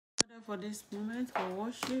For this moment, for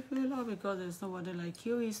worship you, Lord, because there's nobody like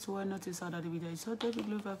you. Is to notice how that be there. So take it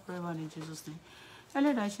glorified forever in Jesus' name.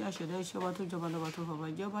 Ẹlẹ́dàá ṣe àṣẹ̀dá iṣẹ́ ọba tó jọba lọ́ba tó fọba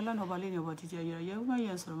jẹ́ ọba lánàá ọba lẹ́yìn ọba títí ayérayé ó máa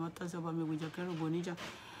yẹ sọ̀rọ̀ máa tẹ́sí ọba mi gbèjà kẹrùbọ̀ níjà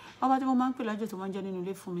ọba tí mo máa ń pè lájọ tó máa ń jẹ́ nínú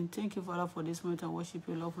ilé fún mi. Thank you, Father, for this moment. I worship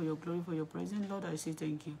you, Lord, for your glory, for your presence. Lord, I say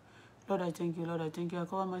thank you. Lord, I thank you. Lord, I thank you. I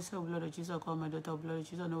cover myself, blood of Jesus. I cover my daughter, blood of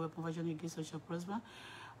Jesus. No weapon fashioned against us shall prosper.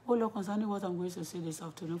 Oh Lord, concerning what I'm going to say this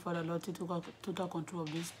afternoon, Father, Lord, take total control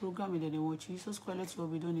of this program in the name of Jesus Christ. Let your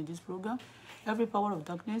will be done in this program. Every power of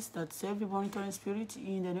darkness, that's every monitoring spirit,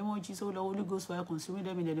 in the name of Jesus, the Holy Ghost fire consuming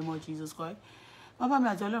them in the name of Jesus Christ. Bàbá mi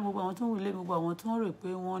àti Ọlọ́run gbogbo àwọn tó ń wílé gbogbo àwọn tó ń rò pé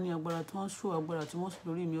wọ́n ní agbára tó ń ṣó agbára tí wọ́n sùn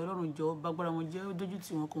lórí mi Ọlọ́run jọ̀ọ́ bágbára wọn jẹ́ dójú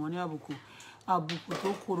tí wọn kò wọ́n ní àbùkù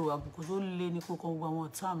tó korò àbùkù tó le ní kókó gbogbo àwọn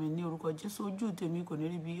ọ̀tá mi ní orúkọ Jésù ojú tèmi kò ní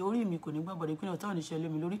rí bí orí mi kò ní gbàgbọ́dé pé ọ̀tá ò ní ṣẹlẹ̀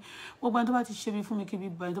mi lórí gbogbo ẹni tó bá ti ṣe mi fún mi kí bí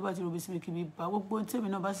ba ẹni tó bá ti robi sí mi kí bí ba gbogbo ohun tèmi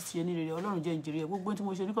náà bá sì ṣe ní rere Ọlọ́run jẹ́ ìjìrì ẹ̀ gbogbo ohun tí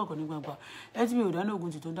mo ṣe ní kọ̀ọ̀kan ní gbangba ẹ tí mi ò dáná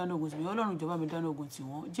ogun tì tó ń dáná ogun tì mí Ọlọ́run jọ̀ọ́ bá mi dáná ogun tì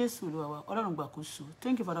wọ́n Jésù Olúwa wa Ọlọ́run gbàkóso.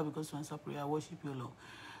 Thank you, Father, because you answer prayer. I worship you, Lord.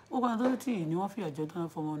 Gbogbo àwọn tó tì ní wọ́n fi àjọ tán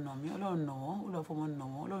fọmọ nà mí Ọlọ́run nà wọ́n Olúwa fọmọ nà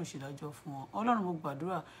wọ́n Ọlọ́run ṣèdájọ́ fún wọn Ọlọ́run mo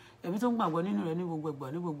gbàdúrà ẹ̀mí tó ń gbàgbọ́ nínú rẹ ní gbogbo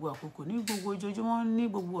ẹgbà ní gbogbo àkókò ní gbogbo ojoojúmọ́ ní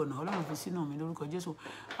gbogbo ọ̀nà Ọlọ́run fi sínú mi lórúkọ Jésù.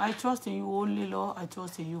 I trust in you only, Lord. I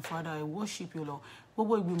trust in you, Father. I worship you, Lord.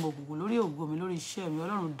 Gbogbo ìgbìmọ̀ òkùnkùn lórí ògo mi lórí iṣẹ́ mi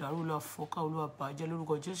Ọlọ́run dàrú Olúwa fọ́ká Olúwa bàjẹ́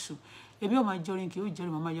lórúkọ Jésù. Èmi ò máa jẹ́ orin kì í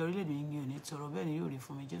jẹ́rìí màmá yọ orílẹ̀-èdè yìí ò ní tọrọ bẹ́ẹ̀ ni yóò rí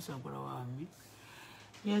fún mi Jésù agbára wa àmín.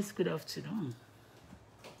 Yes, good afternoon.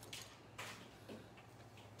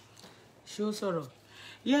 Show sorrow.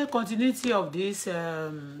 Yeah, continuity of this.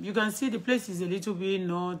 You can see the place is a little bit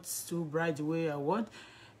not too bright the way I want.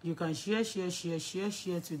 You can share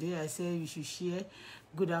today. I say you should share.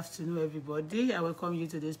 Good afternoon, everybody. I welcome you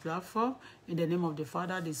to this platform in the name of the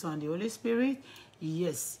Father, the Son, and the Holy Spirit.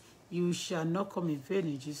 Yes, you shall not come in vain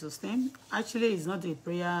in Jesus' name. Actually, it's not a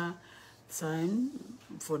prayer time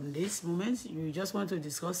for this moment. You just want to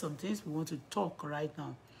discuss some things. We want to talk right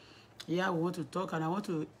now. Yeah, we want to talk, and I want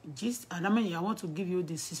to gist, and I want to give you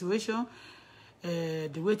the situation, the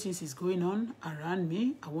way things is going on around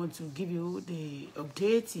me. I want to give you the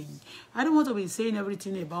updating. I don't want to be saying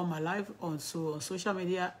everything about my life on social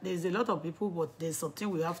media. There's a lot of people, but there's something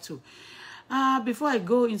we have to. Before I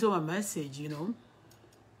go into my message, you know,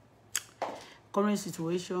 current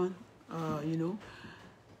situation, you know,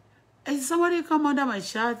 and somebody come under my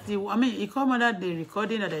chat. He come under the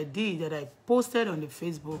recording that I did, that I posted on the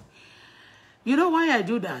Facebook. You know why I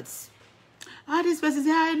do that? This person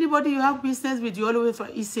say, anybody you have business with, you always for.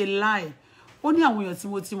 It's a lie. Only àwọn èèyàn tí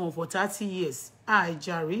mo ti mọ̀ for 30 years.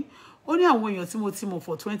 Jerry. Only àwọn èèyàn tí mo ti mọ̀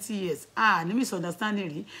for 20 years. Ní misunderstanding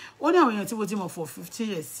rí. Only àwọn èèyàn tí mo ti mọ̀ for 15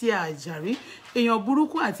 years. Jerry. Èèyàn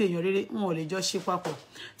burúkú àti èèyàn rere wọn ò lè jọ ṣe papọ̀.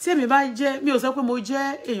 Tí èmi bá jẹ́, mi ò sọ pé mo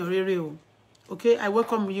jẹ́ èèyàn rere o. Okay, I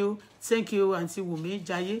welcome you. Thank you, Auntie Wumi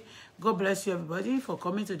Jaye. God bless you, everybody, for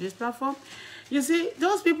coming to this platform. You see,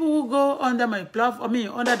 those people who go under my platform,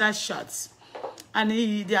 under that shirt, and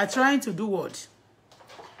they are trying to do what?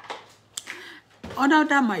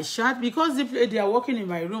 Under my shirt, because they are working in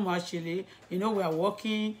my room, actually, you know, we are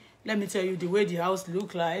working. Let me tell you the way the house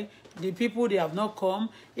look like. The people, they have not come.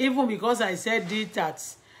 Even because I said it, that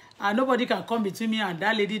nobody can come between me and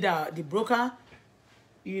that lady, the broker,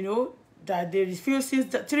 you know, that they refuse.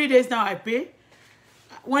 Since 3 days now, I pay.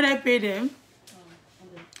 When I pay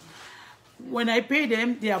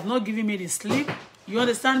them, they have not given me the slip. You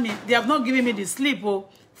understand me? They have not given me the slip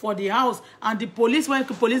for the house. And the police, when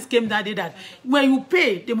the police came that day, that when you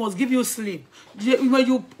pay, they must give you slip. When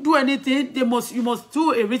you do anything, you must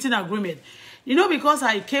do a written agreement. You know, because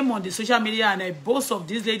I came on the social media and I boast of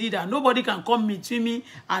this lady that nobody can come between me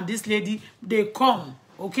and this lady. They come,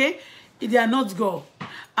 okay? They are not God.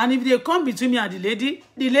 And if they come between me and the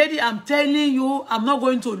lady, I'm telling you, I'm not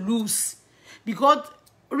going to lose. Because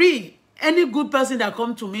really, any good person that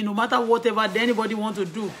come to me, no matter whatever anybody want to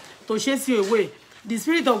do to chase you away, the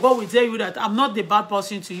Spirit of God will tell you that I'm not the bad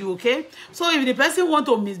person to you, okay? So if the person want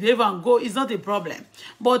to misbehave and go, it's not a problem.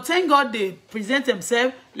 But thank God they present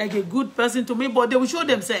themselves like a good person to me, but they will show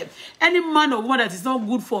themselves. Any man or woman that is not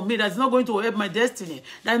good for me, that's not going to help my destiny,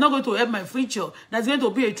 that's not going to help my future, that's going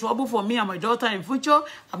to be a trouble for me and my daughter in future,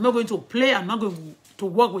 I'm not going to play, I'm not going to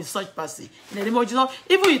work with such person. In the name of Jesus,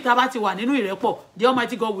 even if the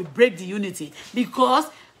Almighty God will break the unity, because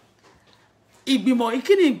ìgbìmọ̀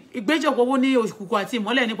ìkíni ìgbẹ́jọpọ̀ owó ní òkùnkùn àti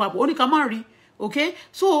ìmọ́lẹ̀ ní papọ̀ ó ní ká má rí, okay?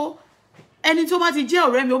 So ẹni tó bá ti jẹ́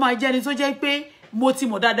ọ̀rẹ́ mi ó máa jẹ́ ẹni tó jẹ́ pé mo ti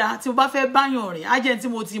mọ̀ dáadáa tí mo bá fẹ́ báyàn rìn á jẹ́ ẹni tí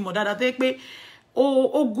mo ti mọ̀ dáadáa tó jẹ́ pé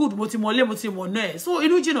oh good mo ti mo no. So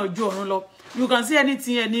inú jìnnà ju ọ̀run lọ. You can say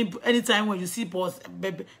anything anytime when you see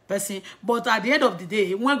person, but at the end of the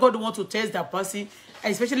day, when God wants to test that person,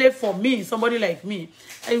 especially for me, somebody like me,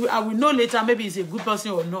 I will know later maybe he's a good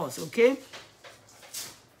person or not, okay?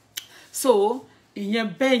 So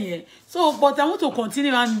ìyẹn bẹ́ẹ̀ yẹn. So but I want to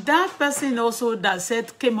continue, and that person also that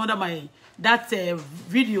said came under my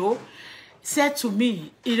video said to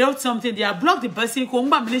me, he wrote something. They have blocked the person. Kò ń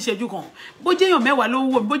gbà mí ní ìṣẹ́jú kan. Bó jẹ́ èèyàn mẹ́wàá ló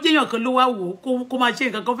ń wò mí, bó jẹ́ èèyàn kan ló wá wò kó máa ṣe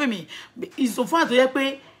nǹkan kan fún mi. Ìsòfò àtò yẹ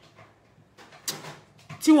pé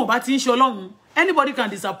tí wọ́n bá ti ń ṣe Ọlọ́run, anybody can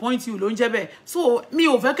disappoint you ló ń jẹ́ bẹ́ẹ̀. So mi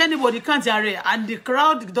ò fẹ́ kí anybody can't hear, and the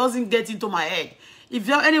crowd doesn't get into my head. If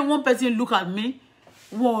any one person look at me,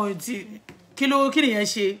 wọ́n ti kí ni yẹn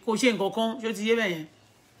ṣe, kò ṣe nǹkan kan, ṣó ti yé bẹ́ẹ̀ yẹn.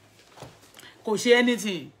 Kò ṣe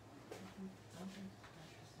anything.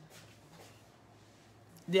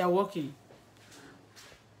 They are working.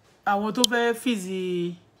 Àwọn tó fẹ́ fix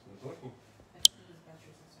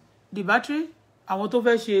the battery. Àwọn tó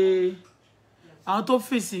fẹ́ ṣe àwọn tó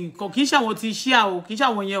fix kò kì í ṣe àwọn tí share o, kì í ṣe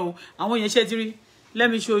àwọn yẹn o. Àwọn yẹn ṣe ti rí. Let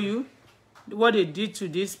me show you what they did to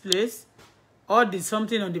this place. All the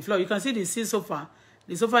something on the floor. You can see the sofa.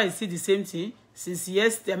 The sofa is still the same thing since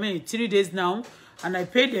 3 days now, and I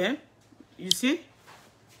paid them. You see?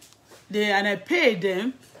 And I paid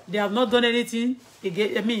them. They have not done anything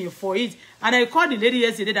again, for it. And I called the lady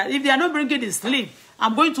yesterday that if they are not bringing the sleep,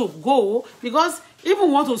 I'm going to go, because if you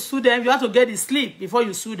want to sue them, you have to get the sleep before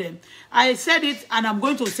you sue them. I said it, and I'm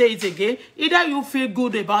going to say it again. Either you feel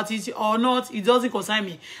good about it or not, it doesn't concern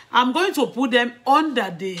me. I'm going to put them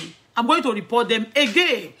under I'm going to report them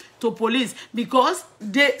again to police, because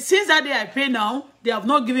since that day I pay now, they have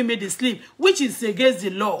not given me the sleep, which is against the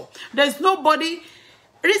law. There's nobody.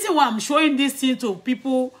 Reason why I'm showing this thing to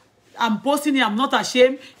people, I'm posting it, I'm not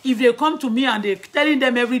ashamed. If they come to me and they're telling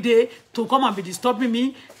them every day to come and be disturbing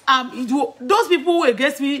me, those people who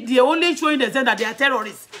against me, they're only showing themselves that they are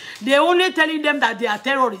terrorists. They're only telling them that they are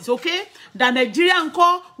terrorists, okay? The Nigerian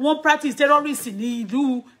call won't practice terrorists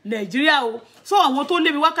in Nigeria. So I want to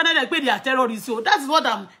live in Canada, they are terrorists. So that's what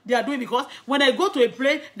they are doing, because when I go to a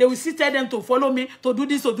place, they will still tell them to follow me, to do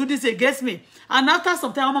this against me. And after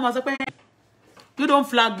some time, I'm saying, you don't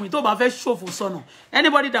flag me. Tó bá fẹ́ ṣòfò sọnù.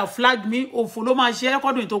 Anybody that flag me, òfò ló máa ṣe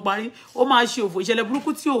recording tó parí. Ó máa ṣe òfò ìṣẹ̀lẹ̀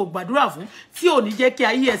burúkú tí ó gbàdúrà fún, tí ò ní jẹ́ kí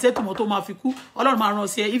ayé ẹsẹ̀ tó mọ́ tó máa fi kú. Ọlọ́run máa rán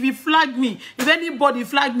sí ẹ. If you flag me, if anybody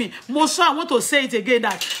flag me, I want to say it again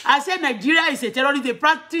that I said Nigeria is a terrorist. They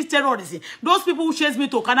practice terrorism. Those people who chase me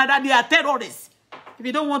to Canada, they are terrorists. If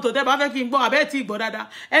you don't want to tell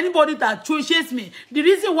anybody that chases me, the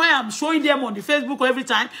reason why I'm showing them on the Facebook every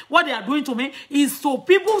time what they are doing to me is so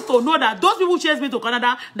people to know that those people who chase me to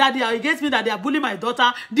Canada, that they are against me, that they are bullying my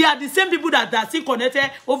daughter, they are the same people that are still connected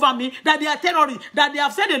over me, that they are terrorists, that they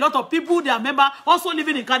have sent a lot of people, their members, also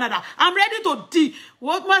living in Canada. I'm ready to deal.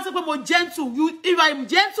 What more gentle? If I'm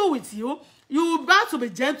gentle with you, you have to be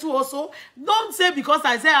gentle also. Don't say because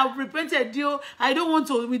I say I've repented you, I don't want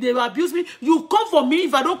to, they abuse me. You come for me.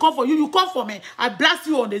 If I don't come for you, you come for me. I blast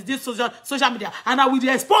you on this social media, and I will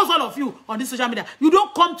expose all of you on this social media. You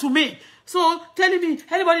don't come to me. So telling me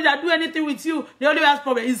anybody that do anything with you, they only has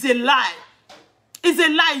problem. It's a lie. It's a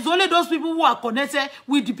lie. It's only those people who are connected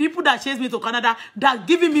with the people that chase me to Canada that are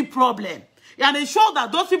giving me problem. And it shows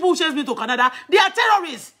that those people who chase me to Canada, they are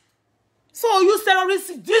terrorists. So you terrorists,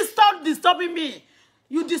 stop disturbing me.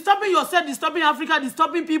 You disturbing yourself, disturbing Africa,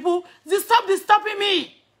 disturbing people. Stop disturbing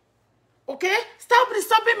me. Okay? Stop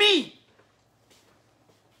disturbing me.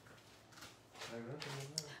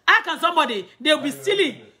 How can somebody, they'll be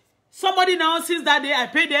stealing. Somebody now, since that day, I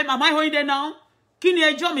pay them. Am I holding them now? Kini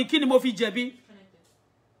ejo mi, kini mo fi jẹ̀bi.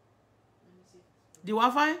 The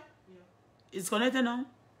Wi-Fi? Yeah. It's connected now?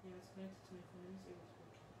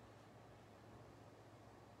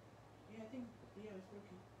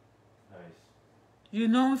 You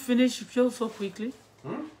know, finish show so quickly.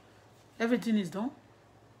 Everything is done.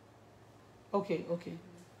 Okay.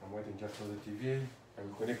 I'm waiting just for the TV. I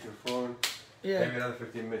will connect your phone. Yeah. Maybe another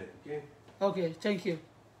 15 minutes, okay? Okay, thank you.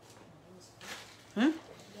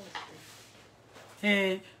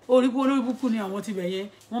 Olórí burúkú ni àwọn tí bẹ̀yẹ.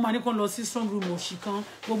 Wọ́n máa ní kó lọ sí strong room òṣì kan.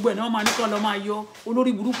 Gbogbo ẹ̀ náà wọ́n máa ní kó lọ máa yọ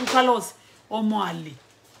olórí burúkú Carlos ọmọ àlè.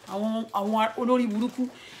 Àwọn olórí burúkú.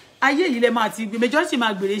 Ayé yìí lẹ máa ti gbé majority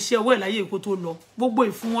máa gbèrè iṣẹ́ ọwọ́ ẹ̀ láyé èkó tó lọ. Gbogbo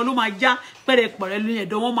ìfún wọn ló máa já pẹ̀rẹ̀pẹ̀rẹ̀ lóyún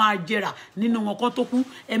ẹ̀dọ̀ wọn máa jẹrà nínú wọn kan tó kú.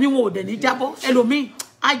 Ẹ̀mí wọn ò dẹ̀ ní jábọ́. Ẹlòmíì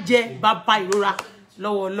á jẹ bàbá ìrora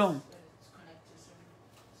lọ́wọ́ Ọlọ́run.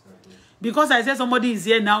 Because I said somebody is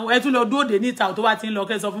here now, ẹ tún lọ dúró dè níta tó bá ti ń lọ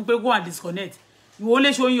kẹ́ sọ fún pé go and disconnect. You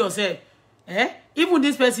only showing yourself. Even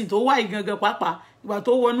this person tó wá ìgangan pàápàá ìgbà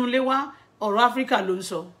tó wọnú lé wá ọ̀rọ̀ Africa ló ń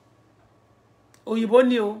sọ. òyìnbó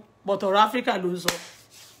ni o but ọ̀rọ̀ Africa ló ń sọ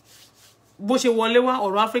bó ṣe wọlé wá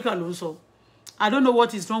ọ̀rọ̀ Africa ló ń sọ. I don't know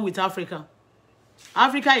what is wrong with Africa.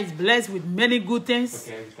 Africa is blessed with many good things.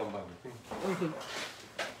 Okay, I'll come back. Okay.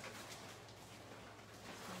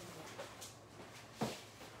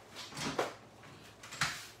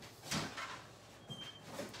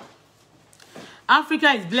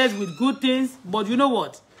 Africa is blessed with good things, but you know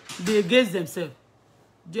what? They against themselves.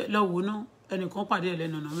 Lọ wo ná ẹnìkan pàdé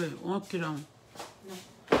ẹlẹ́nu ọ̀nà rẹ̀ wọ́n kíra wọn.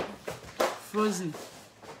 Frozen.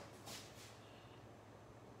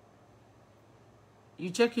 You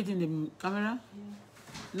check it in the camera? Yeah.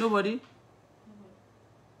 Nobody?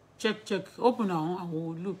 Check. Open now. I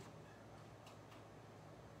will look.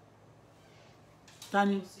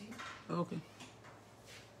 Tani? Okay.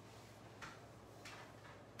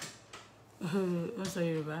 What's your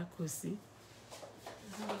Yoruba? Kò sí.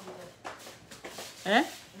 Eh?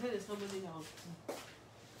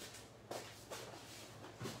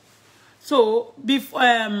 So, before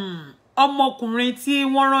ọmọkùnrin tí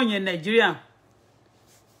wọ́n rán yẹn Nigeria.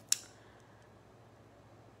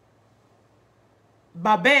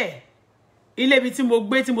 Bàbá ẹ̀ ilé ibi tí mo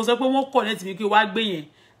gbé tí mo sọ pé wọ́n connect mi kí wá gbé yẹn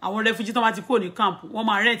àwọn refugee tó bá ti kó ní camp wọ́n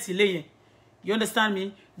máa rent ilé yẹn. You understand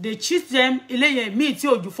me? They cheat them ilé yẹn míì tí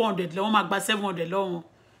ò ju 400 lọ wọ́n máa gba 700 lọ wọn.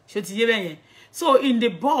 Ṣé ti yé bẹ́ẹ̀ yẹn? So in the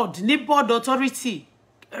board, ní board authority,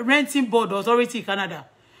 renting board authority Canada,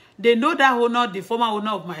 they know that owner, the former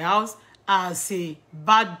owner of my house, as a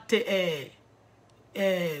bad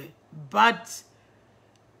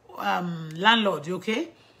landlord, okay?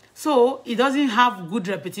 So he doesn't have good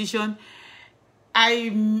reputation.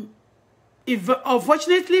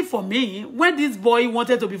 Unfortunately for me, when this boy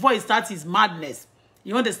wanted to, before he starts his madness,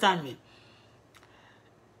 you understand me?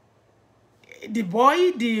 The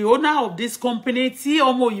boy, the owner of this company, he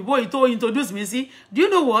introduced me. See, do you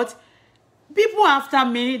know what? People after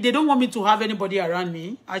me, they don't want me to have anybody around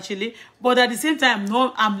me, actually. But at the same time,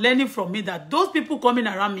 no, I'm learning from me that those people coming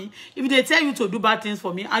around me, if they tell you to do bad things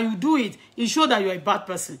for me and you do it, it shows that you're a bad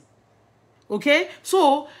person. Okay?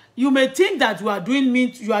 So, you may think that you are doing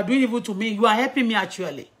evil to me. You are helping me,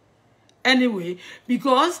 actually. Anyway,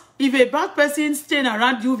 because if a bad person staying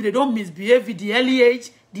around you, if they don't misbehave with the early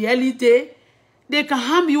age, the early day, they can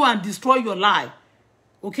harm you and destroy your life.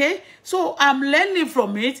 Okay? So, I'm learning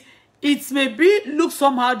from it. It may be look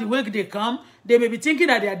somehow the way they come. They may be thinking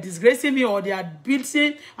that they are disgracing me or they are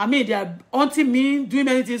they are haunting me, doing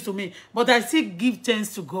many things to me. But I still give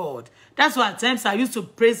thanks to God. That's why at times I used to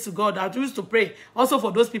praise to God. I used to pray also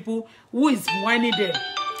for those people who is whining them.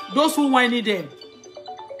 Those who whining them.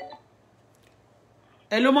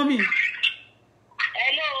 Hello, mommy. Hello,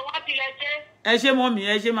 what did I say?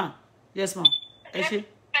 Mommy. Ma. Yes, ma.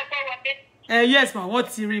 Yes, ma.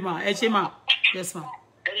 What's your ma? Ma. Yes, ma.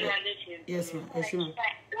 Yes, ma.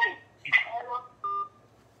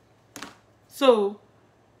 So,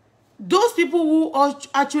 those people who are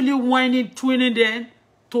actually whining, twinning them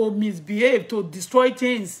to misbehave, to destroy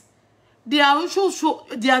things, they are also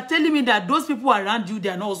they are telling me that those people around you, they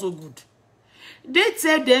are not so good. They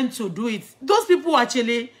tell them to do it. Those people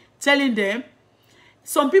actually telling them.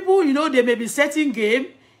 Some people, you know, they may be setting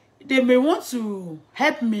game. They may want to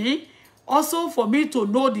help me. Also, for me to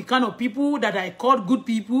know the kind of people that I call good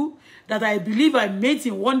people, that I believe I met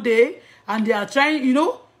in one day, and they are trying, you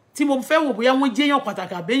know, they may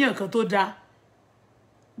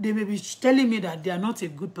be telling me that they are not a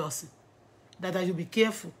good person, that I should be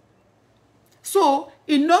careful. So,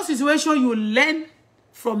 in no situation, you learn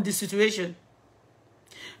from the situation.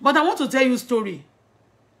 But I want to tell you a story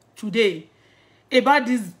today about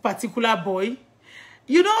this particular boy.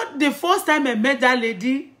 You know, the first time I met that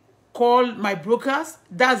lady, called my brokers,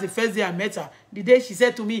 that's the first day I met her. The day she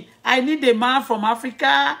said to me, I need a man from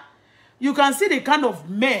Africa. You can see the kind of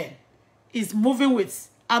man is moving with.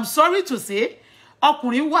 I'm sorry to say, it's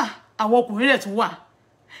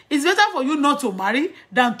better for you not to marry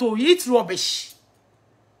than to eat rubbish.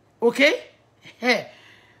 Okay?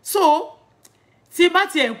 So, I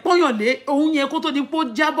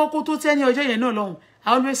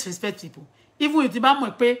always respect people. Even if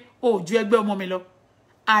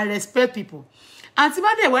I respect people. And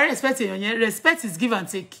respect is give and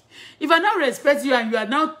take. If I now respect you and you are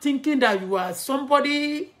now thinking that you are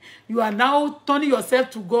somebody, you are now turning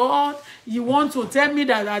yourself to God, you want to tell me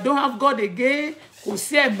that I don't have God again, kò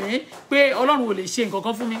sí ẹ̀mí pé Ọlọ́run ò lè ṣe nǹkan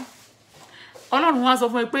kan fún mi. Ọlọ́run wá sọ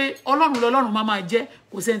fún mi pé Ọlọ́run lọ́lọ́run máa máa jẹ́,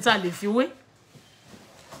 kò sẹ́ni tá lè fi wé.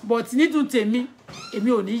 But nínú tèmi,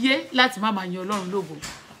 èmi ò ní yé láti má máa yin Ọlọ́run lógo.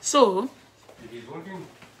 So,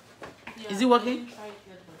 is it working?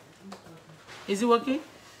 Is it working?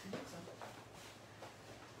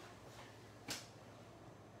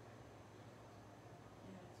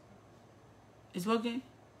 It's working?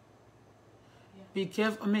 Yeah. Be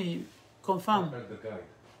careful. I mean, confirm. The guide.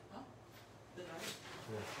 Huh? The guide?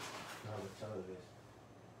 Yeah. How the child is.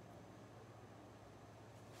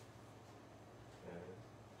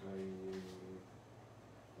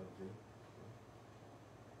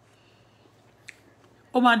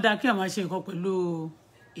 Ó máa dá kí a máa ṣe nǹkan pẹ̀lú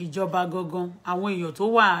ìjọba gangan àwọn èèyàn tó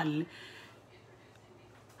wà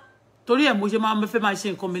torí ẹ̀ mo ṣe máa fẹ́ máa ṣe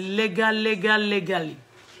nǹkan mi legally.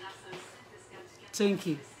 Thank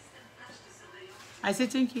you. I say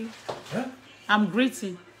thank you. Huh? I'm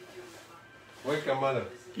greeting. Welcome, mother.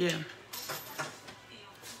 Yeah.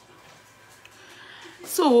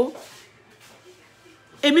 So,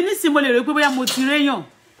 èmi ní mo lè rò pé bóyá mo ti réyàn.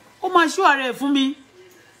 Ó máa show ara ẹ̀ fún mi.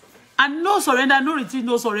 And no surrender, no retreat,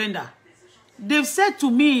 no surrender. They've said to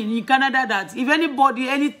me in Canada that if anybody,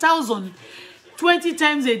 any 1,000, 20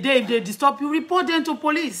 times a day, if they disturb you, report them to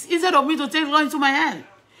police instead of me to take law into my hand.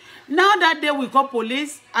 Now that day we call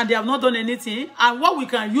police and they have not done anything, and what we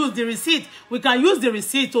can use the receipt, we can use the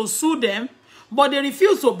receipt to sue them, but they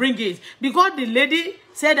refuse to bring it because the lady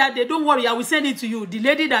said that they don't worry, I will send it to you. The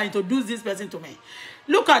lady that introduced this person to me.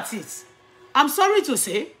 Look at it. I'm sorry to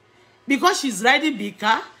say, because she's riding big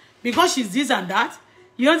car, because she's this and that,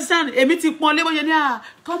 you understand?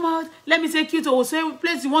 Come out, let me take you to a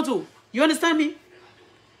place you want to. You understand me?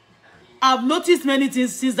 I've noticed many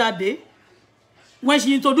things since that day. When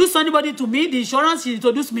she introduced anybody to me, the insurance she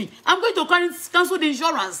introduced me, I'm going to cancel the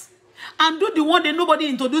insurance and do the one that nobody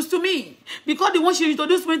introduced to me. Because the one she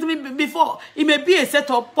introduced me to me before, it may be a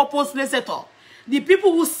setup, purposeless setup. The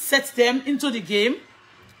people who set them into the game,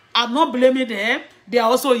 I'm not blaming them. They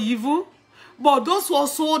are also evil. But those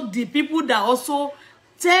also the people that also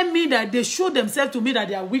tell me that they show themselves to me that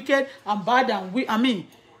they are wicked and bad and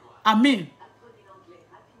I mean,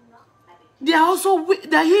 they are also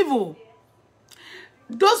they're evil.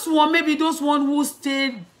 Those one, maybe those one who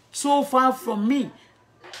stayed so far from me,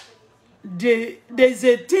 there's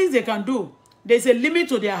a things they can do. There's a limit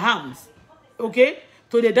to their harms, okay?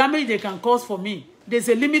 To the damage they can cause for me. There's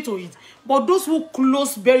a limit to it. But those who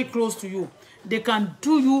close, very close to you, they can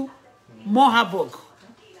do you more havoc.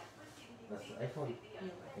 That's the iPhone.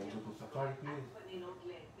 Can you go to Safari, please?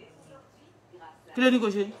 Kí ló ní kó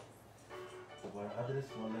ṣe? Address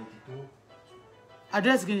 192.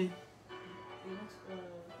 Address kí ni?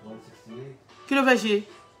 168. Kí ló fẹ́ ṣe?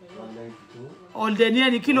 192. Ọ̀dẹ̀ ni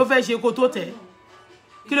ẹni kí ló fẹ́ ṣe kó tó tẹ̀?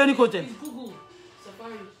 Kí ló ní kó tẹ̀? Google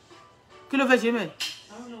Safari. Kí ló fẹ́ ṣe mẹ́?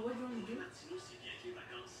 I don't know, what do you want to do?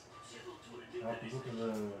 I have to go to the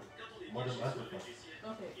modern Africa.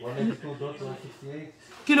 Okay. 192.168.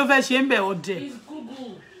 Kí ló fẹ́ ṣe ń bẹ̀ ọ̀dẹ̀? It's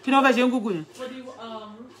Google. Kí ló fẹ́ ṣe ń Google yẹn? For the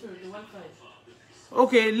router, the Wi-Fi.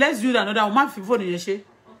 Okay, let's do another one. Má fi phone yẹn ṣe. Okay.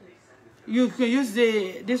 You can use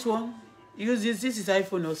this one. Use this. This is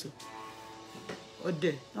iPhone also.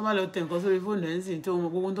 Ọ̀dẹ̀. Wọ́n máa lọ tẹ̀ nǹkan sórí fóònù ẹ̀ ń sìn tó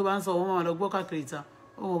gbogbo tó bá ń sọ wọ́n máa lọ gbọ́ káàkiri ìta.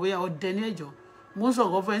 Ó mọ̀ bóyá ọ̀dẹ̀ ní ẹ̀jọ̀. Mo ń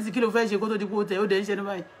sọ̀rọ̀ fún ẹ̀ ń sìn kí ló fẹ́ ṣe kó tó di pé ó tẹ̀ ó dẹ̀ ń ṣe ní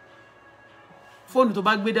báyìí. Fóònù tó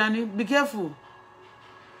bá gbé dání, be careful.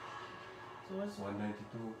 So what's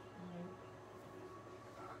 192.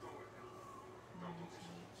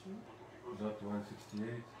 Dot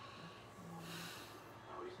 168.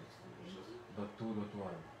 Dot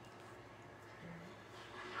 2.1.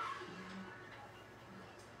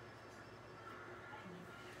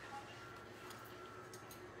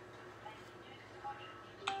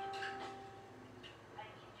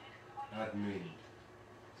 Admin.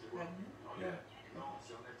 Yeah.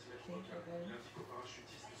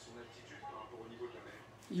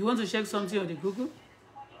 You want to check something on the Google?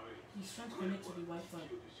 He's trying to connect to the Wi-Fi.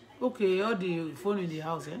 Okay, all the phone in the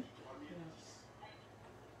house, eh?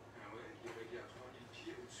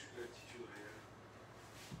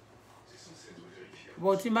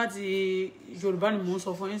 But tí bá ti Yorùbá ni mo ń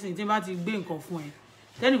sọ fún yín sìn tí bá ti gbé nǹkan fún ẹ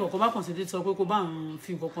tẹ́nì kọ̀ọ̀kan bá concentrate sọ pé kó bá ń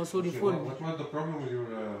fi nǹkan kan sórí fóònù. What was the problem with your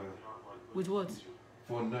With what?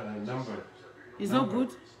 phone number? It's not good?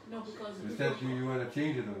 No, because You said you want to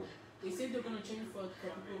change it. they said they're going to change for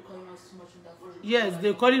people calling us too much on that phone. Yes,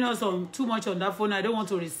 they're calling us on too much on that phone. I don't want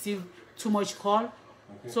to receive too much call.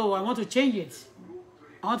 Okay. So I want to change it.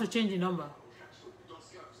 I want to change the number.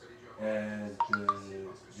 And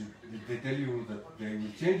did they tell you that they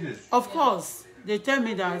will change it? Of course, they tell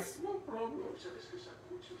me that. No problem.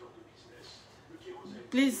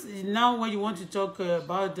 Please, now when you want to talk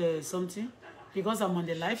about something, because I'm on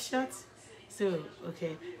the live chat, so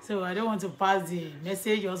okay, so I don't want to pass the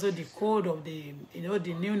message, also the code of the,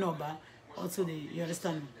 the new number, also the, you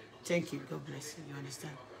understand? Thank you, God bless you, you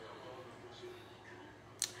understand?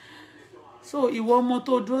 So ìwọ ọmọ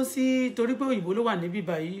tó dúró sí torí pé òyìnbó ló wà níbí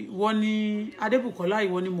báyìí ìwọ ni Adébùkọ́lá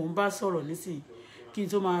ìwọ ni mò ń bá sọ̀rọ̀ nísìnyí kí n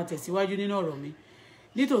tó máa tẹ̀síwájú nínú ọ̀rọ̀ mi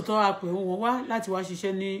nítòótọ́ a pè wọ́n wá láti wá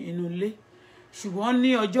ṣiṣẹ́ ní inú ilé ṣùgbọ́n ní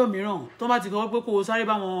ọjọ́ mìíràn tó bá ti kọ́ pé kó o sáré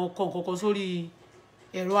bá wọn kọ nǹkan kan sórí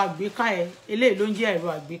ẹ̀rọ àgbéká ẹ eléyìí ló ń jẹ́ ẹ̀rọ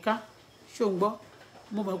àgbéká ṣó ń gbọ́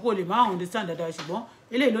mo mọ̀ pé o lè má understand dáadáa ṣùgbọ́n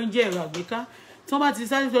eléyìí ló ń jẹ́ ẹ̀rọ àgbéká tí wọ́n bá ti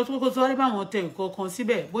sáré sọ pé kó o sáré bá wọn tẹ nǹkan kan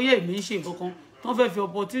síbẹ̀ bóyá èmi ń ṣe nǹkan kan tí wọ́n fẹ́ fi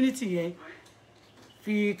opportunity yẹn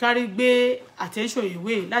fi kárí gbé attention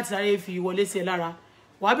ìwé láti sáré fi wọlé sí ẹ lára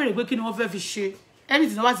wàá béèrè pé kí ni wọ́n fẹ́ fi ṣe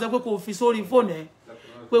anything tí wọ́n bá ti sọ pé kó o fi sórí fóònù ẹ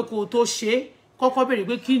pé kó o tó ṣe kọ́kọ́ béèrè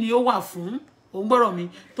pé kí ni ó wà fún òun gbọ́rọ̀ mi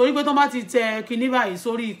torí pé tó bá ti tẹ kíní báyìí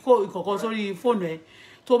sórí ìkọ̀kọ̀ sórí fóònù ẹ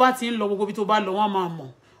tó bá ti ń lọ gbogbo bí tó bá lọ wọ́n máa mọ̀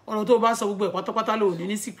ọ̀rọ̀ tó bá sọ gbogbo ẹ̀ pátápátá lò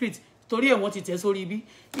ní secret torí ẹ̀ wọ́n ti tẹ̀ sórí ibi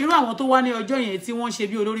irú àwọn tó wá ní ọjọ́ yẹn tí wọ́n ṣe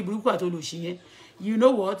bí olórí burúkú àti olòṣì yẹn you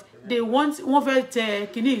know what they want wọ́n fẹ́ tẹ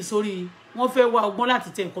kíní sórí wọ́n fẹ́ wá ọgbọ́n láti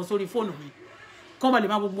tẹ nǹkan sórí fóònù mi kọ́ máa lè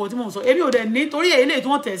máa gbogbo tí mò ń sọ èmi ò dẹ̀ ní torí ẹ̀ eléyìí tí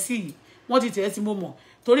wọ́n tẹ̀ sí wọ́n ti tẹ̀ sí mo mọ̀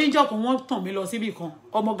torí ìjọ kan wọ́n tàn mí lọ síbì kan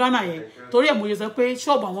ọmọ Ghana yẹn torí ẹ̀ mo ṣe sọ pé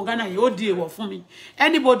ṣọ́ọ̀bù àwọn Ghana yẹn ó di èèwọ̀ fún mi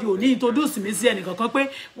anybody ò ní introduce mi sí ẹnìkankan pé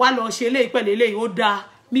wá lọ ṣe eléyìí pẹ̀lú eléyìí ó dáa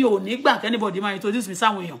mi ò ní gbà anybody máa introduce mi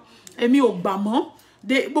sáwọn èèyàn èmi ò gbà mọ́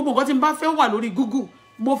gbogbo nǹkan tí n bá fẹ́ wà lórí Google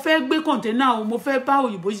mo fẹ́ gbé kọ̀ǹténà o mo fẹ́ bá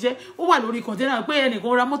òyìnbó ṣiṣẹ́ ó wà lórí kọ̀ǹténà pé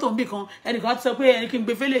ẹnìkan ra mọ́tò níbì kan ẹnìkan sọ pé ẹni kí n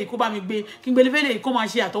gbé fẹ́lẹ̀ yìí kó bá mi gbé kí n gbé fẹ́lẹ̀ yìí kó máa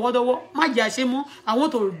ṣe àtọwọ́dọ́wọ́ má jẹ́ àṣẹ mọ́ I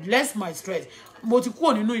want to less my stress mo ti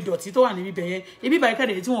kúrò nínú ìdọ̀tí tó wà níbi ibẹ̀ yẹn ibi ìbàyí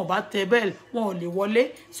kẹ́dẹ̀ tí wọ́n bá tẹ bẹ́ẹ̀ wọn ò lè wọlé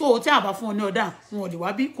so tí a bá fún wọn ní ọ̀dà wọn ò lè wá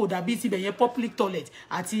bí kò dàbí ti ibẹ̀ yẹn public toilet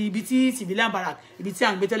àti ibi tí civilian barrack ibi tí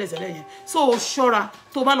à ń gbé tẹ́lẹ̀ tẹ́lẹ̀ yẹn so ṣọ́ra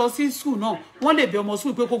tó bá lọ sí school náà wọ́n lè bẹ ọmọ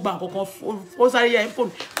school pé kó gba nǹkan kan ó sáré yá fóònù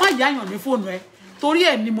má yáyàn ní fóònù ẹ torí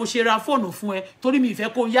ẹ ni mo ṣe ra fóònù fún ẹ torí mi ìfẹ́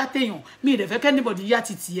kó yá téèyàn mi ìdẹ̀fẹ́ kẹ́nìbọ̀dì yá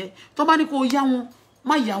títì ẹ tó bá ní kó yá wọn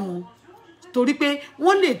má yá wọn torí pé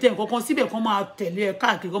wọ́n lè tẹ nǹkan kan síbẹ̀ kan máa tẹ̀lé ẹ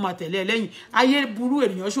káàkiri kan máa tẹ̀lé ẹ lẹ́yìn ayé burú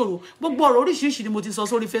ènìyàn ṣòro gbogbo ọ̀rọ̀ oríṣiríṣi ni mo ti sọ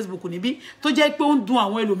sórí Facebook níbí tó jẹ́ pé ó ń dùn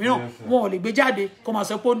àwọn ẹlòmíràn wọn ò lè gbé jáde kó máa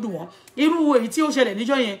sọ pé ó ń dùn wọ́n irú èyí tí ó ṣẹlẹ̀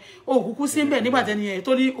níjọ́ yẹn òkùnkùn sí ń bẹ̀ nígbà tẹ́ni yẹn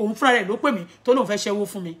tó ní òun fúnra rẹ̀ ló pè mí tó lóun fẹ́ ṣẹ́wó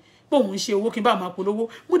fún mi pé òun ń ṣe owó kí n bá máa polówó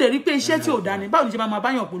mo dẹ̀ rí pé iṣẹ́ tí ò dání báwo ni ṣe máa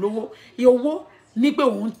báyàn polówó owó ní pé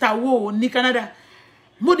òun ta owó ní Canada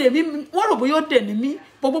mo dẹ̀ mi wọ́n rò bóyá ó dẹ̀ ní mí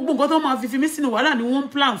gbogbo nǹkan tó máa fi mí sínú wàhálà ni wọ́n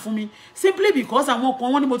plan fún mi simply because àwọn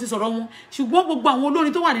kan wọ́n ní mo ti sọ̀rọ̀ wọn ṣùgbọ́n gbogbo àwọn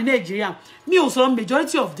olórin tó wà ní Nàìjíríà mi ò sọ̀rọ̀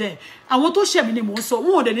majority of them àwọn tó ṣẹ̀ mí ni mò ń sọ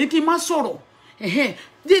wọn ò dẹ̀ ní kí n má sọ̀rọ̀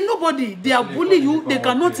nobody they are bully you they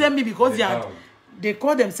cannot tell me because they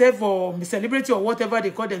call themselves for celebrity or whatever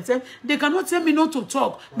they call themselves they cannot tell me not to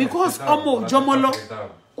talk because ọmọ òjọmọ lọ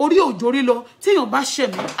orí òjòrí lọ tíyàn bá ṣẹ̀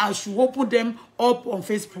mí I should open them up on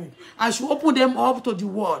Facebook I should open them up to the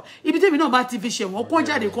world ibi tèmi náà bá ti fi ṣẹ̀ wọ́n kó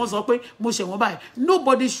jáde kan sọ pé mo ṣẹ̀ wọ́n báyìí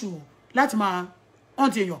nobody should láti máa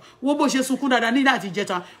hàn ti èèyàn wo bó ṣe sunkún dáadáa ní láti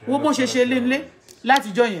jẹta wo bó ṣe lénlé láti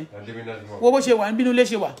jọ yẹn wo bó ṣe wà nínú ilé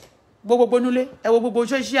ṣe wà gbogbo nulé ẹ wo gbogbo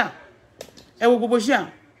ṣíà ẹ wo gbogbo ṣíà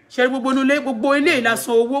ṣe gbogbo nulé gbogbo ilé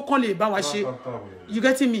ìlàsàn owó kan lè bá wa ṣe you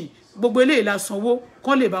get me gbogbo ilé ìlàsàn owó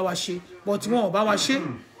kan lè bá wa ṣe but wọn ò bá wa ṣe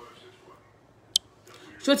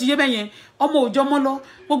ṣó ti yé bẹ́yẹn ọmọ òjò mọ́ lọ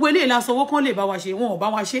gbogbo eléyìí lásán owó kan lè bá wa ṣe wọn ò bá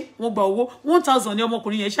wa ṣe wọn gba owó 1000 ní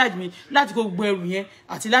ọmọkùnrin yẹn ṣáàjì mi láti kó gbogbo ẹrù yẹn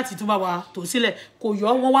àti láti tún bá wa tò sílẹ̀ kò yọ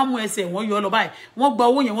wọn wá mú ẹsẹ̀ wọn yọ lọ báyìí wọn gba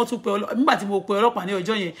owó yẹn wọn tún pe nígbà tí mo pe ọlọ́pàá ní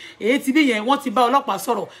ọjọ́ yẹn èyí ti bí yẹn wọn ti bá ọlọ́pàá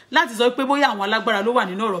sọ̀rọ̀ láti sọ pé bóyá àwọn alágbára ló wà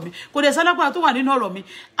nínú ọ̀rọ̀ mi kò dẹ̀ sálágbára tó wà nínú ọ̀rọ̀ mi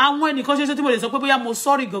àwọn ẹnìkan ṣoṣo tí mo lè sọ pé bóyá mo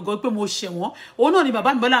sọ́ọ̀rì gangan pé mo ṣẹ̀ wọ́n òun náà ni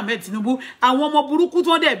bàbá mi Bọ́lá Ahmed Tinubu àwọn ọmọ burúkú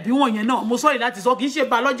tó dẹ̀ bí wọn yẹn náà mo sọ́ọ̀rì láti sọ kì í ṣe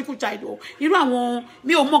biological child o irú àwọn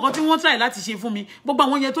mi ò mọ nǹkan tí wọ́n try láti ṣe fún mi gbogbo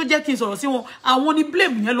àwọn yẹn tó jẹ́ kí n sọ̀rọ̀ sí wọn àwọn ni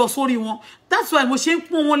blame yẹn lọ sórí wọn that's why mo ṣe ń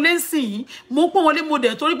pọ́n wọn lẹ́sìn yìí mo ń pọ́n wọn lé mo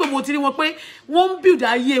dẹ̀ torí pé mo ti rí wọn pé wọ́n ń build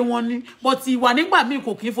ayé wọn ni but ìwà nígbà míì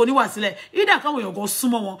kò kì í foníwà sílẹ̀ ìdá káwọn èèyàn gan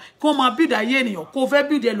súnmọ́ wọn kí wọ́n máa build ayé ènìyàn kó fẹ́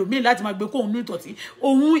build ẹlòmíì láti máa gbé kóhun ní ìtọ̀tí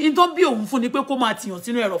òun ìtọ́ bí òun fún ni pé kó máa tìyàn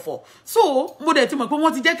sínú ẹ̀rọ̀fọ̀ so mo dẹ̀ ti mọ̀ pé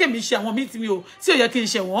wọ́n ti jẹ́ kèmí ṣe àwọn míì tí mi ò tí ò yẹ kí n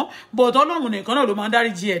ṣe wọ́n but Ọlọ́run nìkan náà ló máa ń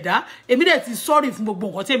dáríjì ẹ̀dá èmi dẹ̀ ti sorry fún gbogbo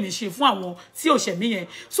nǹkan tí èmi ṣe fún àwọn tí ò ṣẹ̀ mí yẹn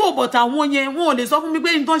so but àwọn yẹn wọn ò lè sọ fún mi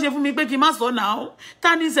pé nǹkan ṣe fún mi pé kí n má sọ náà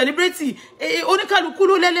ta ni celebrity oníkálukú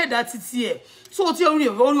ló lẹ́lẹ́dàá títí ẹ̀ so tí orí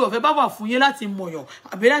ọ̀fẹ́ bá wà fún yín láti mọ̀yàn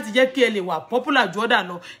àbí láti jẹ́ kí ẹ lè wà popular jù ọ̀dà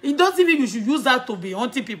lọ it doesn't mean you should use that to be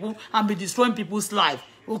hunting people and be destroying people's life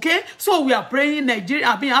okay so we are praying Nigeria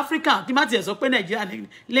I mean Africa kí má tiẹ̀ sọ pé Nigeria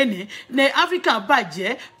lẹ́ni Africa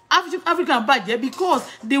bàjẹ́ Africa bàjẹ́ because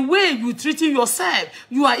the way you treating yourself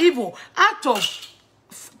you are evil out of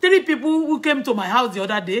 3 people who came to my house the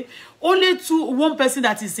other day only one person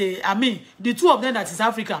that is the two of them that is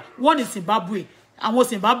Africa one is Zimbabwe àwọn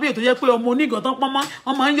Zimbabwe tó jẹ́ pé ọmọ onígan tán pọ́nmọ́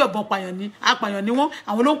wọ́n máa ń yọ̀bọ̀n pààyàn ní apààyàn ni wọ́n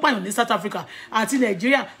àwọn ló ń pààyàn ní South Africa àti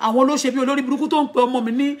Nàìjíríà àwọn ló ṣe bí olórí burúkú tó ń pe ọmọ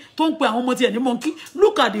mi ní tó ń pe àwọn ọmọ tiẹ̀ ní monkey.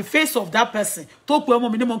 Look at the face of that person tó pe ọmọ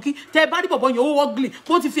mi ní monkey. Tẹ́ bá rí bọ̀bọ̀ yẹn ó ugly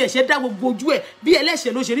bó ti fi ẹ̀ṣẹ̀ dá gbogbo ojú ẹ̀ bí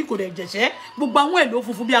ẹlẹ́ṣẹ̀ ló ṣe rí kò dẹ̀ jẹ̀ṣẹ̀ gbogbo àwọn èlò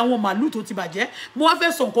funfun bí àwọn màálù tó ti bàjẹ́. Mo wá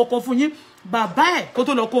fẹ́ sọ nǹkan kan fún yín bàbá ẹ̀ kó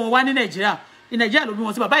tó lọ kó wọn wá ní Nàìjíríà in Nigeria ló bí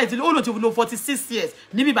wọn sí bàbá yẹn tí ó lò ti lo 46 years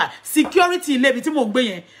níbí bá security ilé ibi tí mò ń gbé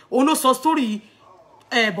yẹn òun ló sọ story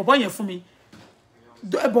bọ̀bọ̀ yẹn fún mi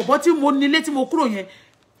bọ̀bọ̀ tí mo nílé tí mo kúrò yẹn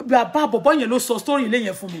bàbá bọ̀bọ̀ yẹn ló sọ story ilé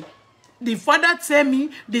yẹn fún mi. The father tell me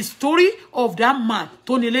the story of that man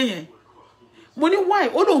tó nílé yẹn. Mo ní why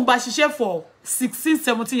ó lóun bá ṣiṣẹ́ for 16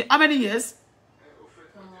 17 how many years?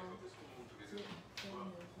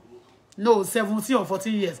 No 17 or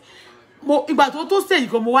 14 years. Mo ìgbà tó stage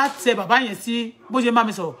kan mo wá tẹ bàbá yẹn sí bó ṣe má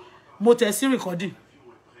mi sọ mo tẹ sí recording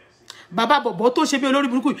bàbá bọ̀bọ̀ tó ṣe bí olórí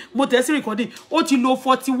burúkú mo tẹ sí recording ó ti lò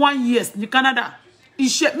 41 years ní Canada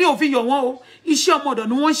iṣẹ́ mi ò fi yọ wọ́n o iṣẹ́ ọmọ ọ̀dọ̀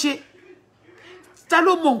ni wọ́n ṣe ta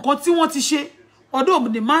ló mọ nǹkan tí wọ́n ti ṣe although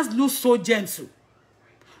the man looks so gentle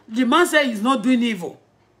the man say he's not doing evil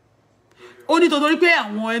ó ní torí pé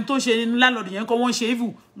àwọn ẹni tó ṣe landlord yẹn kọ́ wọ́n ṣe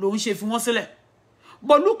evil ló ń ṣe fi wọ́n sílẹ̀.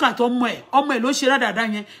 But look at ọmọ ẹ̀ ló ṣe rádàdà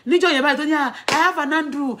yẹn níjọ́ yẹn báyìí tó ní I have an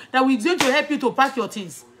Andrew that will going to help you to pack your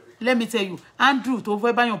things. Let me tell you Andrew tó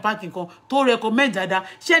fẹ́ báyọ̀ pack nǹkan tó recommend dáadáa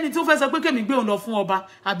ṣé ẹni tó fẹ́ sọ pé kẹ́mi gbé òun lọ fún ọba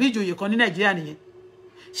àbí ìjòyè kan ní Nàìjíríà nìyẹn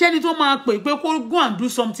ṣé ẹni tó máa pè pé kó go and do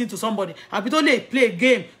something to somebody àbí tó lè play a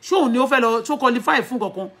game ṣé òun ni ó fẹ́ lọ tó qualify fún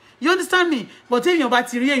kankan. You understand me? But èèyàn bá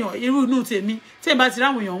ti rí èèyàn irú inú tèmi tí bá ti rí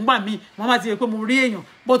àwọn èèyàn ń gbà mí wọ́n bá ti rí pé mo rí èèyàn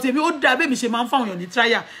but èmi ó dà bẹ́ẹ̀ mi ṣe máa ń fáwọn èèyàn ní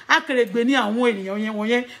trial Akèrègbè ní àwọn ènìyàn yẹn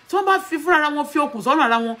wọ̀nyẹn tí wọ́n bá fi fúnra ara wọn fi okùn sọ́rùn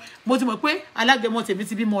ara wọn mo ti mọ̀ pé alágẹmọ tèmi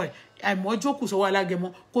ti bímọ ẹ̀ àìmọ́ jókòó sọ́wọ́ alágẹmọ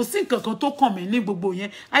kò sí nǹkan kan tó kàn mí ní gbogbo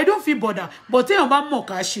yẹn I don't feel bother but téèyàn bá mọ̀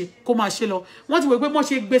ká ṣe kó máa ṣe lọ wọ́n ti wò pé mo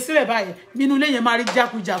ṣe gbé sílẹ̀ báyìí nínú ilé yẹn máa rí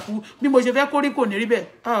jákujàku bí mo ṣe fẹ́ kórí kò ní rí bẹ́ẹ̀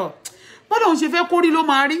bọ́dọ̀ òun ṣe fẹ́ kórí ló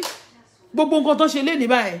máa rí gbogbo nǹkan tó ṣe lé ní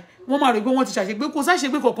báyìí wọ́n máa rí pé wọ́n ti ṣàṣegbé kò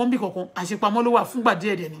sáṣegbé kọ̀ọ̀kan bí kọ̀ọ̀kan àṣepamọ́ ló wà fúngbà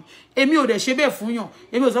díẹ̀ dẹ̀ ni èmi ò dẹ̀ ṣe bẹ́ẹ̀ fún yàn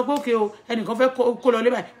èmi ò sọ pé òkè o ẹnìkan fẹ́ kó lọ lé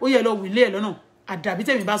báyìí ó yẹ lọ wù ilé ẹ̀ lọ́nà àdàbí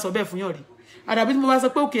tèmi bá sọ bẹ́ẹ̀ fún yàn rí àdàbí tí mo bá sọ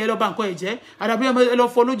pé òkè ẹ lọ bá nǹkan ẹ̀ jẹ́ àdàbí ẹ lọ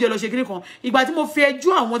fọ lójú ẹ lọ ṣe kíní kan ìgbà tí mo fi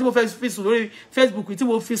ẹjọ́ àwọn tí mo fẹ́ fi sùn lórí Facebook tí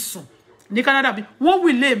mo fi sùn ní Canada bí wọ́n wù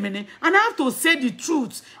ilé mi ni and I have to say the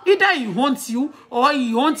truth either he haunt you or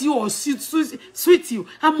sweet you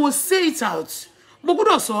I must say it out mo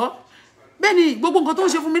gbọ́dọ̀ sọ bẹ́ẹ̀ni gbogbo nǹkan tó ń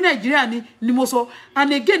ṣe fún mi Nàìjíríà ni mo sọ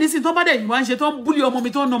and again nísìnyí tó bá dẹ̀ yìí wá ń ṣe tó ń búlì ọmọ mi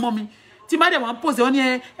tó ń nà ọmọ mi tí bá dẹ̀ wá ń post ẹ̀ wọ́n ní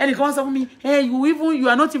ẹnìkan wọ́n sọ fún mi you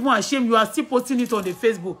are not even ashamed you are still posting it on the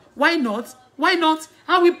Facebook why not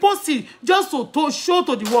I will post it just to show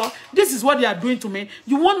to the world this is what they are doing to me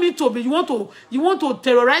you want to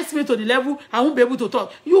terrorize me to the level I won't be able to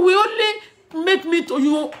talk you will only make me to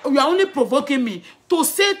you are only provoking me to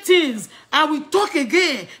say things I will talk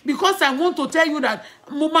again because I want to tell you that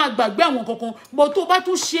mo máa gbàgbé àwọn kankan but tó bá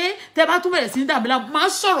tún ṣe tẹ́ bá tún bẹ̀rẹ̀ sí dà mí la máa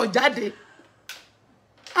sọ̀rọ̀ jáde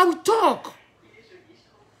I will talk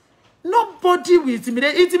nobody will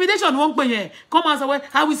intimidation won't pè yẹn come and say well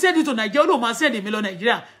I will send you to Nigeria ó máa send mi lọ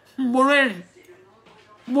Nigeria mo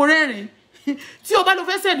rẹ́rìn tí o bá lọ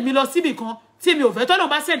fẹ́ send mi lọ síbì kan tí mi ò fẹ́ tọ́lọ́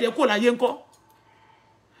bá send ẹ kó láyé ńkọ́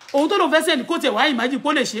òun tó lọ fẹ́ send kó tẹ̀ wá imagine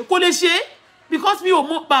kó lè ṣe because mi ò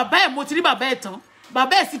mọ bàbá ẹ̀ mo ti rí bàbá ẹ̀ tán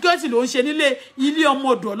bàbá ẹ̀ security ló ń ṣe nílé ilé ọmọ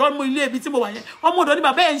ọ̀dọ̀ lọ́mọ ilé ibi tí mo wà yẹn ọmọ ọ̀dọ̀ ni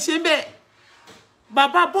bàbá ẹ̀ ń ṣe bẹ́ẹ̀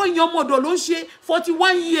bàbá bóyin ọmọ ọ̀dọ̀ ló ń ṣe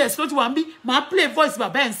 41 years ló ti wà ń bí màá play voice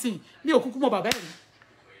bàbá ẹ̀ ń sìn ní òkúkú mọ bàbá ẹ̀ ní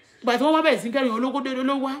ìgbà tí wọ́n wá bẹ̀rẹ̀ sí kẹrin ológódé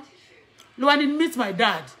ló wá ní meet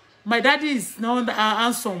my daddy is not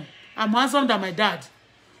handsome I'm handsome than my dad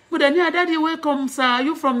but then daddy welcome sir are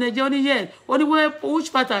you from Nigeria yes only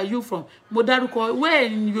which part are you from mo dárúkọ where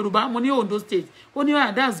in Yoruba mo ní Ondo state only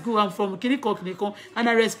that's good I'm from kinikon and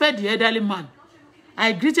I respect the elderly man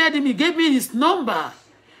I greeted him he gave me his number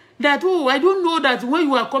that I don't know that when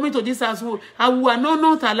you are coming to this household I will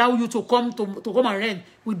not allow you to come and rent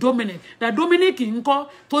with Dominic that Dominic nko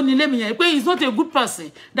tó nílé mi yẹn pé he's not a good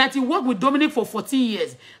person that he worked with Dominic for 14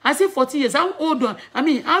 years I say 40 years how old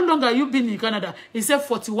how long have you been in Canada he said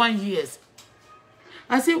 41 years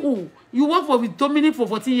I say oh you work with Dominic for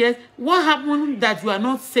 14 years what happened that you are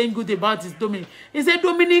not saying good about this Dominic he said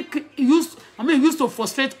Dominic used to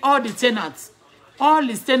frustrate all the tenants. All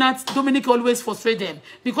his tenants, Dominic always frustrate them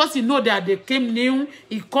because he know that they came new,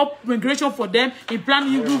 he caught migration for them, he planned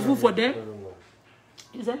evil for them.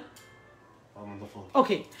 Is that? I'm on the phone.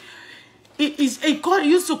 Okay. He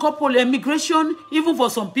used to couple immigration even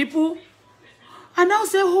for some people. And now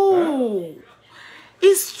say, oh,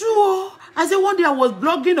 it's true. I said one day I was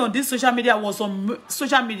blogging on this social media. I was on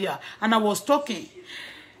social media and I was talking.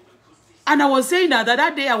 And I was saying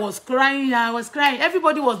that day I was crying.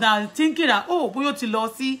 Everybody was now thinking that, oh, Boyo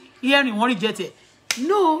Tilosi hearing won't reject it.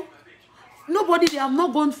 No, nobody, they have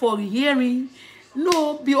not gone for hearing.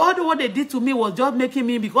 No, the other what they did to me was just making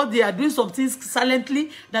me, because they are doing some things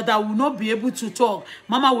silently that I will not be able to talk.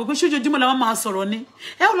 Mama, we go show you Mama Soroni.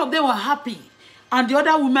 All of them were happy. And the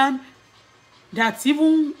other woman that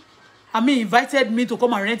even, invited me to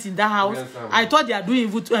come and rent in that house. Yes, I thought they are doing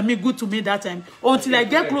evil good to me that time. Until I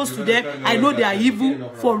get close to them, I know they are evil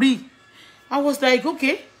for real. I was like,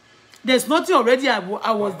 okay, there's nothing already. I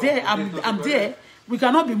was there. I'm there. We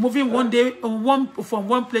cannot be moving one day from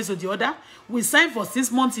one place to the other. We signed for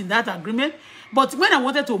 6 months in that agreement. But when I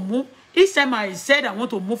wanted to move, each time I said I want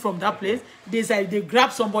to move from that place, they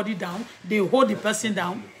grab somebody down, they hold the person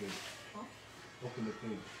down.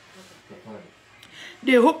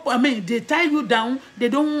 They tie you down. They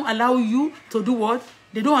don't allow you to do what?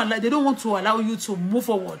 They don't want to allow you to move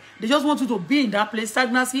forward. They just want you to be in that place,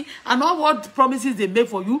 stagnancy, and all what promises they make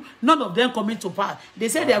for you, none of them coming to pass. They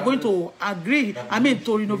say they are going to agree,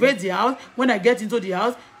 to renovate the house. When I get into the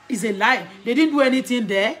house, it's a lie. They didn't do anything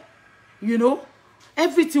there. You know,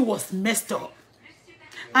 everything was messed up.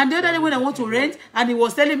 And the other day when I want to rent, and he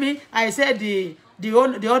was telling me, I said the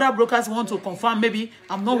other brokers want to confirm maybe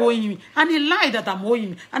I'm not owing him. And he lied that I'm owing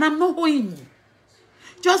him. And I'm not owing him.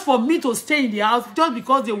 Just for me to stay in the house, just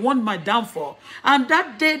because they want my downfall. And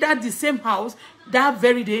that day, the same house, that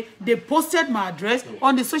very day, they posted my address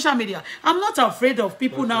on the social media. I'm not afraid of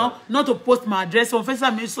people now not to post my address on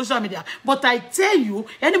Facebook, social media. But I tell you,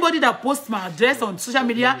 anybody that posts my address on social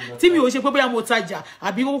media, they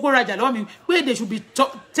should be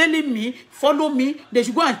telling me, follow me, they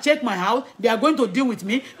should go and check my house, they are going to deal with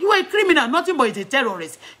me. You are a criminal, nothing but a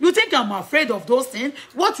terrorist. You think I'm afraid of those things?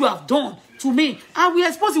 What you have done to me, I will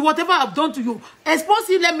expose you, whatever I've done to you. Expose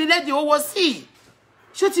it, let the whole world see.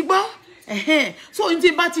 Shotiba? So in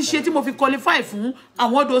the battle shitty if you qualify for and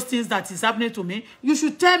all those things that is happening to me, you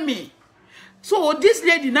should tell me. So this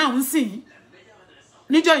lady now see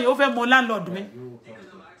Nijo you over my landlord me.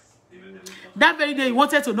 That very day he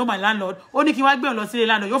wanted to know my landlord. Only ki wa gbe on lo si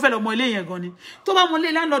landlord. You fẹ́ lọ mọ ilé yẹn gan ni. Tó bá mọ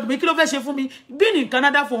ilé landlord mi kí ló fẹ́ ṣe fún mi. Being in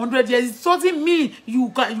Canada for 100 years it doesn't mean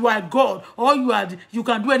you are God or you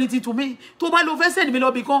can do anything to me. Tó bá lọ fẹ́ send mi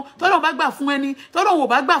lọ bí kan. Tọ́lọ́run bá gbà fún ẹni. Tọ́lọ́run ò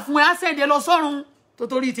bá gbà fún ẹ á send ẹ lọ sọ́run. Tó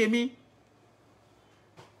torí tèmi.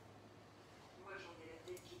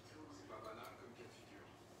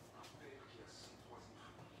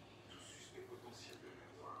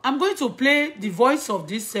 I'm going to play the voice of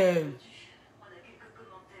this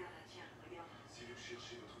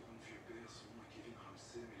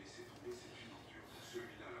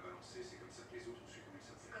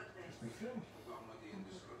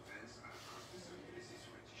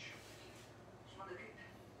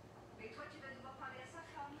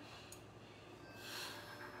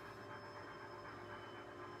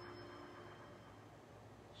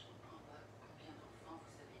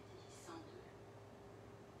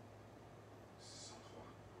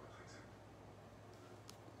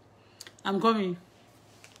I'm coming.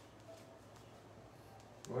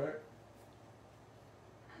 Ouais.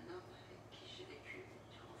 Un homme avec qui j'ai vécu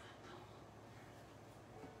durant 20 ans.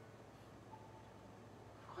 Vous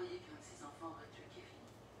croyez qu'un de ses enfants aurait tué Kevin?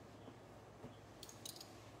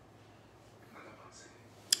 Madame Rincet.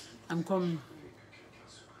 I'm coming. Que quelqu'un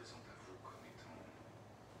se présente à vous comme étant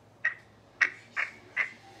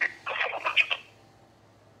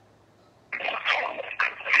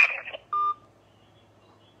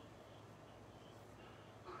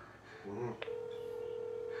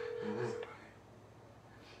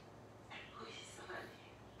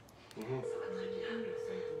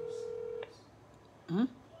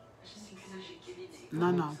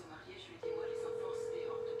Non, non. marié, je lui ai dit, moi, les enfants, c'était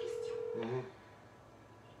hors de question.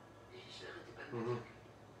 Et je n'arrêtais pas de me dire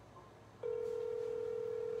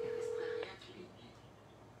qu'il ne resterait rien qui lui.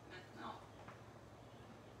 Maintenant,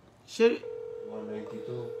 Chérie. 192.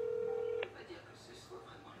 je ne peux pas dire que ce soit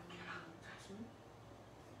vraiment le cas.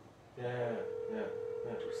 Yeah.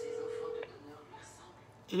 Tous ces enfants de donneurs lui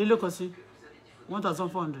ressemblent. Il est là aussi. Que vous avez dit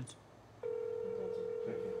 1,400.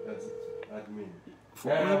 That's it. Admin.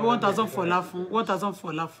 Maybe 1,000 for laugh. 1,000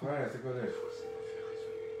 for laugh. Ouais, c'est correct.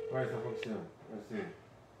 Ouais, ça fonctionne. Merci.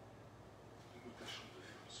 nous tâchons de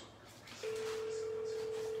faire en sorte que vous puissiez faire certains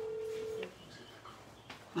enfants. Vous êtes d'accord?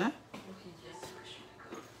 Hein? Bien sûr que je suis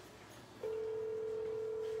d'accord.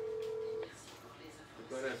 Et merci pour les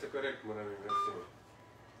informations. C'est correct, mon ami. Merci.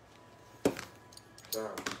 Ciao.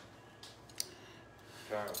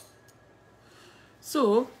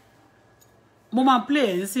 So,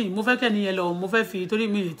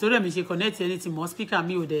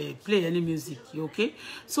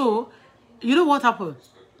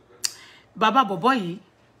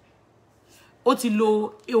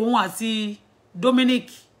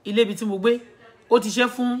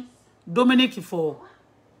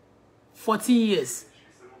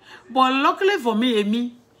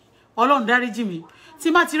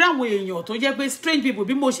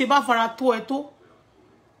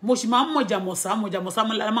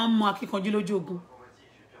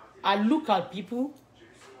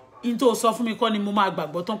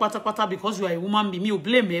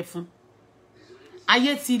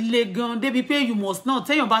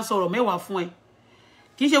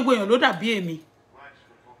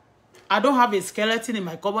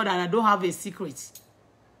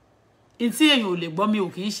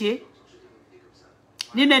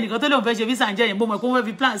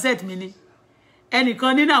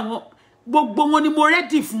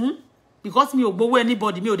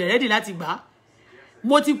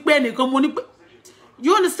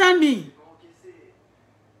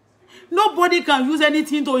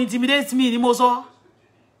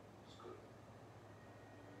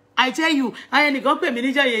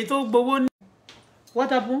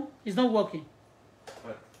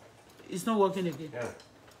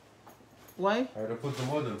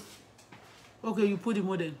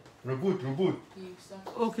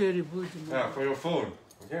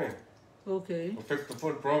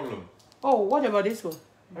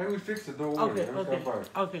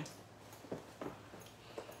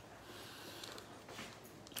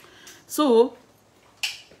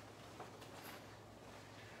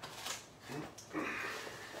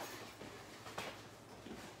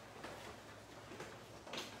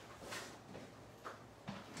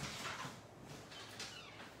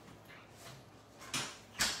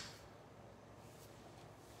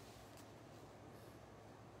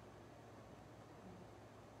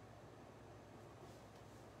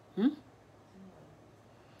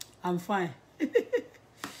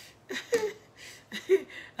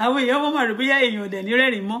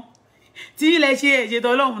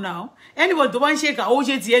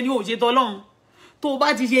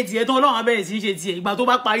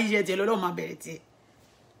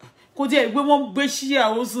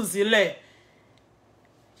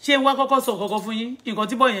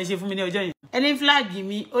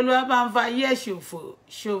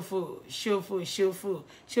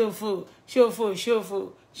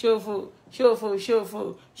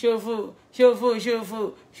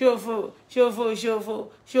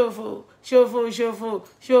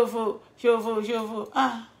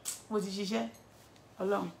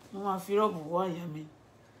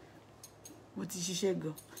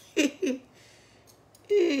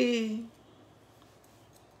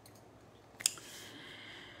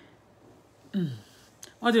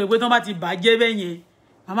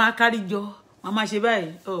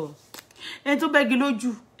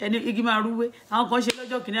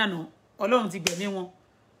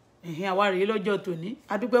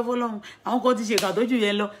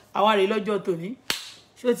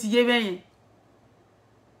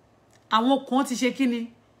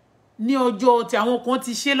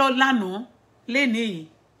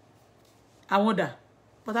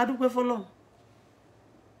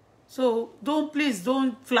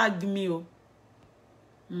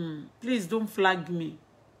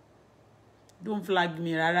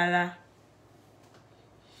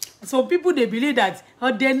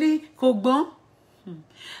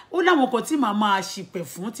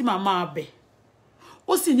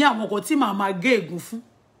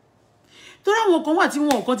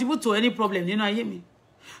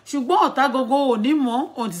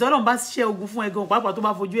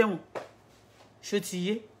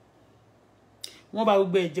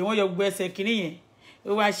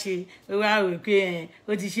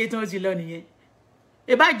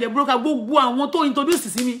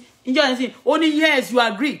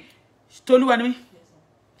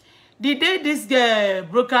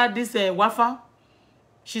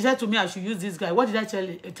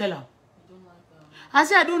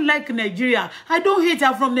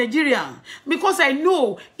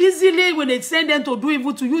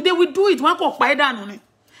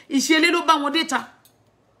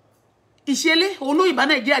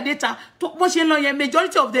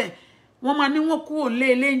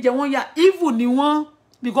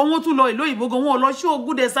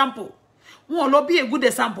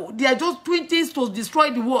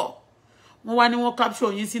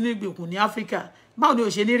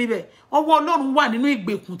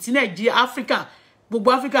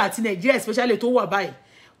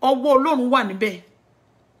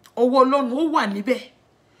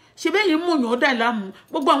 ṣe be yin mo yan da láàmú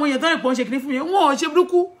gbogbo àwọn èèyàn tó rí pon ṣe kini fún mi wọ́n ṣe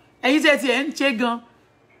burúkú ẹ̀yin tẹ́ ti ẹ ń ṣe gan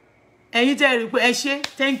ẹ̀yin tẹ́ rí pé ẹ ṣe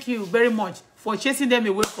thank you very much for chasing them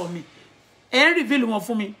away from me ẹ reveal wọn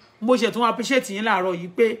fún mi mo ṣe tún appreciate yín láàárọ̀ yìí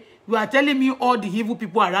pé you are telling me all the evil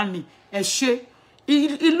people around me ẹ ṣe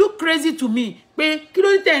it look crazy to me pé kí ló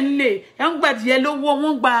tẹ́ ń lé ẹ ń gba díẹ̀ lọ́wọ́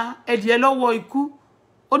wọ́n gba ẹdìẹ lọ́wọ́ ikú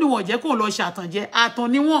ó ní wọ́n jẹ́ kó lọ ṣàtànjẹ àtàn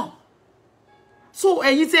ni wọ́n so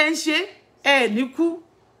ẹ̀yin tẹ́ ń ṣe ẹ ní kú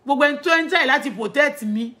gbogbo en tó ń try láti protect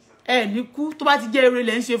mi ẹ ní kú tó bá ti jẹ́ ire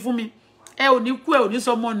lẹ ń ṣe fún mi ẹ ò ní kú ẹ ò ní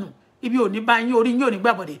sọmọ nù ibi ò ní bá yín orí yín ò ní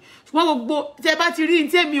gbàbọ̀dé ṣùgbọ́n gbogbo tẹ́ bá ti rí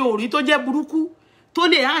ntẹ́ mi ò rí tó jẹ́ burúkú tó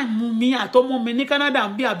lè hàn mi àtọmọ mi ní Canada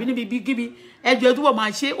ń bí àbí níbi bíkíbi ẹjọ́ ẹ túbọ̀ máa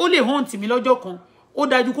ṣe ó lè haunt mi lọ́jọ́ kan ó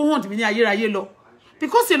dájú kó haunt mi ní ayérayé lọ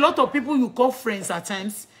because a lot of people you call friends at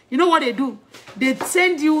times you know what they do they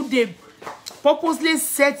send you they purposely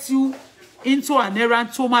set you into an errand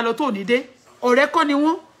tó máa lọ tó ní dé ọ̀rẹ́ kọ́ ni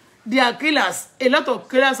wọ́n they are killers a lot of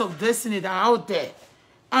killers of destiny that are out there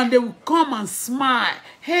and they will come and smile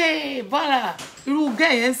hey Bola irú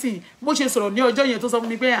gẹ́ yẹn sìn bó ṣe sọ̀rọ̀ ní ọjọ́ yẹn tó sọ fún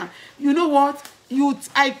mi pé you know what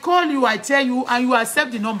I call you I tell you and you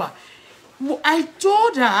accept the number I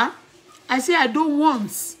told her I say I don't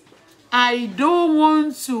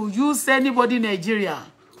want to use anybody in Nigeria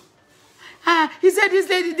he said this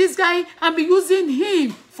lady this guy I've been using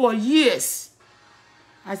him for years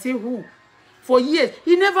I say who for years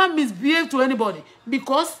he never misbehaved to anybody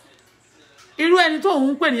because irú ẹni tó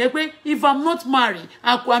ń pè nìyẹn pé if I'm not married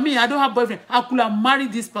I don't have boyfriend I could have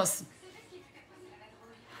married this person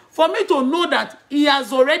for me to know that he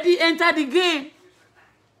has already entered the game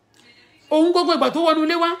òun gbogbo ìgbà tó wọnú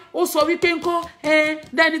ilé wá ó sọ wípé ńkọ́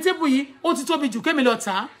dining table yìí ó ti tóbi jù kémi lọ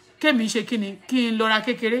tà kémi ṣe kíni kí n lọ ra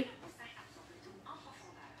kékeré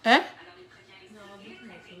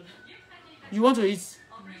you want to eat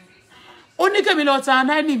ó ní kémi lọ ta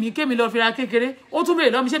náírà mi kémi lọ fi ra kékeré ó tún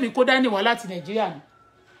béèrè lọ́mí ṣé mi kó dáínì wá láti Nàìjíríà ni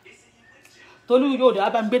Tolú yóò dá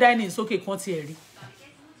bá mi gbé dáínì sókè kan ti ẹ̀ rí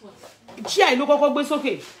chíà ìlú kọ́kọ́ gbé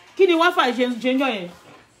sókè kí ni wọ́n fà ṣe ń yàn yẹn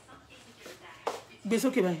gbé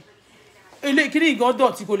sókè báyìí ilé kí ni ìgàn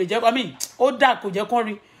dọ̀tí kò lè jẹ́ I mean ó dà kò jẹ́ kán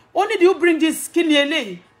rí ó ní do you bring this kí ni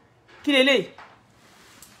eléyìí kí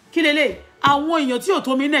lélẹ̀ àwọn èèyàn tí ò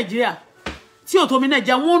tó mi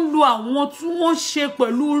Nàìjíríà wọ́n ń lo àwọn tí wọ́n ṣe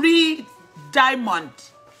pẹ̀lú rí diamond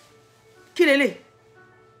kí lélẹ̀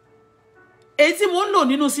èyí tí mo ń lò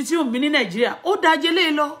nínú city mi ní Nàìjíríà ó dájé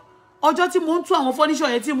lé lọ ọjọ́ tí mo ń tú àwọn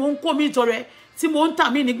furniture yẹn tí mo ń kó mi tọrẹ tí mo ń tà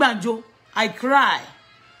mí ní gbàǹjo I cry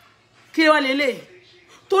kí wá lélẹ̀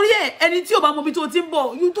torí ẹni tí ò bá mọ bí tó ti ń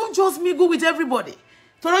bọ̀ you don't just mingle with everybody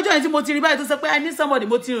torí ọjọ́ yẹn tí mo ti rí báyìí tó sọ pé I need somebody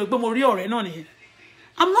mo ti rò pé mo rí ọ̀rẹ́ náà nìyẹn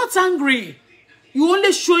I'm not angry you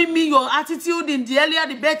only showing me your attitude in the earlier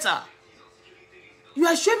the better you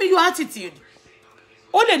are showing me your attitude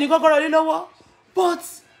ó lè ní kọ́kọ́rọ́ lé lọ́wọ́ but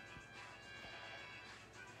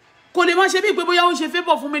kò lè má ṣe bí pé bóyá ó ń ṣe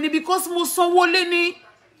favor fún mi ni because mo sanwó lé ní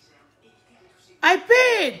I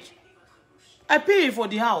paid for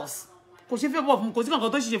the house kò ṣe favor fún mi kò sí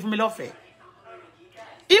kankan tó ṣe fún mi lọ́fẹ̀ẹ́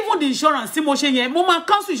even the insurance tí mo ṣe yẹn mo máa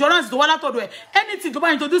cancel insurance tó wá látọ̀dọ̀ ẹ̀ anything tó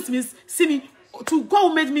bá introduce me sí mi to go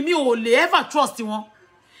make me mi ò lè ever trust wọn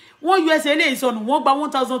USA lè sọnù wọ́n gba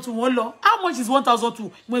 1,002 wọ́n lọ how much is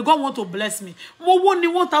 1,002 when God want to bless me mo wó ní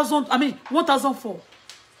 1,000 I mean 1,004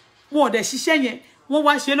 wọn ò dẹ̀ ṣiṣẹ́ yẹn wọ́n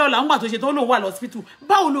wá ṣe lọ́la ńgbà tó ṣe tó lóun wà lọ́sípítù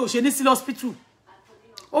báwo ló ṣe ní sí lọ́sípítù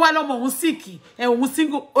ó wá lọ́mọ òun sick òun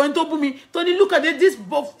single ohun tó bú mi tó ní look at this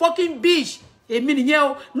fucking bitch èmi nìyẹn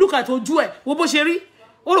o look at ojú ẹ̀ wo bó ṣe rí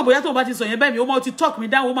ó rò bóyá tó bá ti sọ yẹn bẹ́ẹ̀ mi ó máa ti talk mi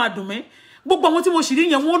down ó máa dùn mí gbogbo àwọn tí mo sì rí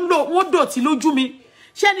yẹn wọ́n dọ̀tí lójú mi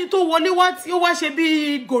ṣé ẹni tó wọlé wá tí ó wá ṣe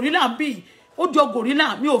bí gorilla ń bì ó jọ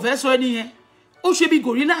gorilla mi ò fẹ́ sọ ẹni yẹn ó ṣe bí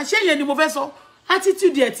gorilla ṣé yẹn ni mo fẹ́ sọ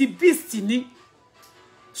attitude ẹ̀ ti beast ni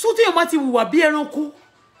so tí èèyàn bá ti hùwà bí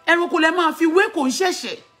ẹranko lẹ máa fi wé kò ń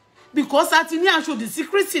ṣẹ̀ṣẹ̀ because a ti ní aṣòdì sí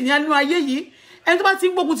Kristi ní ẹnu ayé yìí ẹni tó bá ti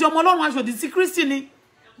ń gbógun ti ọmọ Ọlọ́run aṣòdì sí Kristi ni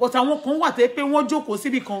but àwọn kan wà tẹ́ pé wọ́n jókòó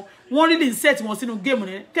síbi kan wọ́n really set wọn sínú game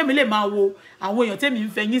rẹ̀ kémi lè máa wo àwọn èèyàn tẹ́mi ń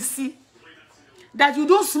fẹ́ yín sí that you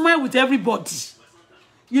don't smile with everybody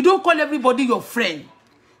you don't call everybody your friend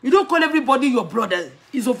you don't call everybody your brother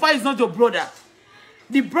Isofar is not your brother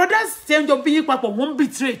the brothers tẹ́ ń jọ bí yín papọ̀ wọ́n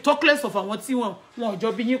betray talk less of àwọn tí wọn ò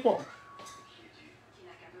jọ bí yín pọ̀.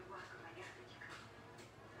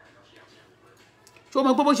 ṣé o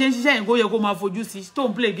mọ̀ pé bó ṣe ń ṣiṣẹ́ yẹn kó yẹ kó máa fojú sí tó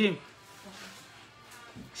ń play game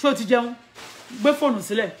ṣé o ti jẹun gbé fóònù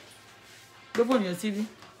sílẹ̀ gbé fóònù yẹn síbí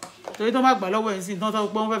torí tó bá gbà lọ́wọ́ ẹ̀ sí tán tó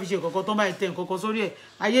pé wọ́n fẹ́ fi ṣe kọ̀ọ̀kan tó bá tẹ̀ nǹkan kan sórí ẹ̀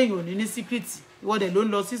ayé èèyàn ò ní ní secret ìwọ́dẹ̀ ló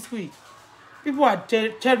ń lọ sí school people are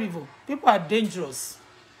terrible people are dangerous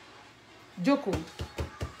jókòó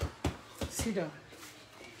sit down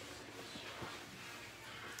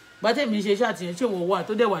gbàtẹ́ mi ṣe iṣẹ́ àtìyẹn tí òun wà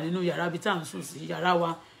tó dẹ̀ wà nínú yàrá bí tá à ń sùn sí yàrá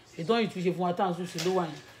wa ìtàn ìtúnṣe fún wa tá à ń sùn sí ló wà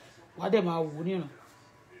yẹn wàá dẹ̀ máa wò níran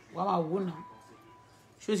wàá máa wò náà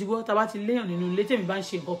ṣó ti gbọ́ tá a bá ti léèyàn nínú ilé tèmi bá ń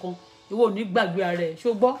ṣe nǹkan kan ìwọ ò ní gbàgbé ara ẹ̀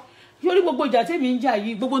ṣó gbọ́ yórí gbogbo ìjà tèmi ń jà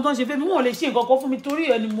yìí gbogbo tó ń ṣe fẹ́mi wọn ò lè ṣe nǹkan kan fún mi torí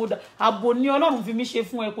ẹ ni mo dà ààbò ni Ọlọ́run fi mí ṣe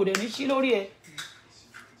fún ẹ kò dẹ̀ ní sí lórí ẹ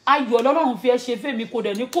ayọ̀ Ọlọ́run fi ẹ ṣe fẹ́mi kò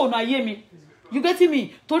dẹ̀ ní kóònù ayé mi you get me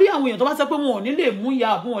torí àwọn èèyàn tó bá sọ pé wọn ò ní lè mú ya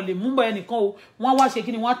àbí wọn lè mú bá ẹnìkan o wọn wá ṣe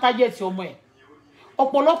kí ni wọn á tájẹ̀tì ọmọ ẹ̀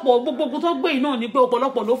ọ̀pọ̀lọpọ̀ gbogbo tó gbé yìí náà ni pé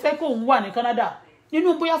ọ̀pọ̀lọpọ̀ ló fẹ́ kó òun wà ní Canada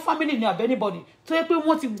nínú bóyá family ni àbẹ́ anybody tó yẹ pé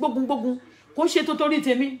wọ́n ti gbógun kó ṣe tó torí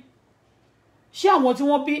tèmi ṣé àwọn tí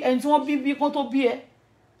wọ́n bí ẹni tí wọ́n bí kó tó bí ẹ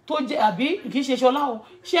tó jẹ àbí kì í ṣe ṣọlá o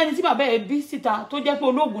ṣé ẹni tí bàbá ẹ bí síta tó jẹ́ pé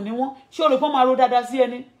ológun ni wọ́n ṣé o rò pé wọ́n máa ro dáadáa sí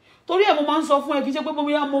ẹni torí ẹ mo máa ń sọ fún ẹ kì í ṣe pé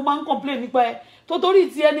mo máa ń complain nípa ẹ tó torí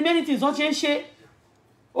ti ẹni many things wọ́n ṣe ń ṣe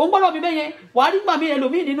òun gbọ́dọ̀ mi bẹ́yẹn wàá rí gbà mí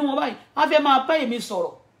ẹlòmíì nínú wọn báyìí á fẹ́ máa bá èmi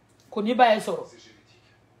sọ̀rọ̀ kò ní bá ẹ sọ̀rọ̀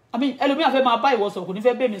ẹlòmíì á fẹ́ máa bá ìwọ sọ̀rọ̀ kò ní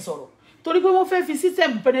fẹ́ bẹ́ mi sọ̀rọ̀ torí pé wọ́n fẹ́ fi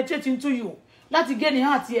system penetrate into you láti gé ní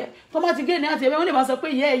àti ẹ tó bá ti gé ní àti ẹ wọ́n lè máa sọ pé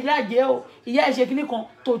ìyá ẹ láàjẹ́ o ìyá ẹ ṣe kíní kan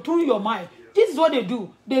to tune your mind this is what they do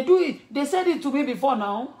it they said it to me before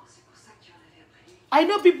now. I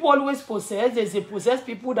know people always possess. There's a possessed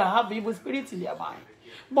people that have evil spirits in their mind.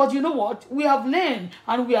 But you know what? We have learned,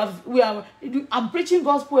 and we have. I'm preaching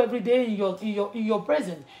gospel every day in your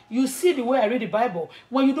presence. You see the way I read the Bible.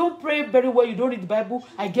 When you don't pray very well, you don't read the Bible,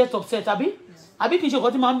 I get upset. Abi kì í ṣe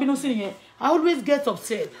nǹkan tí màá ń bínú sí nìyẹn. I always get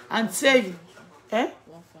upset and tell you,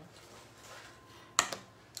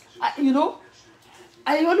 you know.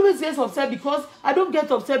 I always get upset because I don't get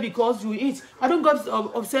upset because you eat. I don't get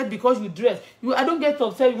upset because you dress. I don't get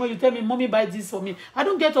upset when you tell me, "Mommy, buy this for me." I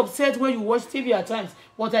don't get upset when you watch TV at times.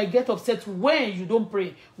 But I get upset when you don't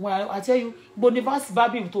pray. When I tell you, "Bonivas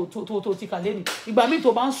baby to tikaleni." Ìgbà mi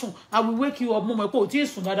tó bá ń sùn, I will wake you up. Mo mọ̀ pé o ti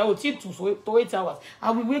sùn dáadáa, o ti tún to 8 hours. I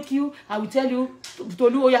will wake you. I will tell you,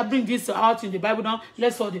 Tolu, oya, bring this out in the Bible now.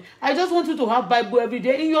 Let's study. I just want you to have Bible every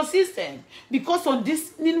day in your system because on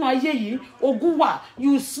this nínú ayé yìí, ogun wà.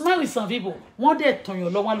 You smile with some people. One day, turn your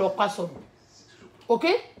long one pass on.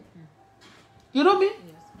 Okay? You know me?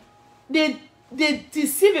 Yes. They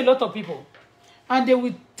deceive a lot of people. And they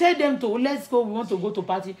will tell them to, let's go, we want to go to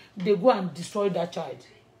party. They go and destroy that child.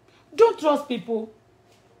 Don't trust people.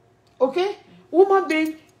 Okay? Human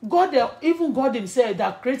being, God, even God himself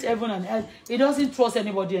that creates heaven and earth, he doesn't trust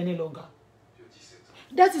anybody any longer.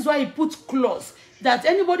 That is why he puts clause that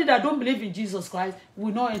anybody that don't believe in Jesus Christ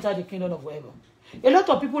will not enter the kingdom of heaven. A lot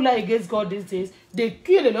of people lie against God these days. They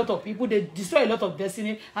kill a lot of people. They destroy a lot of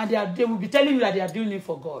destiny. And they will be telling you that they are doing it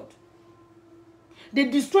for God. They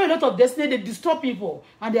destroy a lot of destiny. They destroy people.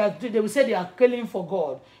 And they will say they are killing for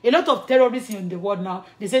God. A lot of terrorists in the world now,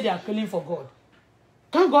 they say they are killing for God.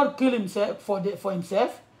 Can't God kill himself for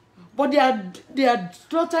himself? But they are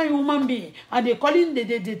slaughtering human beings. And they're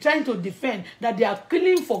trying to defend that they are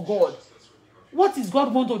killing for God. What is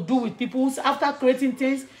God want to do with people after creating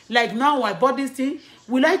things? Like now I bought this thing.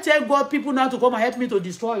 Will I tell God people now to come and help me to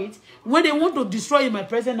destroy it? When they want to destroy in my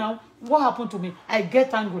presence now, what happened to me? I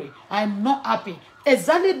get angry. I'm not happy.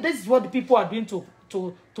 Exactly this is what the people are doing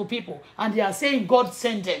to people. And they are saying God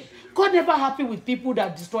sent them. God never happy with people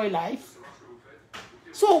that destroy life.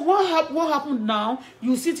 So what happened now?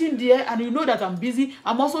 You sitting there and you know that I'm busy.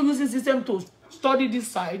 I'm also using system to study this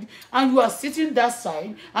side, and you are sitting that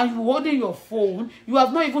side, and you holding your phone. You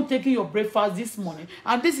have not even taken your breakfast this morning,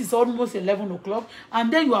 and this is almost 11 o'clock,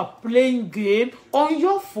 and then you are playing game on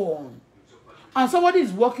your phone. And somebody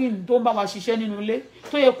is walking, tó ń bá wa ṣiṣẹ́ nínú ilé,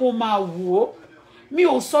 tó yẹ kó máa wò ó. Mi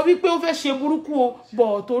ò sọ wípé ó fẹ́ ṣe burúkú o,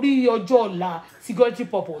 but torí ọjọ́ ọ̀la, security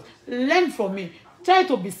purpose. Learn from me. Try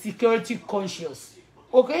to be security conscious.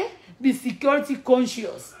 Okay? Be security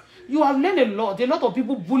conscious. You have learned a lot. A lot of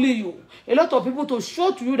people bully you. A lot of people to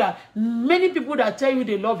show to you that many people that tell you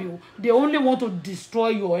they love you, they only want to destroy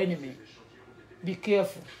your enemy. Be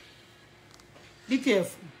careful. Be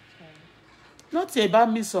careful. Not say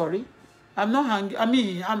about me, sorry. I'm not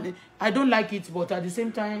hungry. I don't like it, but at the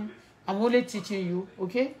same time, I'm only teaching you,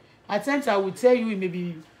 okay? At times I will tell you it may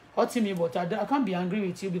be hurting me, but I can't be angry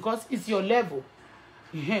with you because it's your level.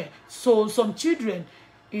 Yeah. So some children,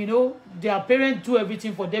 you know, their parents do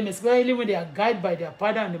everything for them, especially when they are guided by their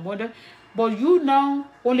father and the mother. But you now,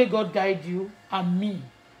 only God guide you and me.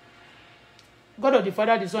 God of the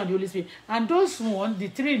Father, the Son, and the Holy Spirit. And those one, the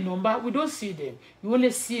three in number, we don't see them. You only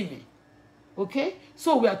see me. Okay?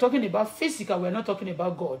 So we are talking about physical. We are not talking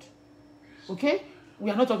about God. Okay? We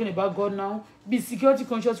are not talking about God now. Be security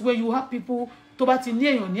conscious when you have people, tó bá ti ní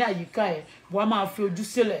èèyàn ní àyíká ẹ̀, wàá máa fi ojú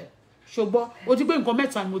sílẹ̀. ṣùgbọ́n o ti gbé nǹkan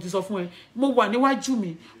mẹ́ta ni mo ti sọ fún ẹ mo wà níwájú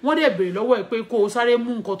mi wọ́n dẹ̀ béèrè lọ́wọ́ ẹ pé kó o sáré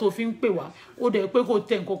mú nǹkan tó fi ń pè wá o dẹ̀ pé kó o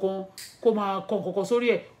tẹ nǹkan kan kó máa kọ nǹkan kan sórí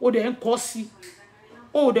ẹ̀ o dẹ̀ ń kọ́ sí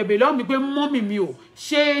o dẹ̀ béèrè lọ́wọ́ mi pé mọ́mì mi ò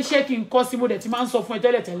ṣé kí n kọ́ sí mo dẹ̀ ti máa ń sọ fún ẹ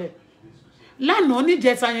tẹ́lẹ̀tẹ́lẹ̀ lánàá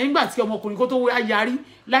níjẹta yẹn nígbà tí ọmọkùnrin kó tó wá yarí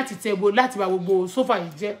láti tẹ láti bá gbogbo sófà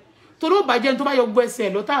yìí jẹ́ torí ó bàjẹ́ ní tó bá yọ gbọ́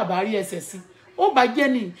ẹsẹ̀ lọ tá a bá rí ẹsẹ̀ sí ó bàjẹ́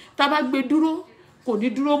ní tá a bá gbé dúró kò ní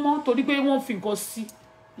dúró mọ́ torí pé wọ́n fi nǹkan sí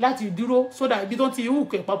láti dúró sódà ibi tó ti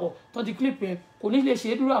hook ẹ̀ papọ̀ tó ti clip ẹ̀ kò ní lè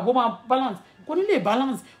ṣe é dúró àbó máa balance kò ní lè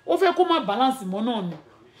balance ó fẹ́ kó má balance mọ́ náà ni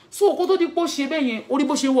so kó tó di pé ó ṣe bẹ́ẹ̀ yẹn orí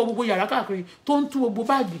bó ṣe ń wọ gbogbo yàrá káàkiri tó ń tú gbogbo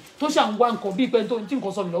báàgì tó ṣà ń wá nǹkan bíi pé tó ń tí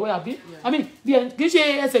nǹkan sọnù lọ́wọ́ àbí àmì bí ẹni kì í ṣe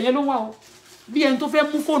ẹsẹ̀ yẹn ló ń wá o bí ẹni tó fẹ́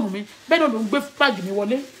mú fóònù mi bẹ́ẹ̀ náà ló ń gbé báàgì mi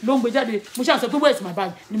wọlé ló ń gbé jáde mo ṣàṣẹ pé where's my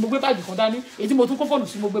bag ni mo gbé báàgì kan dání èyí tí mo tún kó fóònù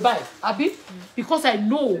sí mo gbé báyìí àbí because I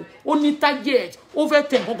know ó ní target ó fẹ́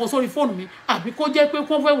tẹ̀ nǹkan kan sórí fóònù mi àbí kó jẹ́ pé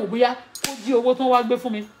kó fẹ́ wò bóyá kó jí owó tó wá gbé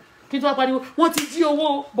fún mi kí n tó wá pariwo wọ́n ti jí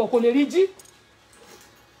owó bọ̀ kò lè rí jí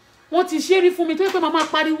wọ́n ti ṣe rí fún mi tó yẹ pé màmá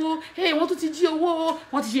pariwo hey wọ́n tún ti jí owó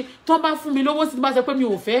wọ́n ti ṣe tó bá fún mi lọ́wọ́ sí ti bá ṣe pé mi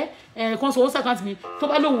ò fẹ́ kan sọ owó sí àkáǹtì mi tó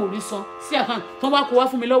bá lóun ò ní san sí àkáǹtì tó bá kó wá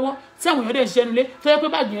fún mi lọ́wọ́ tí àwọn èèyàn dẹ̀ ń ṣiṣẹ́ nulẹ̀ tó yẹ pé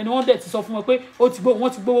báàgì yẹn ni wọ́n dẹ̀ ti sọ fún wọn pé wọ́n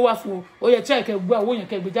ti gbówó wá fún o ó yẹ tí àìkẹ́ gbọ́ owó yẹn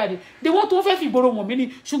kẹ́ gbé jáde de wọ́n tó fẹ́ fi ìgboro wọ̀n mí ni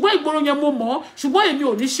ṣùgbọ́n ìgboro yẹn mo mọ̀ ṣùgbọ́n èmi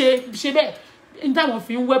ò ní ṣe bẹ́ẹ̀ n táwọn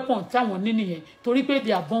fi ń weapon táwọn ní nìyẹn torí pé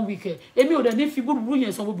they are born wicked èmi ò dẹ̀ ní fi búburú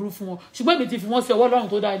yẹn san búburú fún wọn ṣùgbọ́n èmi ti fi wọ́n sí ọwọ́ Ọlọ́run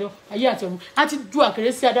tó dáa lọ ayé àti ọ̀run á ti ju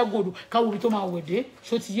àkèrè sí adágòdò káwọ́ ibi tó máa wẹ̀dẹ́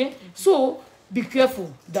ṣó ti yé so be careful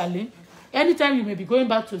darling anytime you may be going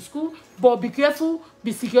back to school but be careful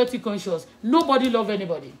be security conscious nobody love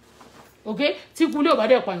anybody okay tí kúnlé ò bá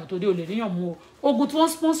dẹ̀ pààyàn tó dé ò lè ríyàn mú o ogun tí wọ́n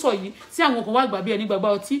sponsor yìí tí àwọn kan wá gbà bí ẹni gbàgbá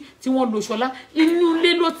ọtí tí wọ́n lo ṣọlá inú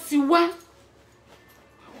ilé ló ti wá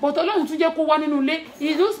but Ọlọ́run tún jẹ́ kó wá nínú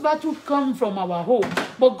ilé those battles come from our home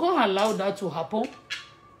but God allowed that to happen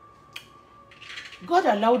God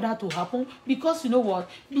allowed that to happen because you know what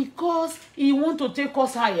because he want to take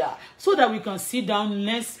us higher so that we can sit down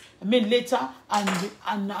later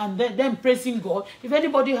and then praising God. If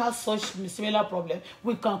anybody has such similar problem,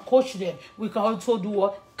 we can coach them. We can also do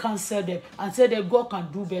what? Cancel them and say that God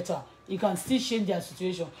can do better. He can still change their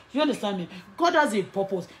situation. You understand me? God has a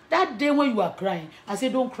purpose. That day when you are crying, I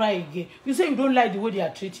said, don't cry again. You say you don't like the way they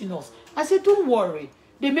are treating us. I said, don't worry.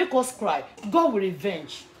 They make us cry. God will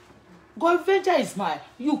revenge. God, vengeance is mine.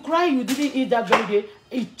 You cry, you didn't eat that very day.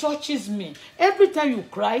 It touches me. Every time you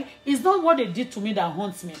cry, it's not what they did to me that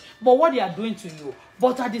haunts me, but what they are doing to you.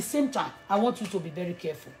 But at the same time, I want you to be very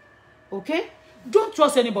careful. Okay? Don't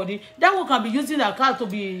trust anybody. That one can be using a car to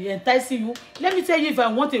be enticing you. Let me tell you, if I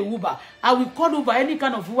want a Uber, I will call Uber any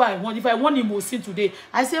kind of Uber I want. If I want limousine today,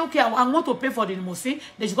 I say, okay, I want to pay for the limousine.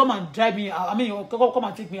 They should come and drive me out. I mean, come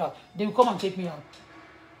and take me out. They will come and take me out.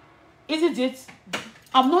 Isn't it?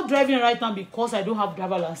 I'm not driving right now because I don't have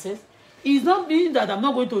driver license. It's not meaning that I'm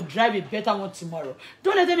not going to drive a better one tomorrow.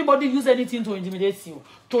 Don't let anybody use anything to intimidate you,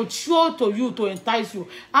 to show to you, to entice you.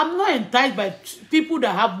 I'm not enticed by people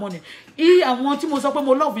that have money. I want to say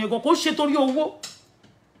mo love you go ṣe torí owó.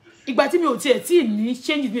 Ìgbà tí mi ò tiẹ̀ tí ní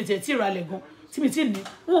change mi tiẹ̀ tí ra le gan. Tí mi tí ní,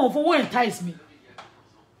 wọ́n fowó entice me.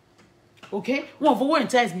 Okay? Wọ́n fowó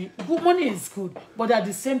entice me. Good money is good, but at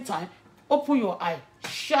the same time, open your eye,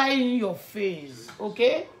 shine your face.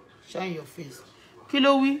 Okay? Shine your face. Kí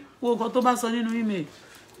ló wí? Wo nǹkan tó bá sọ nínú email.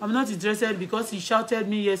 I'm not interested because he shouted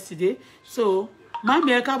me yesterday. So,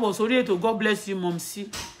 Mami ẹ káàbọ̀ sórí ètò. God bless you, Momsi.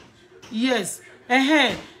 Yes.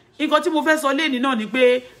 Nǹkan tí mo fẹ́ sọ lénìí náà ni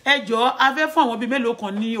pé ẹ jọ̀ọ́ a fẹ́ fún àwọn bíi mélòó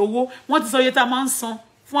kan ní owó. Wọ́n ti sọ iye tá máa ń san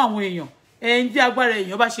fún àwọn èèyàn. Bí agbára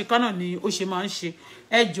èèyàn bá ṣe kánà ni ó ṣe máa ń ṣe.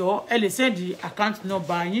 Ẹ jọ̀ọ́ ẹ lè send account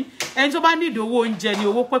number yín. Ẹni tó bá need owó oúnjẹ ni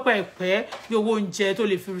owó pẹ́pẹ́pẹ́ bí owó oúnjẹ tó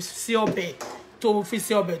lè fi sí ọbẹ̀. Tó fi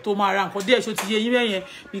ṣe ọbẹ̀ tó máa ra nǹkan díẹ̀ ṣó ti yé yín bẹ́yẹn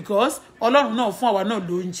because Ọlọ́run náà fún àwa náà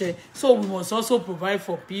lóúnjẹ so we must also provide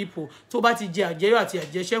for people tó bá ti jẹ àjẹyọ àti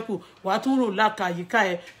àjẹṣẹ́kù wàá tún rò lákàyíká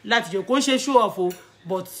ẹ láti jẹ kó ń ṣe show off o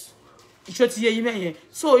but ṣó ti yé yín bẹ́yẹn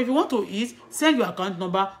so if you want to eat send your account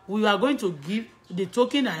number we are going to give the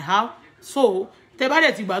token I have so tẹ bá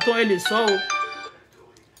dẹ̀ ti gbà tán ẹ lè sọ o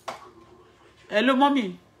hello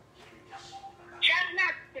mommy.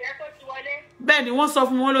 Bẹ́ẹ̀ ni wọ́n sọ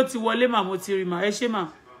fún mi wọ́n ló ti wọlé mà mo ti rí mà ẹ ṣé mà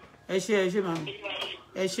ẹ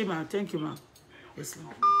ṣé mà thank you ma yes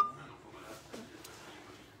ma.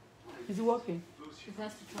 Is it working? It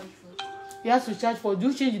has to charge for. He has to charge for. Do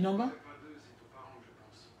you change the number?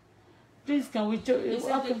 Please can we change?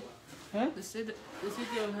 They said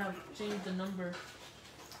they'll have changed the number,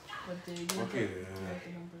 but they didn't Okay, have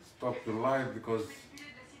the numbers. stop the live because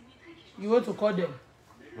You want to call them?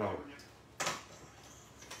 no.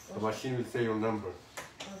 The machine will say your number.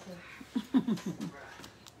 Okay.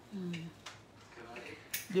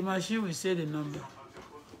 The machine will say the number.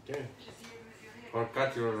 Okay. Or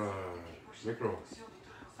cut your micro.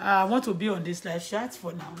 I want to be on this live chat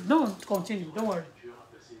for now. No, continue. Don't worry.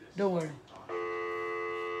 Don't worry.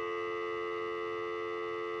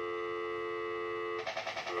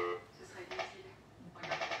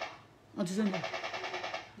 What is it?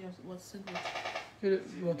 Yes, what's simple? I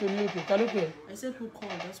said who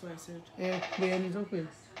called, that's what I said. Okay.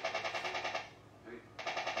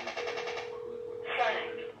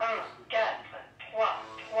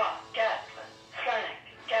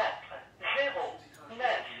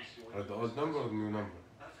 The old number or the new number?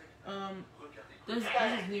 This is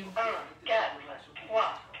new.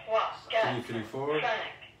 334.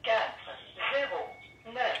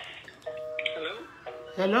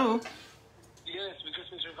 Hello? Yes, we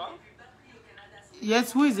just missed your call.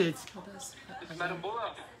 Yes, who is it? It's Madam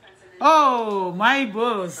Bola. Oh, my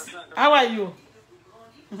boss. How are you?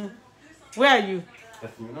 Where are you?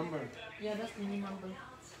 That's the new number. Yeah, that's the new number.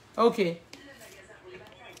 Okay.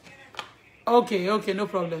 Okay, no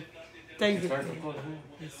problem. Thank you. Try to call him.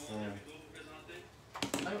 Yes.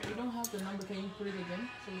 We don't have the number. Can you put it again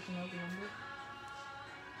so we can have the number?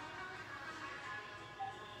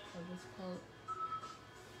 I'll just call it.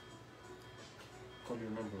 Call your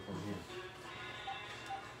number from here.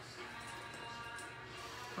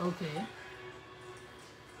 Okay.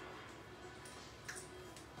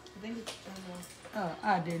 I think it's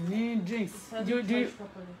They need drinks.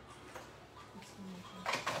 properly.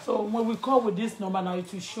 So when we call with this number now,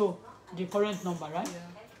 it will show the current number, right? Yeah.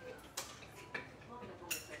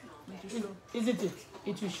 It will show. Isn't it?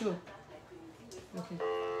 It will show. Okay.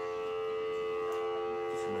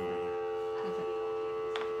 This number here.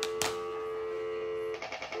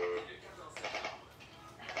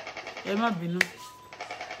 Ẹ má bínú.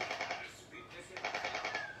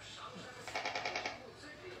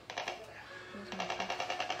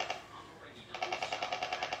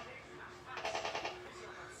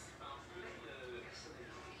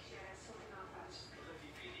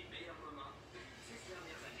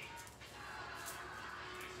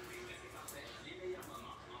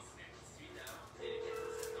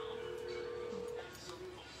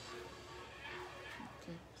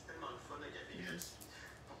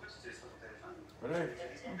 Alright.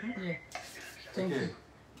 Yeah. Thank Okay. you.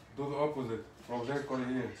 Do the opposite. From there, call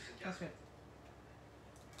here. Okay.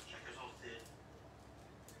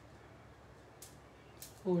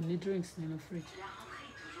 Oh, need drinks in the fridge.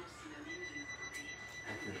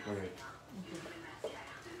 Okay, correct.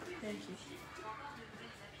 Thank you.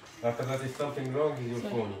 After that, if something wrong, is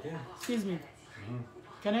your phone, okay? Excuse me.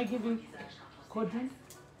 Can I give you cold drink?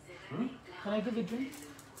 Can I give you drink?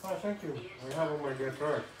 Oh, thank you. I have on my get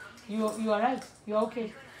right. You are right. You are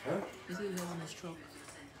okay. Huh? Is it in his truck?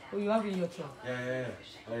 Oh, you have it in your truck. Yeah.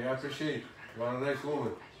 I appreciate. You are a nice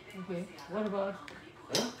woman. Okay. What about?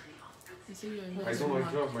 Huh? Is it your I do my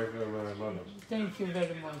job, my madam. Thank you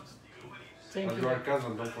very much. Thank And you. you are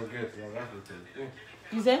cousin, don't forget. You are everything. Okay?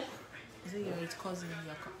 You said? Is it your cousin?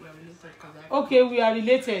 You're related cousin? Okay, we are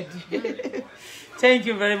related. Thank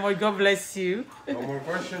you very much. God bless you. No more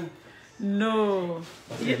question? No.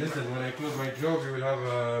 Okay, listen, when I close my job, you will have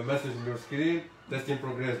a message on your screen. Test in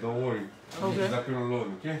progress, don't worry. Okay. It's up your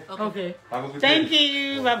loan, okay? Okay. Have a good Thank day.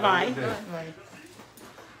 you. Bye-bye. Have a good day. Bye.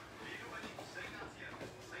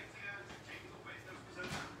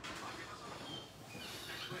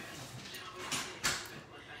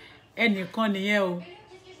 Ẹnìkan nìyẹn o,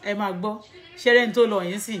 ẹ máa gbọ́ ṣẹ́rẹ́ ní tó lọ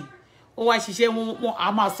yín sìn ó wá ṣiṣẹ́ wọn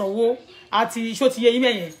a máa sanwó àti iṣó ti yé yín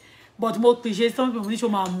mẹ́yẹn but mo pè ṣe something mo ní ṣó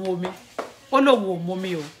máa mu omi ó lóun ò mu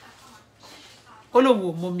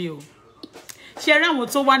mi o ṣẹ́rẹ́ àwọn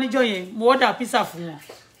tó wá níjọ́ yẹn mo order pizza fún wọn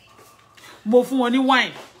mo fún wọn ní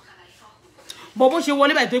wine bó ṣe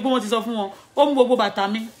wọlé báyìí tó gbé wọn ti sọ fún wọn ó mú gbogbo bàtà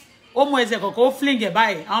mi ó mú ẹsẹ̀ kọ̀ọ̀kan ó fling ẹ̀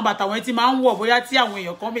báyìí àwọn bàtà wọn ti máa ń wọ̀ bóyá tí àwọn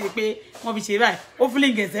èèyàn kan bèèrè pé wọ́n fi ṣe báyìí ó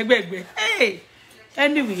fling ẹ̀sẹ̀ gbẹ̀gbẹ̀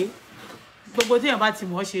anyway gbogbo tí èèyàn bá ti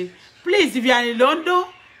mọ̀ ṣe please if you are in London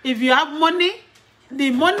if you have money the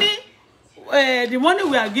money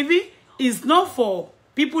we are giving is not for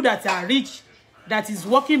people that are rich that is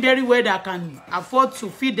working very well that can afford to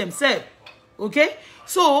feed themselves okay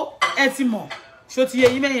so ẹ ti mọ̀ ṣó ti yé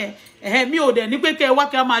yín mẹ́yẹn mi ò dẹ̀ ní pé kẹ́ ẹ wá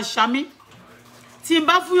kẹ́ ẹ máa ṣàmí tí n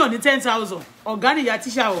bá fúnyàn ní 10,000 ọ̀gá nìyá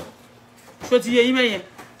tíṣà ọ̀ ṣó ti yé yín mẹ́yẹn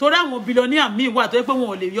torí àwọn billionaire míì wà tó jẹ́ pé wọn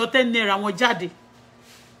ò lè yọ 10 naira wọn jáde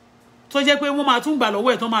tó jẹ́ pé wọ́n máa tún gbà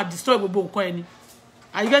lọ́wọ́ ẹ̀ tó máa destroy gbogbo nǹkan ẹni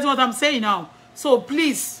are you getting what I'm saying now so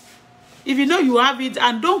please if you know you have it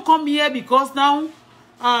and don't come here because now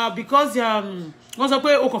because wọ́n sọ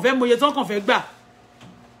pé o kàn fẹ́ mọye tán kàn fẹ́ gbà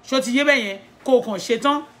ṣó ti yé bẹ́yẹn kó o kàn ṣe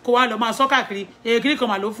tán kó wá lọ máa sọ káàkiri kiri kan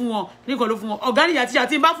mà ló fún wọn ní kan ló fún wọn ọ̀gá nìyà tíṣà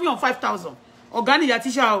tí n bá fún yàn 5,000 ọ̀gá nìyà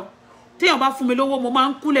tíṣà o téèyàn bá fún mi lówó mo máa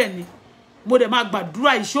ń kúlẹ̀ ni mo dẹ̀ máa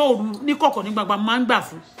gbàdúrà ìṣòro ní kọ̀kọ̀ ní gbangba máa ń gbà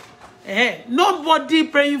fún nobody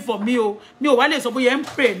praying for me o mi ò wá lè sọ bóyá ń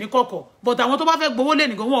pray ní kọ̀kọ̀ but àwọn tó bá fẹ́ gbowó lè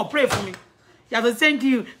nìkan wọn ò pray fún mi yàtọ̀ thank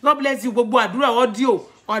you God bless you gbogbo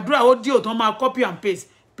àdúrà audio tó máa copy and paste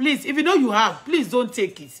please if you know you have please don't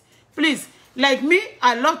take it please like me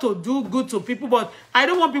I love to do good to people but I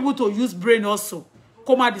don't want people to use brain also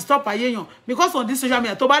kó máa disturb ayé yàn because on this social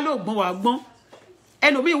media tó bá lè gbọ́n wà gbọ́n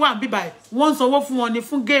ẹlòmíì wà ń bíbà wọ́n sanwó fún wọn ní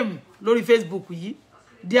fún game lórí Facebook yìí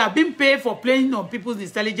they are being paid for playing on people's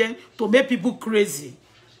intelligence to make people crazy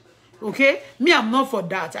okay me I'm not for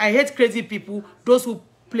that I hate crazy people those who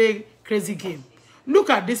play crazy game look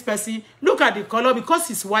at this person look at the color because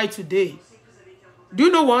he's white today do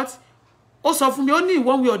you know what also from me only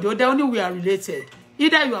one way or the other only we are related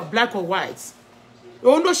either you are black or white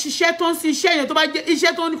òun ló ṣiṣẹ́ tó ń sí iṣẹ́ yẹn tó bá jẹ́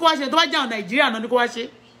iṣẹ́ tó ní kó wá ṣe tó bá jẹ́ àwọn Nàìjíríà náà ní kó wá ṣe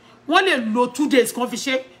wọ́n lè lo 2 days kan fi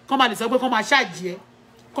ṣe kán máa lè sọ pé kán máa ṣáàjì ẹ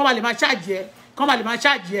kán máa lè máa ṣáàjì ẹ kán máa lè máa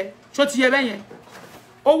ṣáàjì ẹ ṣó ti yẹ bẹ́ẹ̀ yẹn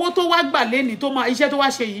owó tó wá gbà lẹ́ni tó máa iṣẹ́ tó wá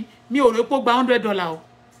ṣe yìí mi ò rò pé ó gba $100 o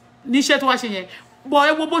ní iṣẹ́ tó wá ṣe yẹn bọ̀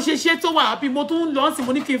ẹ wo bó ṣe ṣe tó wà àbí mo tún lọ sí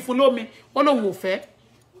mo ní kí n fún lómi ó lóun ò fẹ́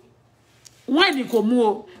wọ́n ẹni kò mú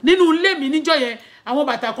o nínú ilé mi níjọ́ yẹn àwọn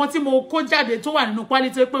bàtà kan tí mo kó jáde tó wà nínú pálí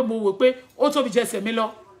tó pé mo wò pé ó tóbi jẹsẹ̀ mi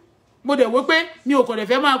lọ mo dẹ̀ wò pé mi ò kò dẹ̀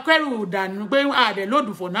fẹ́ máa kẹ́rù dànù pé àdẹ̀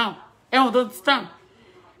lòdù for now ẹ̀wọ̀n tó stand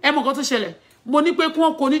ẹ̀mọ̀ kan tó ṣẹlẹ̀ mo ní pé kí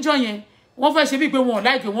wọ́n kó níjọ́ yẹn wọ́n fẹ́ ṣe bí pé wọn ò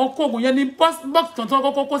láìpẹ́ wọ́n kó ògùn yẹn ní box tán tó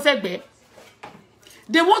kọ́kọ́ kó sẹ́gbẹ̀ẹ́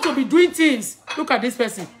they want to be doing things look at this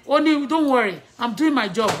person only don't worry I'm doing my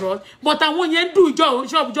job bro but àwọn yẹn do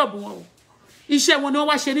job wọn o iṣẹ́ wọn ni wọ́n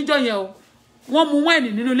wá ṣe níjọ́ yẹn o wọ́n mú wáìnì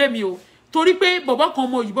nínú ilé mi o torí pé bọ̀bọ̀ kan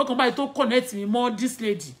ọmọ òyìnbó kan báyìí tó connect mi mọ́ this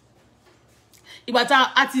lady ìgbà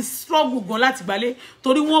tá a ti struggle gan láti gbalé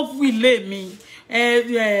torí wọ́n fún ilé mi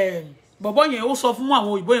bọ̀bọ̀ yẹn ó sọ fún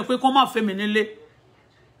àwọn òyìnbó yẹn pé kán má fẹ́ mi nílé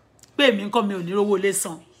pé èmi nǹkan mi ò ní rówó lé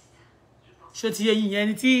san ṣó ti yẹ yín yẹn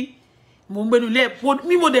ni tí mo ń gbé nínú ilé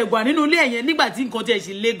mi mo dẹ̀ gbà nínú ilé yẹn nígbà tí nǹkan tiẹ̀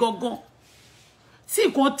ṣe lé gangan tí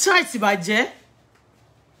nǹkan tight bàjẹ́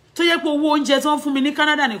tó yẹ pé owó oúnjẹ tó ń fún mi ní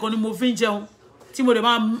Canada nìkan ni mo fi ń jẹun tí mo dẹ̀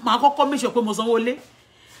máa kọ́kọ́ make sure pé mo sanwó lé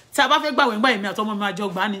tí a bá fẹ́ gbàwẹ̀ ńgbà èmi àtọmọ mi máa jọ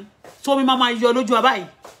gbà ni tó mi máa yọ lójú wa báyìí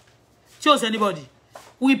tí ò sí anybody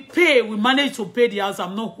we manage to pay the house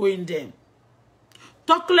I'm not owing them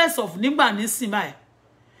talk less of nígbà nísìn báyìí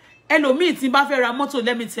ẹlòmíì tí bá fẹ́ ra mọ́tò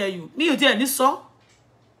let me tell you mi ò tiẹ̀ ní sọ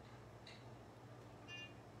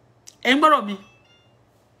ẹ̀ ń gbọ́rọ̀ mi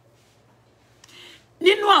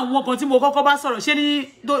nínú àwọn kan tí mo kọ́kọ́ bá sọ̀rọ̀ ṣé ní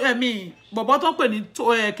mi bọ̀bọ̀ tó pè ní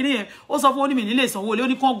kíní yẹn ó sọ fún onímì nílé ìsanwó ilé ó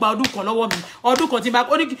ní kán gba ọdún kan lọ́wọ́ mi ọdún kan tí bá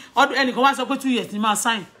ó ní ẹnìkan wá sọ pé 2 years ni máa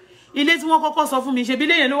sign ilé tí wọ́n kọ́kọ́ sọ fún mi ṣe bí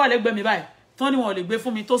ilé yẹn ló wà lẹ́gbẹ̀ẹ́ mi báyìí tó ní wọn ò lè gbé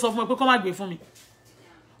fún mi tó sọ fún mi pé kán má gbé fún mi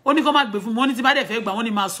ó ní kán má gbé fún mi wọ́n ní tí bá dẹ̀ fẹ́ gbà wọ́n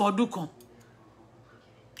ní máa sọ ọdún kan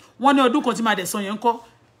wọ́n ní ọdún kan tí máa dẹ̀ sọ yẹn ńkọ́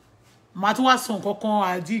màá tún wá sọ nǹkan kan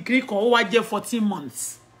àdìgírí kan ó wá jẹ́ 14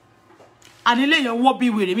 months àní ilé yẹn wọ́n bí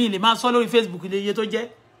wèrè mi lè máa sọ lórí Facebook ilé iye tó jẹ́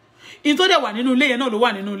in tó dẹ̀ wà nínú ilé yẹn náà ló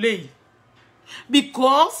wà nínú ilé yìí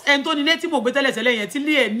because ẹni tó ní ilé tí mo gbé tẹ́lẹ̀ tẹ́lẹ̀ yẹn tí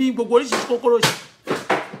ilé ẹ̀ ní gbogbo oríṣiríṣi kòkòrò ṣe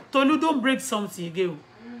Tolu don't break something again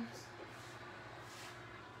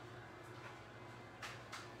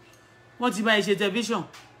wọ́n ti bá ẹ ṣe television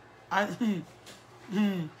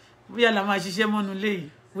bóyá la máa ṣiṣẹ́ mọ́nu ilé yìí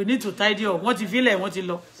we need to tidy up wọ́n ti fílẹ̀ wọ́n ti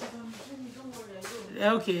lọ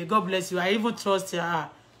okay God bless you I even trust her.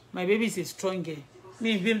 My baby is a strong girl.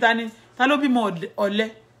 Mi bí tani ta ló bímọ ọ̀lẹ.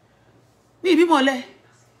 Mi bímọ ọ̀lẹ.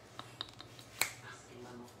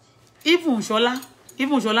 Even Shola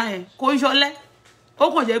yẹn kò ṣọlẹ.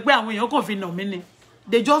 Ó kàn jẹ́ pé àwọn èèyàn kàn fi nà mí ni.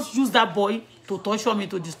 They just use that boy to torture me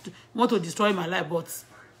want to destroy my life but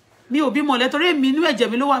mi ò bímọ ọ̀lẹ torí èmi inú ẹ̀jẹ̀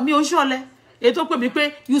mi ló wà mi ò ń ṣọlẹ. Èyí tó pè mí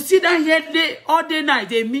pé you sit down here all day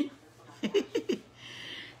night èmi.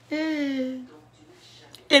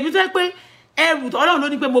 Èmi tó jẹ́ pé ẹrù Ọlọ́run ló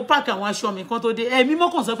ní pé mo pack àwọn aṣọ mi kan tó dé èmi mo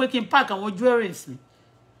kàn sọ pé kí n pack àwọn jewelries mi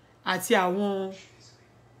àti àwọn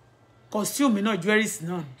costume mi náà jewelries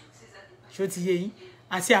náà ṣó ti yé yín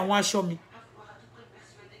àti àwọn aṣọ mi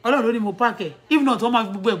Ọlọ́run ló ní mo pack ẹ if not wọ́n máa fi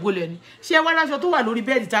gbogbo ẹ̀gbọ́lẹ̀ ni ṣé wá láṣọ tó wà lórí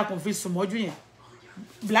bẹ́ẹ̀dì tá a kàn fi sùn mọ́jú yẹn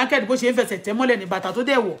blanket bó ṣe ń fẹsẹ̀ tẹ́ mọ́lẹ̀ ní bàtà tó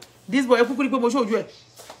dẹ̀ wọ̀ this boy kúkú rí pé mo ṣojú ẹ̀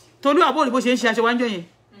Tolú àbórí bó ṣe ń ṣe aṣọ wáńjọ yẹn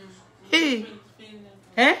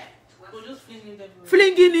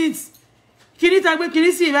flinging it kini ta gbé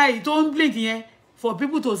kini sí báyìí tó ń blink yẹn for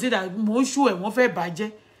people to see that mo show ẹ wọ́n fẹ́ bàjẹ́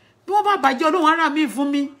bí wọ́n bá bàjẹ́ Ọlọ́run ara mi fún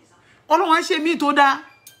mi Ọlọ́run á ṣe mi tó dá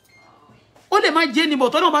ó lè má jẹ́ ni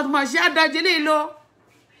but Ọlọ́run bá tún máa ṣe á dájẹ́ lé lọ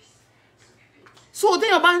so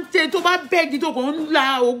téèyàn bá ń tẹ tó bá bẹ́ẹ̀gì tó kàn ń la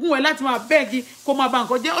oògùn ẹ̀ láti máa bẹ́ẹ̀gì kó máa ba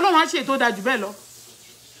nǹkan jẹ́ Ọlọ́run á ṣe tó dáa jù bẹ́ẹ̀ lọ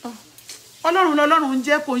Ọlọ́run ń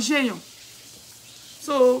jẹ́ kò ń ṣèyàn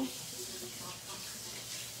so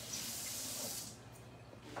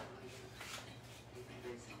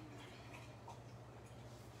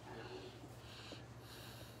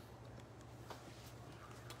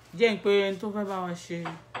jẹ́ ń pé ẹni tó fẹ́ bá wa ṣe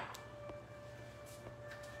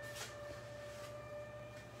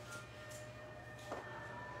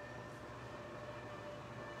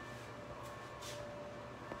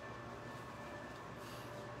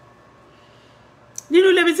nínú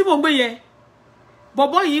ilé mi tí mò ń gbé yẹn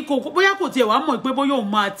bọ̀bọ́ yìí kò bóyá kò tiẹ̀ wá mọ̀ pé bóyá òun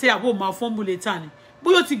máa tẹ àbó máa fọ́nbù létà ni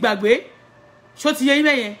bóyá ó ti gbàgbé ṣó ti yẹ yín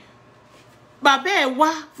mẹ́yẹn bàbá ẹ̀ wá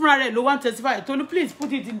fúnra rẹ̀ ló wá ń testify Tolu please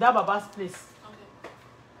put it in that baba's place.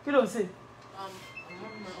 Kí ló ń ṣe? I'm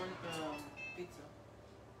having my own pizza.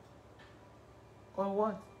 On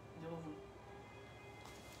what? In the oven.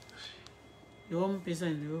 Your own pizza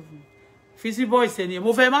in the oven. Fizzy boys ẹni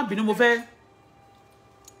mo fẹ́ má bínú mo fẹ́.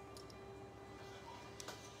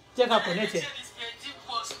 Check out connect it.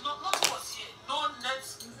 No net.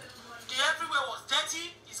 Everywhere was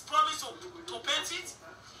dirty. He's promised to paint it.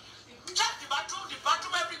 Check the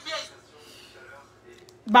bathroom everywhere.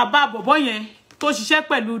 Bàbá bọ̀bọ́ yẹn tó ṣiṣẹ́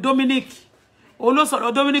pẹ̀lú Dominic ó ló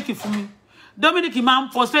sọ̀rọ̀ Dominic fún mi Dominic máa ń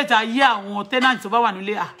frustrate ayé àwọn tenant tó bá wà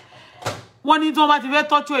nílé wọ́n ní tí wọ́n bá ti fẹ́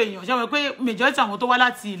tọ́jú èèyàn ṣe wọ́n pé majority àwọn tó wá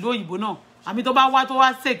láti ìlú òyìnbó náà àmì tó bá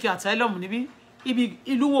wá sèkì asylum níbí ibi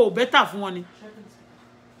ìlú wo ò bẹ́tà fún wọn ni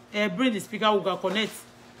bring the speaker we can connect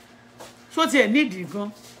ṣó tiẹ̀ need gan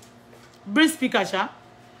bring speaker ṣá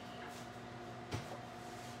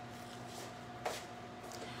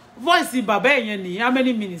voice bàbá ẹ̀yẹn ní how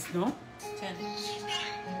many minutes no? 10.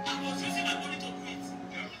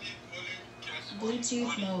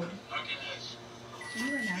 Bluetooth mode. You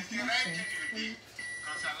are now connected.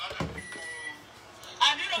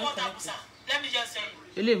 And you know what happened, sir? Let me just say.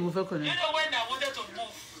 Ele mo fẹ́ connect. You know when I wanted to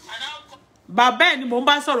move, and now. Bàbá ẹ̀ ni mo ń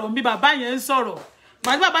bá sọ̀rọ̀ bí bàbá yẹn ń sọ̀rọ̀.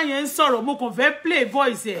 Bàbá yẹn ń sọ̀rọ̀ mo kàn fẹ́ play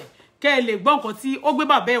voice ẹ̀ kẹ́ ẹ lè gbọ́ nǹkan tí ó gbé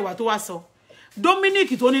bàbá ẹ̀ wá tó wá sọ. Dominic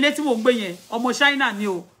tó nílé tí mo ń gbé yẹn ọmọ China ni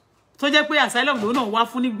o. Tó jẹ́ pé asylum ló náà wá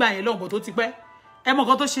fún nígbà yẹn lọ́gbọ̀n tó ti pẹ́. Ẹ mọ̀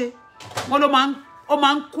nǹkan tó ṣe. Wọ́n ló máa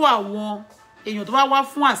ń kó àwọn èèyàn tó bá wá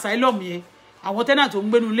fún asylum yẹn. Àwọn tenant tó ń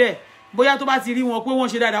gbénu lẹ̀ bóyá tó bá ti rí wọn pé wọ́n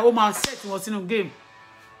ṣe dáadáa ó máa set wọn sínú game.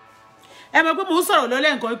 Ẹ mọ̀ pé mo ń sọ̀rọ̀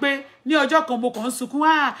lọ́lẹ́ nǹkan pé ní ọjọ́ kan mo kàn ń sunkún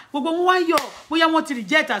gbogbo wọn wá yọ̀ bóyá wọ́n ti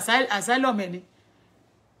reject asylum ẹni.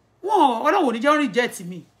 Wọ́n Ọlọ́run ò ní jẹ́ ó reject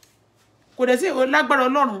mi. Kò dẹ̀ sí lágbára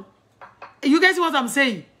Ọlọ́run. You guys see what I'm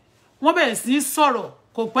saying? Wọ́n bẹ̀rẹ̀ sí sọ̀rọ̀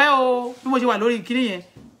kò pẹ́ o bí mo ṣe wà lórí kíní yẹn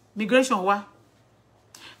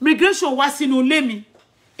migration wá sínú ilé mi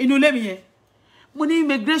inú ilé mi yẹn mo ní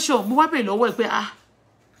immigration mo wá bèrè lọ́wọ́ ẹ̀ pé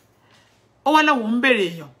ó wá láwọn ń bèrè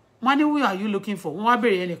èèyàn wọ́n ní who are you looking for wọ́n wá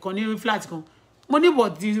bèrè ẹnìkan ní flat kan mo ní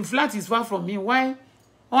but the flat is far from me why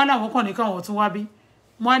wọ́n láwọn kàn ní káwọn tún wá bí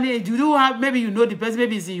mo ní do you have maybe you know the person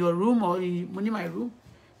maybe is in your room or mo ní my room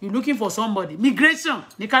you looking for somebody migration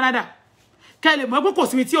ní Canada kẹ́ lè mọ̀ pé kò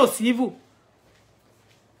sí tí ò sí evil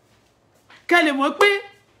kẹ́ lè mọ̀ pé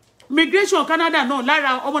migration Canada náà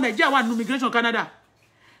lára ọmọ Nàìjíríà wà nínú migration Canada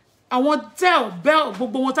àwọn tel bell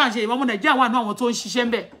gbogbo wọn tá à ń ṣe ọmọ Nàìjíríà wà nínú àwọn tó ń ṣiṣẹ́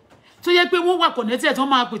ńbẹ̀ tó yẹ pé wọ́n wà connected tó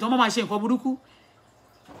máa pè tó máa ṣe nǹkan burúkú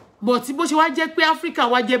but bó ṣe wá jẹ́ pé Africa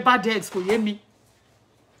wá jẹ́ bad eggs kò yé mi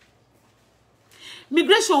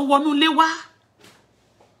migration wọnú ilé wá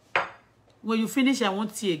when you finish I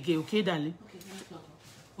want tea again okay darling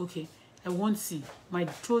okay I want tea my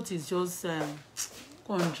throat is just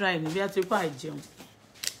dry níbi àti pé àìjẹun.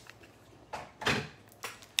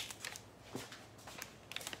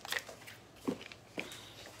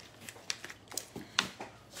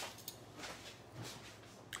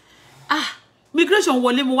 Migration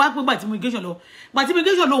wọlé mo wá pé gbà tí migration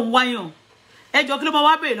lọ ń wáyàn ẹjọ́ kí ló máa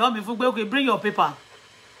wá bèèrè lọ́wọ́ mi fún pé okay bring your paper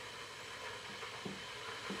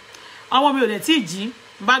àwọn mi ò dẹ̀ tí jí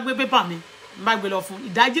bá gbé paper mi bá gbé lọ fún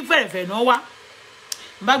ìdájí fẹ̀rẹ̀fẹ̀ náà wá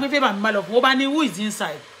bá gbé paper mi bá lọ fún ó bá ní who is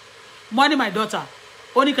inside mo ní my daughter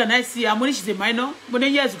ó ní can I see her mo ní she's a minor mo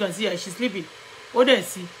ní yes you can see her she's sleeping ó dẹ̀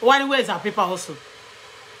sí ó wá ní where is her paper also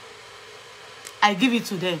I give it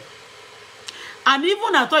to them. And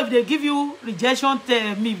even at all, if they give you rejection,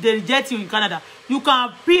 if they reject you in Canada, you can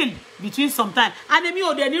appeal between some time. And èmi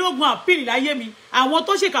ò dẹ̀ ní rogun appeal láyé mi. Àwọn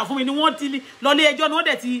tó ṣèkà fún mi ni wọ́n ti lọ lé ẹjọ́ ni wọ́n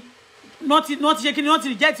dẹ̀ ti ṣe kí ni wọ́n ti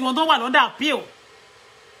reject wọn tó wà lọ́ndà appeal.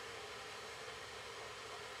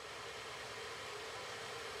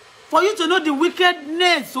 For you to know the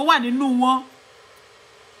wickedness tó wà nínú wọn.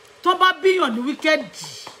 Tó bá bíyàn ní wicked,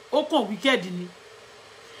 ó kàn wicked ni.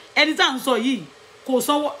 Ẹni tá ń sọ yìí kò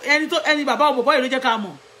sanwó ẹni bàbá o bọ̀bọ́ yìí ló jẹ́ ká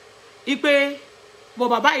mọ̀ ipe bọ̀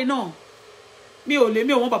bàbá yìí náà mi ò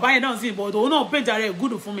wọn bàbá yẹn náà sí but òun náà paint ara ẹ̀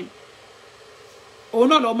good fún mi òun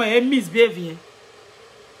náà lọ́mọ ẹ̀ misbehave yẹn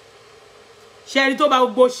ṣe ẹni tó bá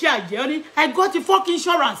gbogbo ṣé àjẹ́ ó ní I got the fucking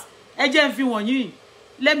insurance ẹ jẹ́ n fi wọ̀nyí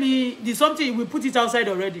let me the something we put it outside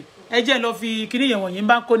already ẹ jẹ́ lọ fi kíní yẹn wọ̀nyí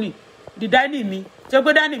bá kó ní the dining mi ṣe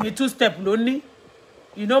pé dining mi 2 step ló ní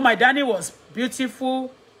you know my dining was beautiful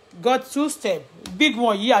got 2 step big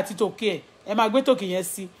one yìí àti tòkè ẹ máa gbé tòkè yẹn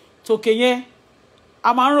sí tòkè yẹn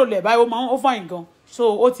a máa ń rọlẹ̀ báyìí ó máa ń ó fàyìn gan so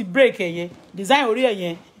ó ti break ẹ̀ yẹn design orí ẹ̀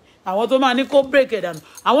yẹn àwọn tó máa ní kó break ẹ̀ dànù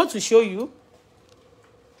I want to show you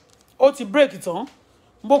ó ti break tán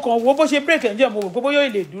bó kan wo bó ṣe break ẹ̀ ń jẹ́ mo wò pé bóyá ó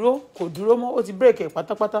lè dúró kò dúró mọ́ ó ti break ẹ̀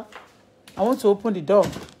pátápátá I want to open the door.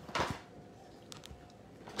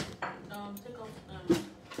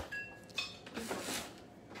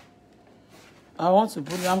 I want to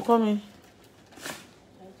put it. I'm coming.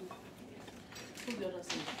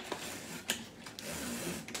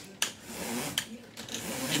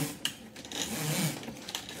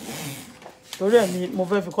 Torí ẹ̀ ni mo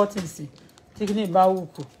fẹ́ fi cotton sí tí kí ni bá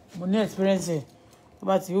hook mo ní experience ẹ̀ tó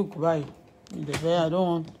bá ti hook báyìí mi dẹ̀ fẹ́ I don't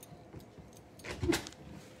want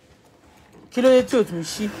kí ló dé tí o tún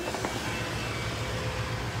ṣí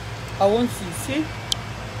I want to see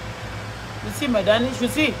you see my Danny you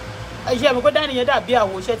see iṣẹ́ mi kó Danny yẹn dàbí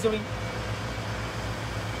àwọ̀ iṣẹ́ tí rí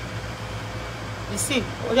you see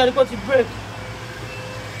ó ṣe àdìpọ̀ ti break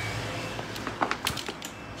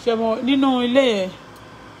ṣe mo nínú ilé yẹn.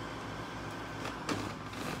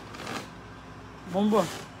 Bomba.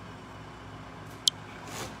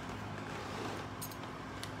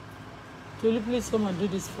 Will you please come and do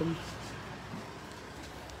this for me?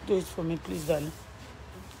 Do it for me, please, darling.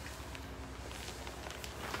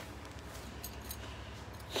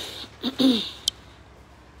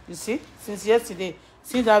 You see, since yesterday,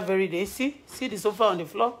 since that very day, see the sofa on the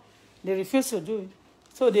floor. They refuse to do it.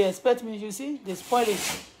 So they expect me, you see, they spoil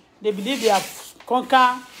it. They believe they have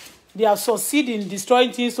conquered. They have succeeded in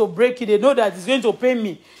destroying things to break it. They know that it's going to pay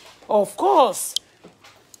me. Of course,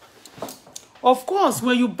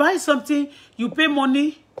 when you buy something, you pay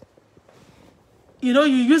money. You know,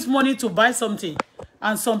 you use money to buy something.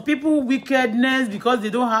 And some people, wickedness, because they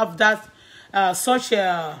don't have that, such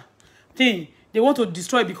a thing. They want to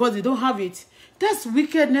destroy because they don't have it. That's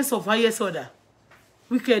wickedness of highest order.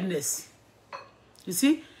 Wickedness. You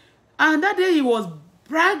see? And that day he was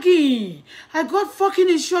bragging. I got fucking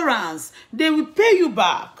insurance. They will pay you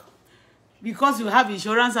back. Because you have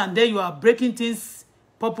insurance and then you are breaking things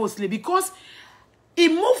purposely. Because it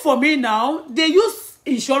moved for me now. They use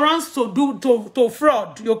insurance to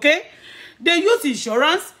fraud. Okay? They use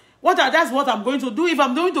insurance. That's what I'm going to do. If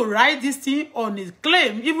I'm going to write this thing on his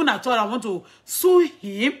claim, even I thought I want to sue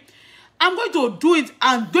him, I'm going to do it.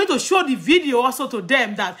 I'm going to show the video also to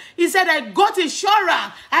them that he said, I got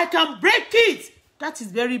insurance. I can break it. That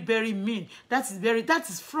is very, very mean. That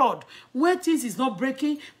is fraud. When things is not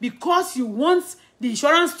breaking because you want the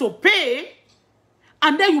insurance to pay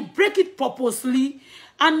and then you break it purposely.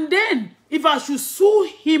 And then if I should sue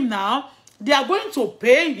him now, they are going to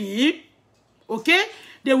pay him. Okay?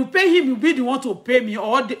 They will pay him. He will be the one to pay me.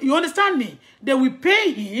 Or you understand me? They will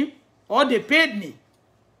pay him or they paid me.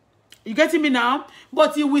 You getting me now?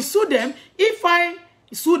 But he will sue them. If I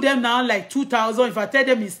sue them now like 2,000, if I tell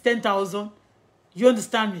them it's 10,000, you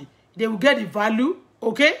understand me? They will get the value,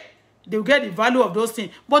 okay? They will get the value of those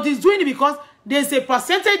things. But he's doing it because there's a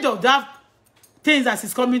percentage of that things that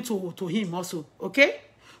is coming to him also, okay?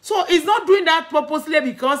 So he's not doing that purposely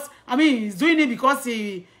because, I mean, he's doing it because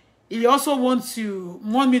he also want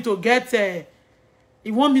me to get,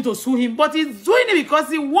 he want me to sue him. But he's doing it because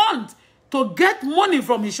he wants to get money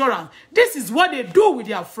from insurance. This is what they do with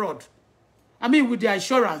their fraud. I mean, with their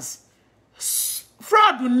insurance.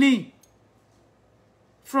 Fraud will need.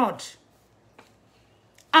 Fraud.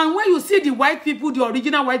 And when you see the white people, the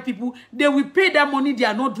original white people, they will pay that money. They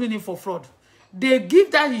are not doing it for fraud. They give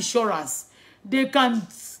that insurance. They can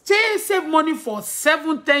save money for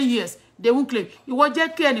 7-10 years. They won't claim. You want to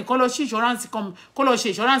get any color insurance, color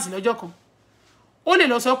insurance in the kan. Ó lè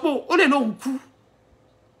lọ sọ pé ó lè lóhùn kú.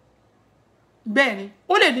 Bẹ́ẹ̀ni,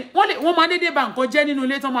 wọ́n máa dédé bá nǹkan jẹ́ nínú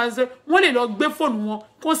ilé tán máa ṣe, wọ́n lè lọ gbé fóònù wọn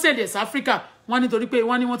kó send it Africa. Wọ́n nítorí pé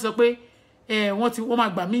wọ́n sọ pé wọ́n máa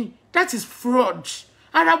gbà mí. That is fraud.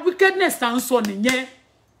 Ara wickedness tá ń sọ nìyẹn.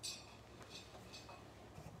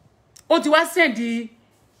 Ó ti wá send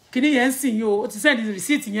kíní yẹn sìn yín o, ó ti send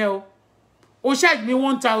receipt yẹn o. Ó charge me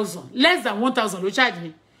 1,000, less than 1,000 ló charge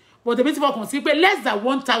me. But the people kan sí pé less than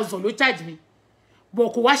 1,000 ló charge me.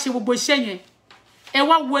 But kò wá ṣe gbogbo iṣẹ́ yẹn. Ẹ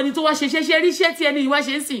wá wo ẹni tó wá ṣe rí iṣẹ́ tí ẹni wá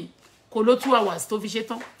ṣe ń sìn. kò ló 2 hours tó fi ṣe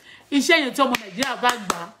tán iṣẹ́ yẹn tí ọmọ Nàìjíríà bá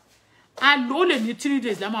gbà á lò ó lè ní 3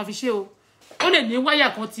 days la máa fi ṣe o ó lè ní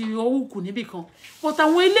wáyà kan tí owó kù níbì kan but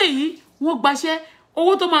àwọn eléyìí wọ́n gbaṣẹ́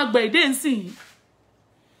owó tó máa gbà èdè nsìn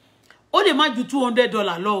ó lè má ju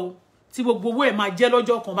 $200 lọ o tí gbogbo owó ẹ̀ máa jẹ́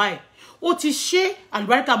lọ́jọ́ kan báyìí ó ti ṣe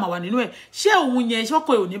àlùbáríkà máa wà nínú ẹ̀ ṣé òun yẹn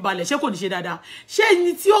ṣọ́kọ̀ ẹ̀ ò ní balẹ̀ ṣé kò ní ṣe dáadáa ṣé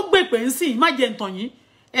ẹni tí ó gbé pé nsìn má jẹ́ ntàn yín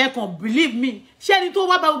ẹ kàn believe me ṣé ẹni tó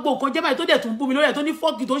wá bá gbogbo nǹkan jẹ́ báyìí tó dẹ̀ tún bú mi lórí ẹ̀ tó ní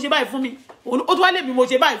fọ́ọ̀kì tó ń ṣe báyìí fún mi ó tó wá lè mi mo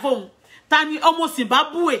ṣe báyìí fóun ta ni ọmọ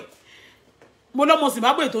Zimbabwe mo lọ́mọ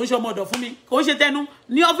Zimbabwe tó ń ṣe ọmọ ọ̀dọ̀ fún mi kò ń ṣe tẹnu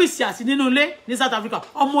ní ọ́fíìsì àti nínú ilé ní South Africa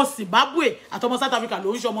ọmọ Zimbabwe àtọmọ South Africa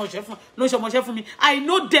ló ń ṣe ọmọọṣẹ́ fún mi I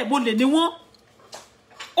know them mo lè ní wọ́n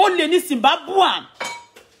ó lè ní Zimbabwean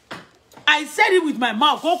I said it with my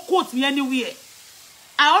mouth go quote me anywhere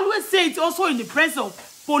I always say it also in the presence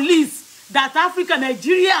of police that Africa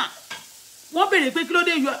Nigeria wọ́n bèrè pé kí ló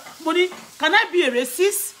dé mo ní can I be a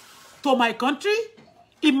racist to my country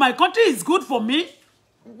if my country is good for me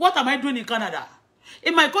what am I doing in Canada?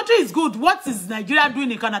 If my country is good, what is Nigeria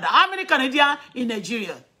doing in Canada? How many Canadians in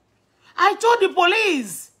Nigeria? I told the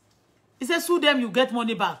police. He said, sue them, you get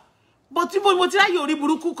money back. But people mo ti ráyè orí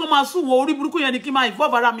burúkú come and sue orí burúkú yẹn ni kí máa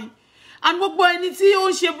involve ara mi. And gbogbo ẹni tí ó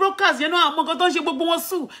ń ṣe brokers, you know, àwọn kan tó ń ṣe gbogbo wọn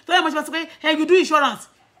sue. Tó yẹ mo ṣe pé, hey, you do insurance.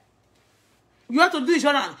 You have to do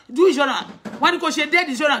insurance. Do insurance. Wọ́n ní kò ṣe dead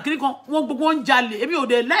insurance kiri kan wọ́n gbogbo wọn jalè. Èmi ò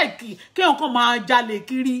dé like kéèyàn kan máa jalè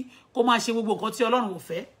kiri. Kó máa ṣe gbogbo nǹkan tí Ọlọ́run ò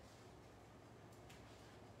fẹ́.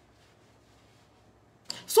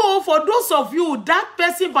 So for those of you, that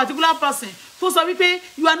particular person, tó sọ wípé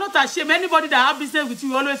you are not ashamed. Anybody that have business with you,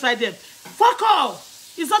 you always fight them. Fuck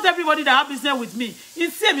off. It's not everybody that have business with me.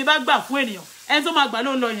 It's see me back fún ènìyàn. Ẹni tó máa gbà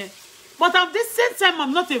ló ń lọ yẹn. But at the same time,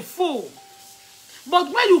 I'm not a fool. But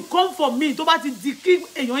when you come for me, tó bá ti di kí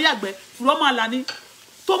èèyàn yàgbẹ́, fúrọ́ máa là ní.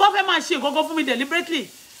 Tó bá fẹ́ máa ṣe nǹkan kan fún mi deliberately.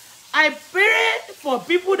 I pray for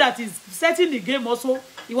people that is setting the game also.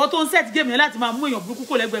 Ìwọ tó ń set game yẹn láti máa mú èèyàn burúkú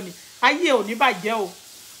kó lẹ́gbẹ̀ẹ́ mi. Ayé ò ní bàjẹ́ o.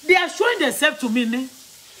 They are showing themselves to me. Ne?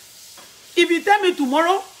 If you tell me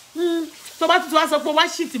tomorrow, tó bá tuntun wá sọ pé wá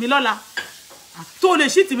shit mi lọ́la. Tó lè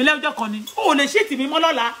shit mi lọ́jọ́ kan ni. Ó lè shit mi mọ́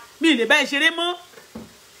lọ́la. Mi lè bá ẹ ṣeré mọ́.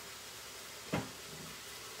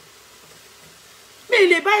 Mi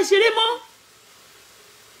lè bá ẹ ṣeré mọ́.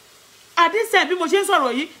 Àdísẹ̀ bí mo ṣe ń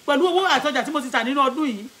sọ̀rọ̀ yìí pẹ̀lú owó àtọjà tí mo ti tà nínú ọdún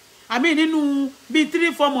yìí. I mean nínú bí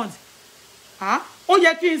 3-4 months. Ó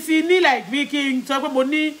yẹ kí n sí ní like bí kí n sọ pé mo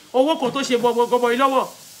ní owó kan tó ṣe gọbọi lọ́wọ́.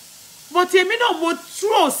 But èmi náà mo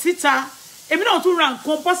throw síta. Èmi náà tún ra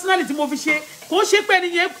nǹkan personally tí mo fi ṣe. Kò ṣe pé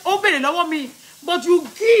ẹni yẹn ó bèrè lọ́wọ́ mi. But you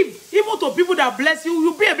give even to people that bless you,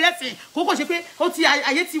 you be a blessing. Kò kò ṣe pé ó ti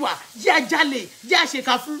ayé ti wà. Jẹ́ àjálè, jẹ́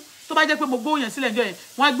àṣekà fún. Tó bá jẹ́ pé mo gbé owó yẹn sílẹ̀ ńjọ́ yẹn,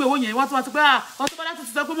 wọ́n á gbé owó yẹn, wọ́n tún wá sọ pé Auto-Bola ti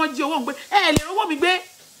sọ pé wọ́n jí owó ń gbé. Ẹ lè rówó mi gbé.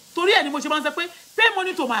 Torí ẹ̀ ni mo ṣe máa ń sọ pé pay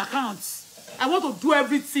money to my account. I want to do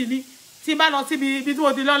everything ni. Tí bá lọ síbi tí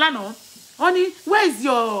mo ti lọ lánàá. Wọ́n ní where is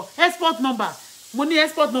your export number? Mo ní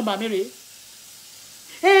export number mi rèé.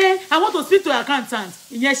 I want to speak to your accountant.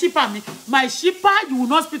 Ìyẹn shipper mi. My shipper, you will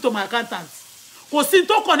not speak to my accountant. Kò sí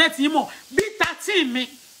tó connect yín mọ́. B13 mi,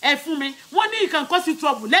 ẹ fún mi. Wọ́n ní it can cause you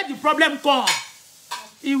trouble. Let the problem come.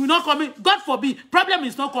 It will not come. God forbid. Problem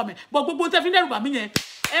is not coming. But gbogbo tẹ́ fi dẹ́rù bà mí yẹn.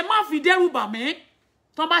 Ẹ má fi dẹ́rù bà mí.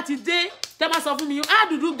 Tó bá ti dé, tẹ́ bá sọ fún mi, how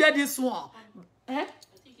did you get this one? I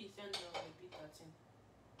think he sent the big 13.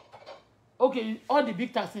 Okay, all the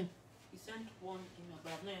big 13. He sent one email,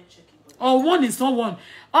 but I'm not yet checking. Oh, one is not one.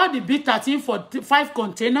 All the big 13 for 5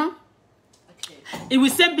 container. Okay. It will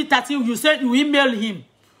send big 13. You email him.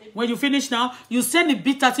 When you finish now, you send the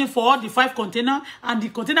big 13 for all the 5 container, and the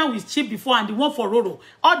container will ship before, and the one for Roro.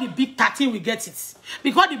 All the big 13 will get it.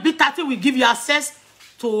 Because the big 13 will give you access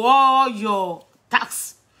to all your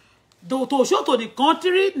tax. To show to the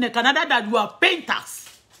country, in Canada, that you are paying tax.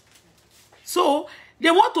 So,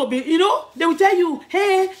 they want to be, you know, they will tell you,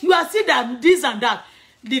 hey, you are seeing that this and that.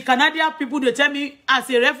 The Canadian people, they tell me, as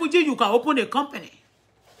a refugee, you can open a company.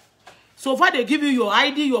 So far, they give you your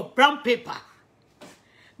ID, your brown paper.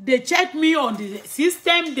 They check me on the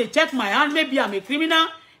system. They check my hand. Maybe I'm a criminal.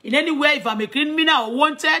 In any way, if I'm a criminal or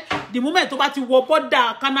wanted, the moment to bá ti wọ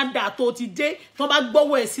border Canada tó ti dé, tó bá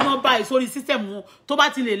gbọ́wọ́ ẹ̀ sí number ẹ̀ sórí system wọn, tó bá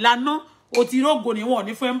ti lè lànà, ó ti rógo ni wọ́n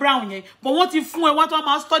ní fún brown yẹn. But wọ́n ti fún ẹ, wọ́n tó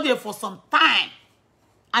máa study it for some time.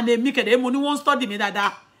 And they make it, mo ní wọ́n study me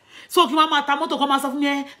dáadáa. So kí wọ́n máa ta mọ́tò kan máa sọ fún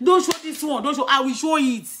mi, don't show this one, don't show, I will show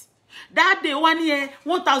it. That day, one year,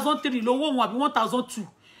 1,003 lówó wọn àbí 1,002.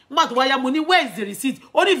 But why money? Where is the receipt?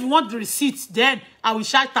 Only if you want the receipt, then I will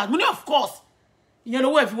charge tax. Money, of course. You know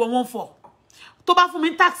what if you want one for. To buy for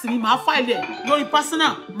me tax me, my file it. Lori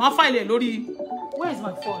personal, my file it. Lori. Where is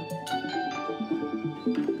my phone?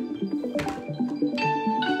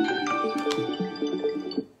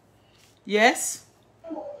 Yes.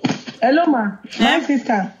 Hello, ma. My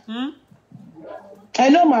sister.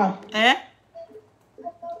 Hello, ma.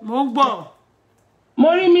 Mo ń gbọ́. Mo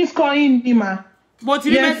rí miss call in ni ma. Mo ti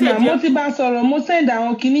rí message. Yes, ma. Mo ti bá sọ̀rọ̀. Mo send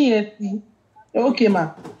àwọn kíní yẹn sí. Okay,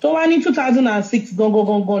 ma. Tó wá ní 2006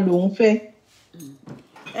 gangan lòun fẹ́.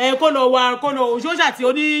 Kó lọ òṣòṣà tí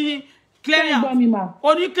ó ní clearing.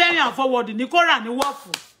 Ó ní clearing and forward ní kó rà ní wọ́ọ̀fù.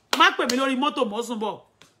 Má pè mí lórí mọ́tò mọ́ sùn bọ̀.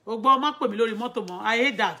 O gbọ́ má pè mí lórí mọ́tò mọ́. I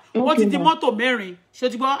hate that. Ó ti di mọ́tò mẹ́rin. Ṣé o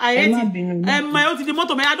ti gbọ́? I hate it. Ó ti di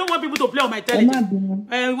mọ́tò mẹ́rin. I don't want people to play on my television.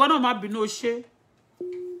 Ìwọ náà má bínú o ṣe.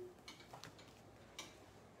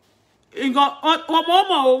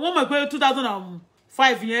 Wọ́n mọ̀ pé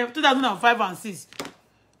 2005 yẹn 2005 and 6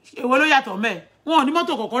 èwo ló yàtọ̀ mẹ́ wọn ò ní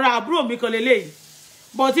mọ́tò kọ̀ọ̀kan ra àbúrò mi kan lélẹ́yìí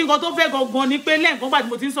but nǹkan tó fẹ́ gangan ni pé lẹ́ẹ̀kan gbà tí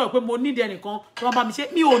mo ti ń sọ̀rọ̀ pé mo need ẹnìkan tó wọ́n bá mi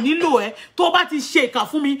ṣe mi ò nílò ẹ tó bá ti ṣe ìkà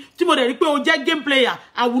fún mi tí mo dẹ̀ rí pé o jẹ́ game player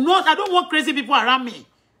I don't want crazy people around me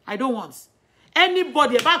I don't want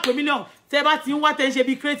anybody ẹ̀ bá pè mílíọ̀nù tẹ́ bá ti ń wá tẹ́ ń ṣe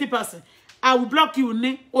bí crazy person I will block you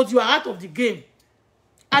ní o you are out of the game.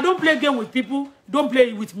 I don't play game with people. Don't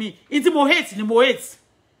play with me. Inti mo hate ni mo hate.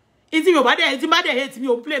 Inti mo bade hate me.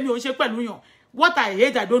 O play me. O ṣe pẹ̀lú yan. What I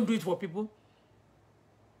hate, I don't do it for people.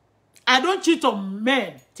 I don't cheat on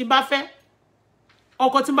men. Tí n bá fẹ́.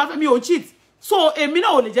 Ọkọ tí n bá fẹ́ mi ò cheat. So èmi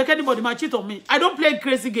náà ò lè jẹ́ anybody ma cheat on me. I don't play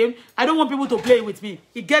crazy game. I don't want people to play with me.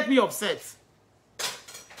 It get me upset.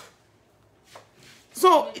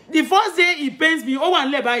 So the first day it pains me. Ó wà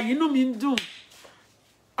nílẹ̀ báyìí inú mi ń dùn.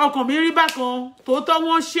 Ọkàn mi rí bákan tòótọ́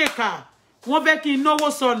wọ́n ṣèkà wọ́n fẹ́ kí n náwó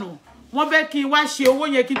sọnù wọ́n fẹ́ kí n wá ṣe owó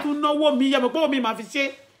yẹn kí n tún náwó mi yẹmọ̀ pé owó mi máa fi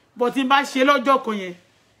ṣe but tí n bá ṣe lọ́jọ́ kan yẹn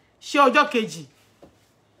ṣe ọjọ́ kejì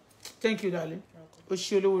thank you darling o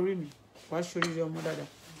ṣe olówó orí mi wàá ṣe oríire ọmọ dáadáa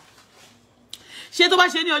ṣé tó bá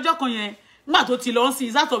ṣe ní ọjọ́ kan yẹn nígbà tó ti lọ sí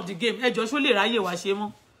is out of the game ẹjọ́ ṣó lè ráyè wá ṣe mọ́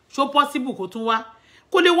ṣó possible kó tún wá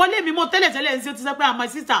kò lè wọlé mi mọ́ tẹ́lẹ̀tẹ́lẹ̀ ní sí ó ti sọ pé my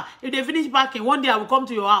sister if they finish packing one day I will come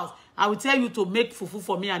to your house I will tell you to make fufu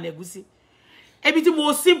for me and egusi. Ebi tí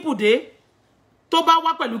mo simple dé tó bá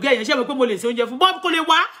wá pẹ̀lú ge yẹn ṣé mo pé mo lè ṣe oúnjẹ fún bo kò lè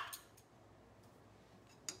wá.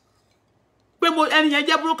 Pé mo ẹni yẹn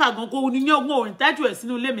jẹ́ broker gan ko ni yan go entitled ẹ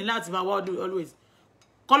sínú ilé mi láti bá wá always.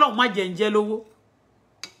 K'Ọlọ́run má jẹ́ ńjẹ lówó.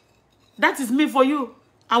 That is me for you.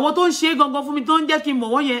 Àwọn tó ń ṣe gangan fún mi tó ń jẹ́ kí n mọ̀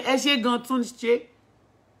wọ́n yẹn ẹ ṣe gan tún ṣe.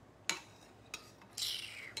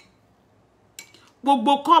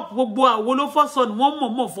 Gbogbo cup gbogbo àwo ló fọ́ sọnù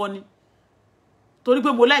wọ́n mọ̀ fọ́ ni torí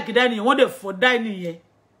pé mo like dining wọ́n dẹ̀ fọ́ dining yẹn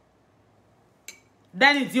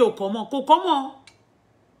dining tí ò common kò common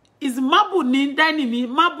is marble ni dining mi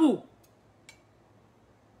marble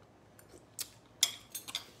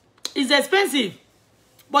is expensive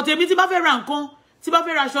but èmi tí bá fẹ́ ra nǹkan tí bá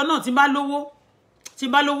fẹ́ ra aṣọ náà tí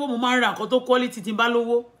bá lówó mo máa ń ra nǹkan tó quality tí bá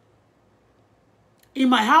lówó. In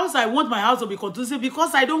my house, I want my house to be conducive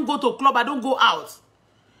because I don't go to club, I don't go out.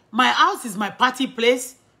 My house is my party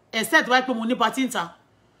place, except why people money party inter.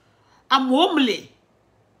 I'm homely.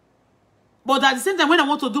 But at the same time, when I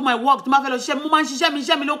want to do my work, my fellow share, woman, she share me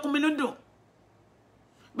lokum milundo.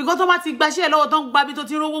 Because automatic bashi lo don't baby to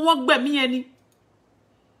tiro won't be me any.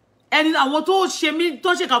 And I want to share me,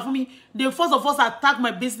 don't shake out for me. They first of all attack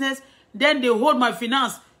my business, then they hold my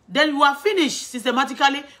finance. Then you are finished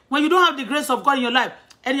systematically when you don't have the grace of God in your life.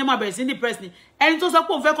 Any ma bẹ̀rẹ̀ sí ní press ni. Ẹni tó sọ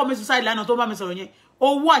pé ó fẹ́ commit suicide lánàá tó bá mi sọ̀rọ̀ yẹn.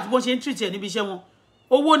 Owó àti bó ṣe ń treat ẹ níbi iṣẹ́ wọn.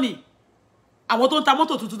 Owó ni. Àwọn tó ń ta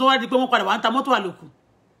mọ́tò tuntun tó wá di pé wọ́n padà wá ń ta mọ́tò àlòkù.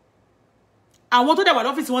 Àwọn tó dẹ̀ wà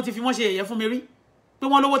lọ́fíìsì wọn ti fi wọ́n ṣe yẹ̀yẹ́ fún mi rí. Pé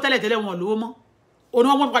wọ́n lówó tẹ́lẹ̀ wọn lówó mọ́. Òun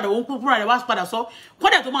wọn padà wọ́n kúrò rẹ̀ wá padà sọ.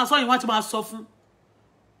 Kódà tó máa sọ yìí wọ́n ti máa sọ fún.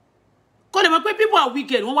 Kó lè mọ̀ pé people are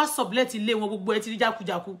wicked. Wọ́n wá sublet ilé wọn gbogbo ẹ ti rí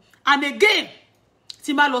jákujáku. And again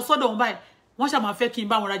tí bá lọ sọ́dọ̀ wọn báyìí wọ́n ṣá máa fẹ́ kí n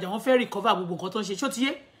bá wọn rajà wọ́n fẹ́ recover gbogbo nǹkan tó ń ṣe ṣó ti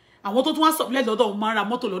yé àwọn tó tún wá sublet lọ́dọ̀ wọn máa ra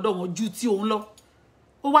mọ́tò lọ́dọ̀ wọn ju tí òun lọ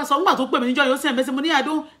ó wá sọ nígbà tó pè mí níjọ́ yóò send message mo ní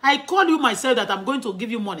I call you myself that I'm going to give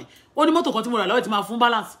you money ó ní mọ́tò kan tí mo rà lọ́wọ́ tí máa fún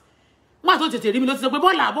balance nígbà tó tètè rí mi ló ti sọ pé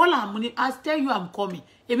bọ́là mo ní I tell you I'm coming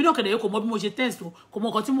èmi náà kẹ̀dẹ̀ yóò kò mọ bí mo ṣe tense tó kò mọ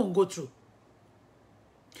nǹkan tí mò ń go through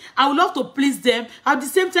I would love to please them at the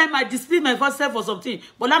same time I displease myself for something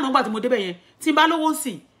but lánàá nígbà tí mo débẹ̀ yẹn tí n bá lówó ń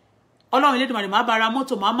sìn Ọlọ́run Elédùmarè máa bá ra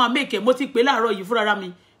mọ́tò máa make mo ti pè láàárọ̀ yìí fúnra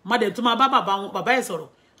mi má dẹ̀ tún máa bá bàbá ẹ̀ sọ̀rọ̀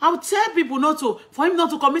I will tell people for him not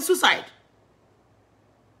to commit suicide.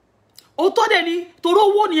 Ó tó dẹ̀ ni toro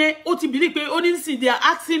owó ni ó ti believe pé ó ní sìn they are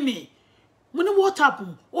asking me money what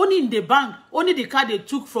happened only in the bank only the car they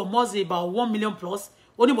took from us about 1 million plus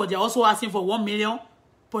only but they are also asking for 1 million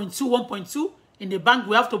 1.2 in the bank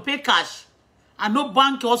we have to pay cash and no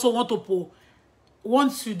bank also want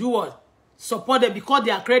to do what support them because they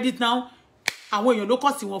are credit now àwọn èèyàn ló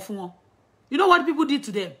cost wọn fún wọn you know what people did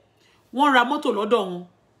to them wọ́n ra mọ́tò lọ́dọ̀ wọn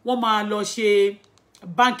wọ́n máa lọ ṣe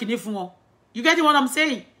bank ní fún wọn You get what I'm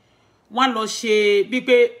saying? One lọ ṣe bí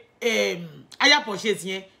pé higher purchase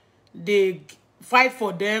yẹn, they fight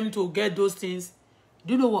for them to get those things.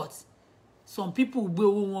 Do you know what? Some people gbé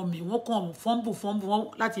owó wọn mi, wọ́n kàn fumble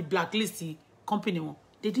wọ́n láti blacklist the company wọn.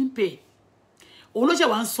 They didn't pay. Òun ló ṣe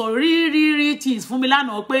wá ń sọ rí things fún mi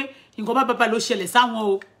lánàá pé nǹkan bá ló ṣẹlẹ̀ sáwọn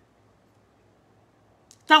o.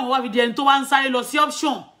 Táwọn wá fi di ẹni tó wá ń sáré lọ sí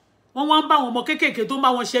option. Wọ́n wá ń bá wọn ọmọ kéékèèké tó ń bá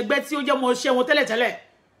wọn ṣẹgbẹ́ tí ó jẹ́ mọ́ ṣẹ́ wọn tẹ́lẹ̀tẹ́lẹ̀.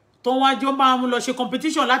 Tó wá jọ ń bá wọn lọ ṣe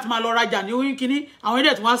competition láti máa lọ rajà ní oyin kíní. Àwọn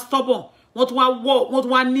ilé tí wọ́n stubborn. Wọ́n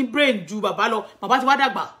tún wá ní brain ju bàbá lọ. Bàbá ti wá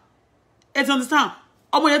dàgbà. Ẹ ti understand?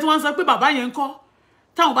 Ọmọ yẹn tí wọ́n sọ pé bàbá yẹn ń kọ́.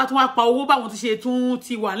 Táwọn bá tún wá pa owó báwọn ti ṣe tún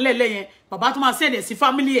ti wà nílẹ̀ yẹn. Bàbá tún máa send ẹ̀ sí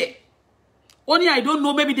family ẹ̀. Only I don't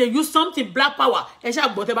know, maybe they use something black power. Maybe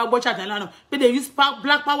they use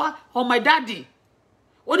black power on my daddy.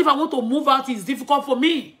 Only if I want to move out, it's difficult for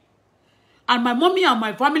me. And my mommy and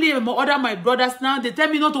my family and my brothers now, they tell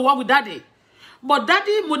me not to work with daddy. But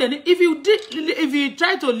daddy, more than if you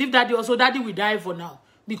try to leave daddy, also daddy will die for now.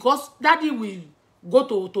 Because daddy will go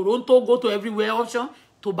to Toronto, go to everywhere option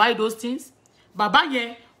to buy those things. Baba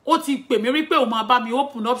yen, ó ti pè mí rí pé ó máa bá mi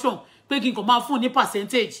open option pé kí n kàn máa fún ní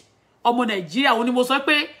percentage. Ọmọ Nàìjíríà ó ní mo sọ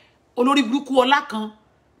pé olórí burúkú ọlá kan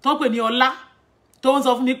tó ń pè ní ọlá tó ń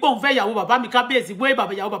sọ fún mi pé òun fẹ́ ìyàwó bàbá mi kábíyèsí bóyá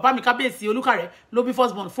bàbá ìyàwó bàbá mi kábíyèsí Olúkàrẹ́ ló bí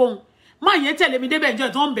first born fóun má yẹn tẹ̀lé mi débẹ̀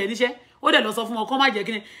ǹjọ́ tó ń bẹ̀ níṣẹ́ ó dẹ̀ lọ sọ fún wọn kó má jẹ́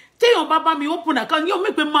kíni téèyàn bá mi open account yóò mí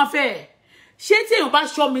pé má fẹ́ ṣé téèyàn bá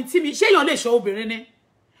ṣọ́ mi tí mi ṣé èèyàn lè ṣọ́ obìnrin ni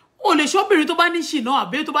ó lè ṣọ́ obìnrin tó bá ní ṣìnà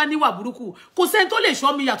àbí tó bá níwà burúkú kò sẹ́ni tó lè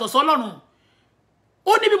ṣọ́ mi yàtọ̀ sọ́lọ́run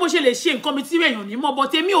ó ní bí mo ṣe lè ṣe nǹkan mi tí èèyàn ní mọ̀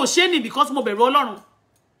but èmi ò ṣe ni because mo bẹ̀rù Ọlọ́run.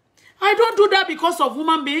 I don't do that because of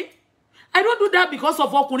woman being. I don't do that because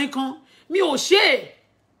of ọkùnrin kan. Mi ò ṣe.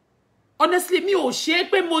 Honestly, mi ò ṣe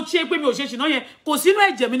pé mo ṣe pé mi ò ṣe ṣìnà yẹn. Kò sínú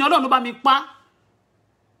ẹ̀jẹ̀ mi ni Ọlọ́run ló bá mi pa.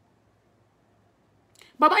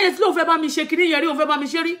 Bàbá yẹn tí ló fẹ́ bá mi ṣe kíní yẹn rí, ó fẹ́ bá mi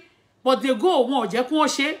ṣe rí. But they go, wọn ò jẹ́ kí wọ́n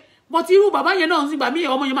ṣe. But irú bàbá yẹn náà nígbà mí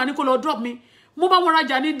ọmọ yẹn máa ní kó lọ drop mi. Mo bá wọn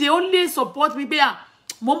rajà ni they only support me pé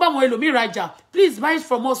mo bá wọn ẹlòmíì rajà. Please buy it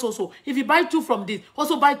from us also. If you buy 2 from this,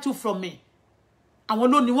 also buy 2 from me. Àwọn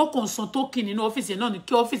ló ní wọ́n kàn san token nínú ọ́fíìsì náà ní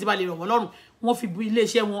kí ọ́fíìsì bá lè rọ̀ wọ́n lọ́rùn wọ́n fi bu ilé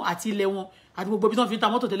iṣẹ́ wọn àti ilé wọn àti gbogbo ibi tí wọ́n fi ń ta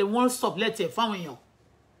mọ́tò tẹ́lẹ̀ wọ́n sublet ẹ̀ fáwọn èèyàn.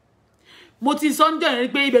 Mo ti sọ ǹjẹ́ rí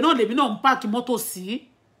pé ibẹ̀ náà lèmi náà ń páàkì mọ́tò sí.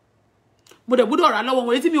 Mo dẹ̀ gbọ́dọ̀ rà lọ́wọ́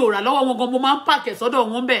wọn èyí tí mi ò rà lọ́wọ́ wọn gan mo máa ń páàkì sọ́dọ̀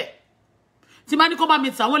wọn bẹ̀. Tí bá ní kó bá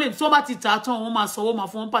mi tà wọ́n lè tí wọ́n bá ti tà tán wọ́n máa sanwó máa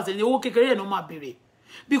fún wọn pàṣẹ ní owó kékeré yẹn náà máa béèrè.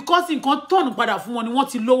 Because nǹkan tọ̀nù padà fún wọn ni wọ́n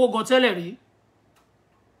ti lówó gan tẹ́lẹ̀ rí.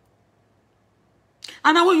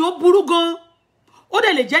 And àwọn èèyàn burú gan. Ó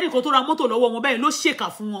dẹ̀ lè jẹ́ nìkan tó ra mọ́tò lọ́wọ́ wọn bẹ́ẹ̀ ló ṣèkà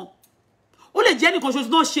fún wọn. Ó lè jẹ́ nìkan ṣoṣo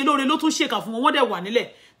náà ṣe lóore ló tún ṣèkà fún wọn wọ́n dẹ̀ wà nílẹ̀.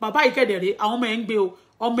 Bàbá ìkẹ́dẹ̀rẹ́ àwọn ọmọ ẹ̀ ń gbé o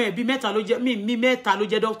ọmọ ẹ̀ bí mẹ́ta ló jẹ́ mi mẹ́ta ló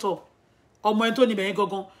jẹ́ doctor ọmọ ẹ̀ tó níbẹ̀ yẹn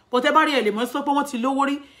gangan but ẹ bá rí ẹ lè mọ̀ sọ pé wọ́n ti lówó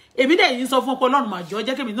rí èmi dẹ̀ yìí ń sọ fún ọpọ Ọlọ́run máa jọ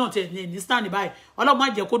jẹ́ kémi náà tẹ̀ ní stand báyìí Ọlọ́run má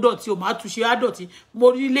jẹ́ kó dọ̀tí o máa túnṣe á dọ̀tí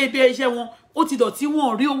mo rí ilé iṣẹ́ wọn ó ti dọ̀tí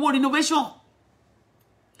wọn rí owó renovation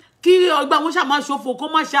kí ọgbà wọn ṣáà máa ṣòfò kó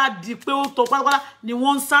má ṣáà di pé ó tọ pátápátá ni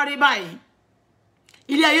wọ́n ń sáré báyìí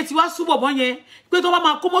ilé ayé ti wá súbọ̀ bọ́ yẹn pé tó bá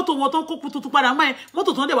máa kó mọ́tò wọn tó ń kó tuntun padà mọ́ yẹn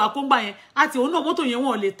mọ́tò tó ń dẹ̀ wá kó ń gbà yẹn àti òun náà mọ́tò yẹn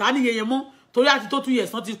wọn ò lè ta níye yẹn mọ́ torí àti tó 2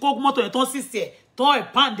 years tán ti kó mọ́tò yẹn tán sì sẹ̀ tán ẹ̀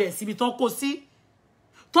pàǹdẹ̀ síbi tán kó sí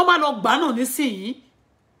tó bá lọ gbà náà nísìnyí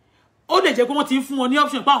ó lè jẹ́ pé wọ́n ti ń fún wọn ní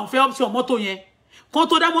option pé àwọn fẹ́ option mọ́tò yẹn kán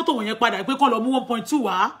tó dá mọ́tò wọn yẹn padà pé kán lọ mú 1.2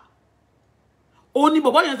 wá òun ni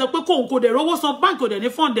bọ̀bọ́ yẹn sọ pé kóun kò dẹ̀ rówó san báńkì ò dẹ̀ ní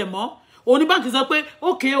fund ẹ̀ mọ́ òun ni báńkì sọ pé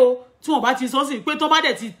ókè o tí wọ́n bá ti sọ sí pé tó bá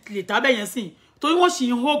dẹ̀ ti lè tábẹ̀ yẹn sìn torí wọ́n sì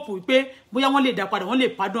ń hope pé bóyá wọ́n lè dá padà wọ́n lè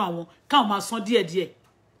pardon àwọn káwọn máa san díẹ̀díẹ̀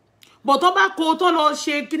bọ̀ tó bá kó tó lọ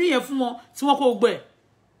ṣe kíní yẹn fún wọn tí wọ́n kó gbẹ̀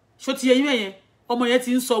ṣó ti yẹn yẹn ọmọ yẹn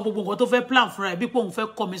ti ń sọ gbogbo nǹkan tó fẹ́ plan fúnra ẹ̀ bí pé òun fẹ́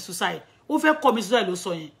commit suicide ó fẹ́ commit suicide ló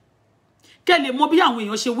sọ yẹn kẹ́ lè mọ bí àwọn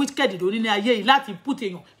èèyàn ṣe wicked lórí ní ayé yìí láti put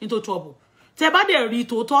èèyàn into trouble tẹ́ bá dẹ̀ rí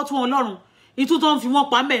tòótọ́ tí wọ́n lọ́rùn ìtú tó ń fi wọ́n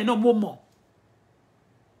pa mẹ́ẹ̀ náà mo mọ̀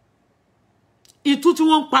ìtú tí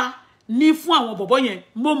wọ́n ń pa ní fún àwọn bọ̀bọ́ yẹn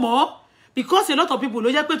mo mọ̀ because a lot of people ló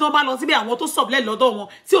jẹ́ pé tí wọ́n bá lọ síbi àwọn tó sublet lọ́dọ̀ wọn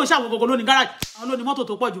tí ò ń ṣàwọn gọ́gọ́ lónìí garage àwọn lónìí mọ́tò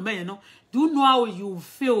tó pọ̀ jù mẹ́yẹn náà do you know how you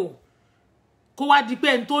feel kó wá di pé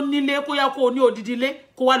ẹni tó nílé kó yá kó ní odidi ilé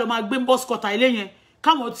kó wá lọ máa gbé bus cutter ilé yẹn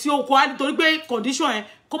káwọn tí ó kó wá nítorí pé condition yẹn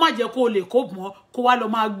kó má jẹ́ kó lè kó mọ́ kó wá lọ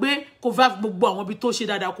máa gbé kó fẹ́ gbogbo àwọn ibi tó ṣe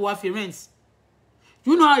dáadáa kó wá fi rent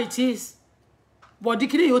you know how it is bọ̀dí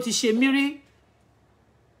kí ni yóò ti ṣe mí rí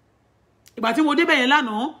ìgbà tí mo débẹ̀ yẹn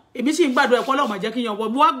lánàá èmi sì ń gbàdúrà ẹ̀kọ́ Ọlọ́run má jẹ́ kí yan wọ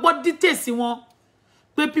mo wá gbọ́ details wọn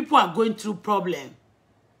pé people are going through problem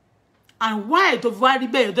and why tó fi wá rí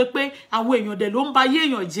bẹ́ẹ̀ tó pé àwọn èèyàn dẹ̀ ló ń ba ayé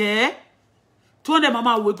èèyàn jẹ́ tí wọ́n dẹ̀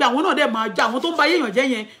máa wò pé àwọn náà dẹ̀ máa jẹ́ àwọn tó ń ba ayé èèyàn jẹ́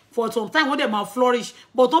yẹn for some time wọ́n dẹ̀ máa flourish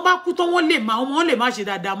but tó bá kú tó wọ́n lè máa ṣe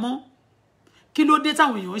dáadáa mọ́ kí ló dé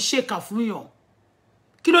táwọn èèyàn ṣèkà fún yàn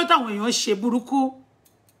kí ló dé táwọn èèyàn ṣe burúkú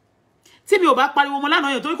tí mi ò bá pariwo mọ́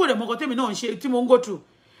lánàá yẹn torí kò dẹ̀ mọ nǹkan tèmi náà ń ṣe tí mo ń go through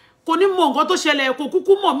kò ní mọ nǹkan tó ṣẹlẹ̀ kò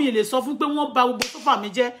kúkú mọ̀ mi lè sọ fún pé wọ́n bà gbogbo sófà mi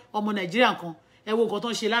jẹ́ ọmọ Nàìjíríà kan ẹ wo nǹkan tó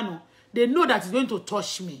ń ṣe lánàá they know that it's going to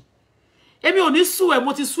touch me èmi ò ní sú ẹ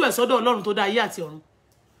mo ti sú ẹ sọ́dọ̀ Ọlọ́run tó dá ayé àti ọ̀run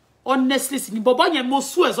honestly ni bọ̀bọ́ yẹn mo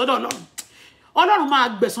sú ẹ sọ́dọ̀ Ọlọ́run máa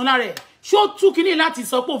gbẹ̀san lára ẹ̀ ṣé ó tú kíní láti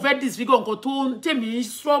sọ pé ó fẹ́ disfigure nǹkan tó tèmi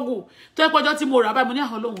struggle tó ẹpọjọ́ tí mo rà báyìí mo ní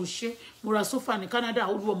àwọn Ọlọ́run ṣe mo ra sofa ní Canada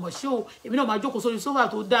olúwọmọ ṣé o èmi náà máa jókòó sórí sofa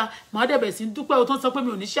tó dáa máa dẹ̀bẹ̀ sí dúpẹ́ o tó ń sọ pé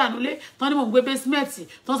mi ò ní ṣàánúlé tó ní mò ń gbé basement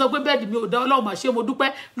tó ń sọ pé bẹ́ẹ̀dì mi ò dá Ọlọ́run máa ṣe mo dúpẹ́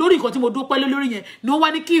lórí nǹkan tí mo dúpẹ́ lórí yẹn ni wọ́n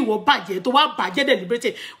wá ní kí ìwọ bàjẹ́ tó wá bàjẹ́ deliberate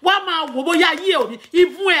wá máa wò bóyá ayé òní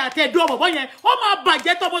ìfún ẹ̀ àtẹ̀dọ́ bọ̀bọ́ yẹn ó máa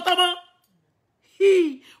bàjẹ́ tọmọtọmọ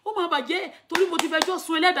ó máa bàjẹ́ torí mo ti fẹjọ́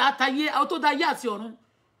sun ẹlẹ́dàá àtayé tó dá ayé àti ọ̀run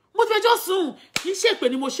mo ti fẹjọ́ sùn kì í ṣèpè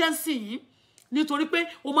ni mo ṣe ń sìn yín nítorí pé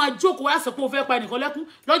o máa jókòó wá sọ pé o fẹ́ pa ẹnìkan lẹ́kún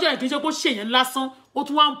lọ́jọ́ yẹn kì í ṣe pé ó ṣèyẹn lásán ó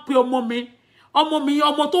tún wá ń pe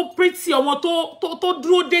ọmọ tó pretty ọmọ tó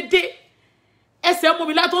dúró déédéé ẹsẹ̀ ọmọ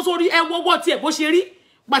mi látọ́ sórí ẹwọ́wọ́ tiẹ̀ bó ṣe rí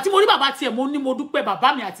gbà tí mo rí bàbá tiẹ̀ mo ní mo dúpẹ́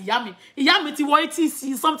bàbá mi àti ìyá mi ti wọ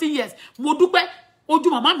 80 something years mo dúpẹ́ ojú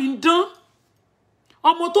màmá mi ń dán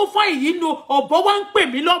ọmọ tó fọ́ èyí lo ọ̀bọ wá ń pè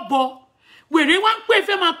mí lọ́bọ wèrè wá ń pè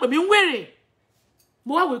fẹ́ máa pè mí ń wèrè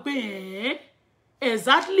mo wá wí pé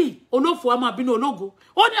exactly olófò a máa bínú ológo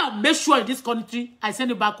ó ní I'll make sure in this country I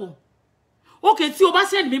send it back home okay tí o bá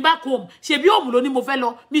send me back home ṣe bí home ló ní mo fẹ́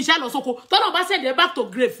lọ mi ìṣá lọ sóko tọ́nà bá send it back to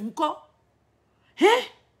grave ńkọ́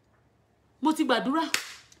mo ti gbàdúrà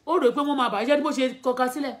ó rò pé wọ́n máa bàjẹ́ ní bó ṣe kọka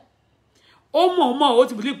sílẹ̀ ó mọ̀ ó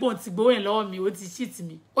ti bìlí pé òun ti gbowó yẹn lọ́wọ́ mi ó ti shit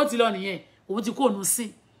mi ó ti lọ nìyẹn òun ti kó òun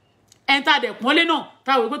sí ẹ̀ńtà dẹ̀kúnlé náà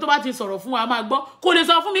táwọn ìpé tó bá ti sọ̀rọ̀ fún wa máa gbọ́ kò lè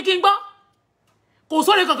sọ fún mi kí n gbọ́ kò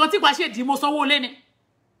sóore kankan tí pa ṣe dì mo sanwó lé ni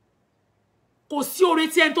kò sí oore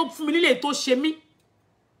tí ẹni tó fún mi nílé tó ṣe mí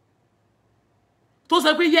tó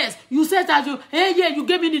sọ pé yes you said that you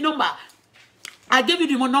gave me the number I gave you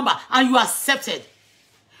the number and you accepted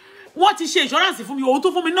wọ́n ti ṣe insurance fún mi òun tó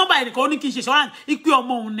fún mi number ẹnìkan ó ní kí n ṣe insurance ìpè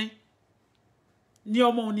ọmọ òun ni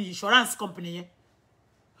ọmọ òun ni insurance company yẹn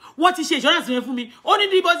wọ́n ti ṣe insurance yẹn fún mi ó ní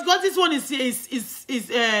because this one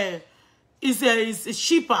is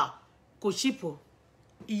cheaper kò cheaper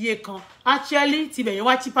iye kan actually ti bẹ̀yẹn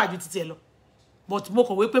wá cheaper ju títẹ̀ lọ but mo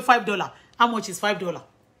kàn wé pé $5 how much is $5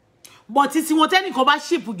 but tí wọ́n tẹ́nìkan bá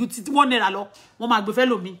ship ju ti $1 lọ wọ́n máa gbé fẹ́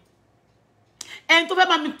lómi ẹni tó fẹ́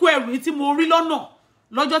máa mi kó ẹrù tí mo rí lọ́nà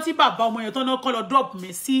lọ́jọ́ tí bàbá ọmọ yẹn tó náà kọ́ lọ drop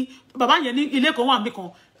mi sí bàbá yẹn ní ilé kan wà mí kan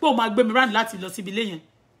pé ó máa gbé mi round láti lọ síbi ilé yẹn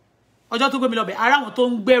ọjọ́ tó gbé mi lọ bẹ̀ ara wọn tó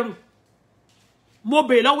ń gbẹ́rù mo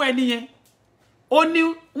bèèrè lọ́wọ́ ẹni yẹn ó ní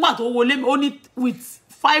wọ́n tó wọlé mi ó ní with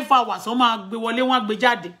 5 hours wọ́n máa gbé wọlé wọ́n gbé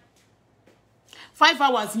jáde 5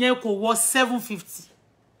 hours yẹn kò wọ 750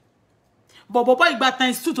 bọ̀bọ̀bọ̀ ìgbà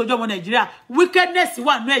times 2 tó jọ ọmọ Nàìjíríà wickedness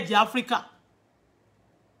wà ní ẹ̀jẹ̀ Africa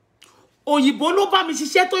òyìnbó ló bá mi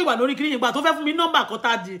ṣiṣẹ́ tó ìwà lórí kìnìyàn ìgbà tó fẹ́ fún mi nọ́mbà kan tá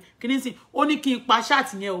a di kìnìyàn sí ó ní kí n pa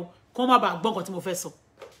ṣáàtì yẹn o kó má bàa gbọ́ nǹkan tí mo fẹ́ sọ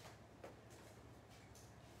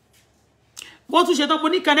bó tún ṣe tán mo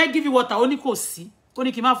ní can I give you water ó ní kò sí ó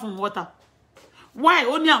ní kí n má fún water why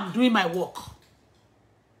ó ní I'm doing my work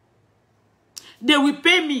they will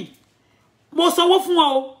pay me mo sanwó fún wọn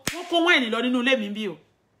o wọ́n kó wáìnì lọ nínú ilé mi bí o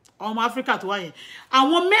ọmọ Africa tó wá yẹn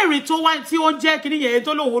àwọn mẹ́rin tó wá tí ó jẹ́ kíní yẹn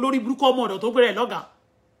tó lóun olórí burúkú ọmọ ọ̀dọ̀ tó gbé rẹ̀ lọ́gàá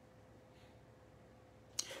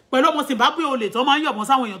pẹ̀lú ọmọ Zimbabwe olè tó máa ń yọ̀bọ̀n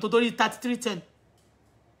sáwọn èèyàn tó torí 3310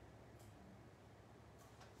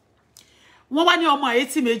 wọ́n wá ní ọmọ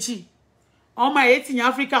àyètì méjì ọmọ àyètì ní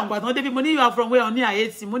Africa ǹgbà tán débi mo ní you are from where on ní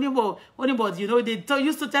àyètì mo ní but you know they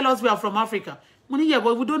used to tell us we are from Africa mo ní yeah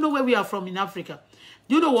but we don't know where we are from in Africa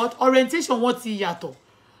do you know what orientation wọn ti yàtọ̀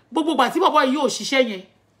gbogbo ìgbà tí bàbá yìí ò ṣiṣẹ́ yẹn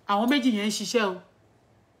àwọn méjì yẹn ń ṣiṣẹ́ o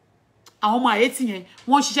àwọn ọmọ àyètì yẹn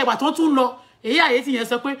wọ́n ń ṣiṣẹ́ ìgbà tó tún lọ èyí àyètì yẹn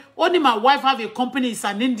sọ pé ó ní my wife have a company is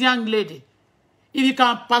an Indian lady if you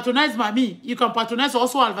can patronize me you can patronize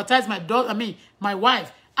also advertise my daughter my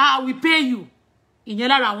wife I will pay you ìyẹn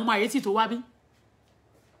lára àwọn ọmọ àyètì tó wá bí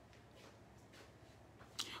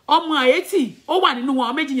ọmọ àyètì ó wà nínú wọn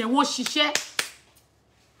àwọn méjì yẹn wọ́n ṣiṣẹ́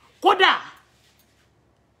kódà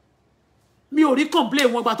mi ò rí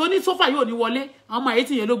complain wọn gbà tó ní sofa yóò ní wọlé àwọn ọmọ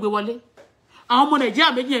àyètì yẹn ló gbé wọlé àwọn ọmọ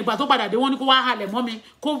Nàìjíríà méjì yẹn gbà tó padà dé wọ́n ní kó wá halẹ̀ mọ́ mi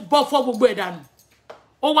kó bọ́ fọ́ gbogbo ẹ̀ dànù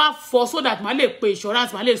ó wá fọ́ so that má lè pe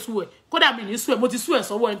insurance má lè sue ẹ̀ kódà mi ní sue ẹ̀ mo ti sue ẹ̀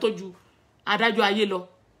sọ́wọ́ ẹni tó ju adájọ́ ayé lọ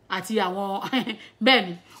àti àwọn bẹ́ẹ̀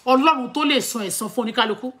ni Ọlọ́run tó lè san ẹ̀san fún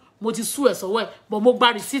oníkálukú mo ti sue ẹ̀ sọ́wọ́ ẹ̀ but mo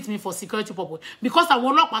gba receipt mi for security purpose because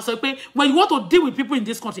àwọn ọlọ́pàá sọ pé when you want to deal with people in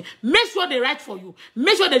this country make sure they write for you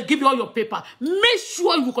make sure they give you all your paper make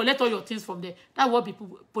sure you collect all your things from there that's what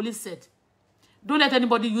police said Don't let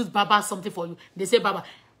anybody use Baba something for you. They say Baba.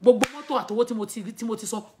 Gbogbo mọ́tò àtowó tí mo ti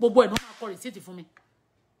san gbogbo ẹ̀ náà máa kọ receipt fún mi.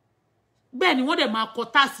 Bẹ́ẹ̀ ni wọ́n dẹ̀ máa kọ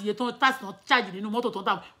tax iye tó tax náà charge nínú mọ́tò tó ń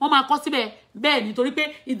tà wọ́n máa kọ síbẹ̀ bẹ́ẹ̀ ni torí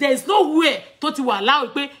pé there is nowhere tó ti wà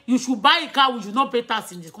láwọ̀ pé you should buy a car we should not pay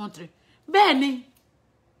tax in this country. Bẹ́ẹ̀ ni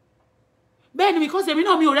because èmi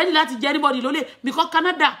náà mi ò ready láti jẹ anybody lólè because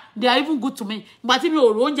Canada they are even good to me. Ìgbà tí mi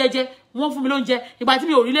ò ro oúnjẹ jẹ wọ́n fún mi lóúnjẹ ìgbà tí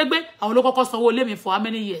mi ò rí lé gbé àwọn ló kọ́kọ́ sanwó lé mi for how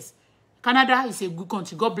many years. Canada is a good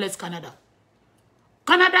country. God bless Canada.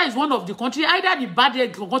 Canada is one of the country either the bad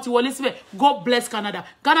country wọlé síbẹ̀. God bless Canada.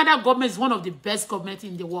 Canada government is one of the best government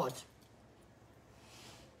in the world.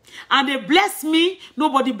 And they bless me.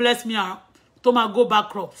 Nobody bless me to ma go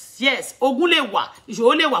bankrupt. Yes, ogun lè wà,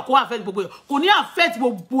 ìṣòro lè wà kó affect gbogbo èèyàn. Kò ní affect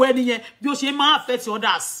gbogbo ẹni yẹn bí ó ṣe máa affect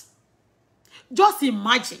others. Just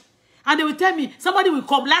imagine. And they will tell me, somebody will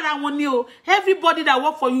come, lára wọn ni o. Everybody that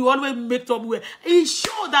work for you always make trouble with. It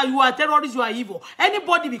shows that you are terrorist, you are evil.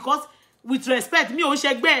 Anybody, because with respect, mi ò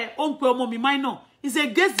ṣẹgbẹ́ ó ń pe ọmọ mi minor. It's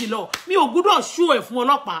against the law. Mi ò gbọ́dọ̀ show ẹ̀ fún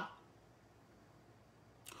ọlọ́pàá.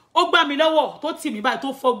 Ó gbá mi lọ́wọ́ tó tì mí báyìí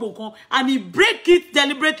tó fọ́gbó kan and he break it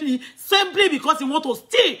deliberately simply because he want to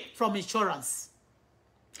steal from insurance.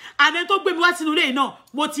 And then tó gbé mi wá sínú ilé náà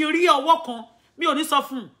mo ti rí ọwọ́ kan mi ò ní sọ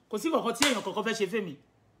fún kò sí kankan tí èèyàn kankan fẹ́ ṣe fẹ́ mi.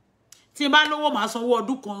 Tí n bá lówó màá sanwó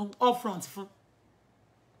ọdún kan upfront fún.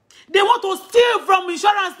 They want to steal from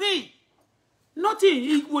insurance ni.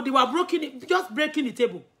 Nothing, they were just breaking the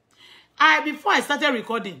table. Before I started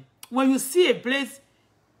recording, when you see a place,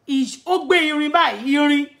 ó gbé irin báyìí,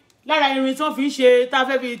 irin lára irin tí wọ́n fi ń ṣe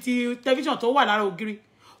táfẹ́ bíi ti television tó wà lára ògiri.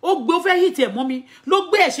 Ó gbé ó fẹ́ hit ẹ̀ mọ́ mi, ló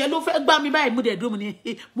gbé ẹ̀ṣẹ́ ló fẹ́ gbá mi báyìí mo dẹ̀ dúró mo ní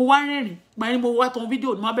mo wá rẹ́rìn, gbà ni mo wá ton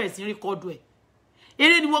fídíò ni mo bẹ̀rẹ̀ sí record ẹ̀.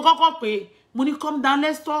 Eré ni mo kọ́kọ́ pé mo ní come down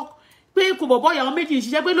let's talk. Pé kò bọ̀bọ́ ìyàwó méjì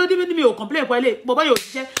ṣiṣẹ́ pé lódì mi ò complain pa ilé bọ̀bọ́ yóò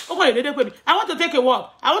ṣiṣẹ́ ó kàn lè dédé pé mi I want to take a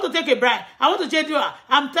walk I want to take a bride I want to change you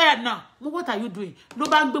I'm tired now. Mo what are you doing? Ló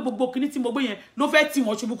bá ń gbé gbogbo kíní tí mo gbé yẹn ló fẹ́ tì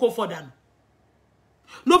wọ́n ṣubú kó fọ́ dànù.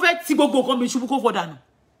 Ló fẹ́ tì gbogbo nǹkan mi ṣubú kó fọ́ dànù.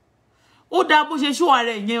 Ó dá bó ṣe show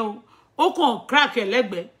ara ẹ̀ yẹn o. Ó kàn crack ẹ̀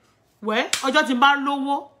lẹ́gbẹ̀ẹ́. Wẹ́ ọjọ́ tí n bá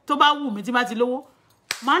lówó tó bá wù mí tí bá ti lówó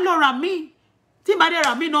máa lọ rà mí. Tí n bá dé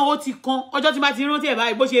rà mí náà ó ti kan ọjọ́ tí n bá ti rántí ẹ̀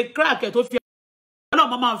báyìí bó ṣe crack ẹ̀ tó fi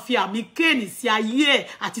Ọlọ́run máa fi àmì kéènì sí ayé ẹ̀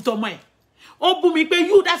àti tọmọ ẹ̀. Ó bú mi pé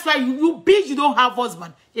you that's why you bitch you don't have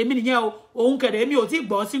husband. Èmi nìyẹn o òun kẹ̀dẹ̀ èmi ò tí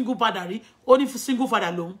gbọ́ single father rí ó ní single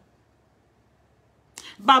father lòun.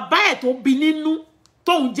 Bàbá ẹ̀ tó bí nínú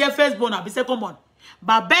tóun jẹ́ first born àbí second born.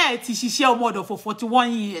 Bàbá ẹ̀ ti ṣiṣẹ́ ọmọ ọ̀dọ̀ for 41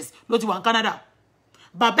 years ló ti wà ní Canada.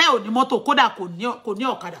 Bàbá ẹ̀ ò ní mọ́tò kódà kò ní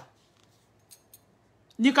ọ̀kadà.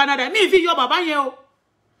 Ní Canada mi fi yọ bàbá yẹn o.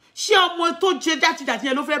 Ṣé ọmọ tó jẹ jàtijàti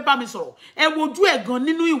yẹn ló fẹ́ bá mi sọ̀rọ̀ ẹ wojú ẹ̀ gan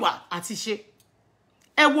nínú ìwà àti ṣe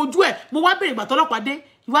ẹ wojú ẹ̀ mo wá bèrè ìgbà tọ́lọ́pàá dé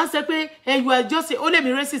ìwà ṣe pé you are just ó lè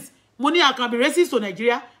mi racist mo ní I can be racist to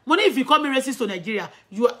Nigeria mo ní if you call me racist to Nigeria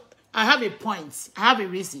I have a point I have a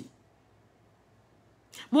reason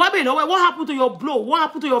mo wá bèrè lọ́wọ́ what happened to your blow what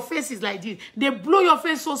happened to your faces like this they blow your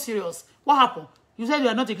face so serious what happened you said you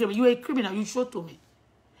are not a criminal you are a criminal you showed to me.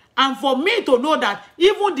 And for me to know that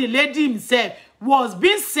even the lady himself was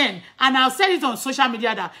being sent, and I'll say it on social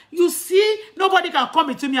media that, you see, nobody can come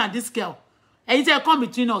between me and this girl. And you come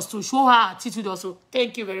between us to show her attitude also.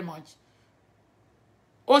 Thank you very much.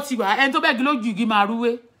 Ó ti wá, ẹni tó bẹ́ẹ̀ gíló jù igi máa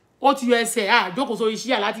rúwé. Ó ti yọ ẹsẹ̀, jókòó sórí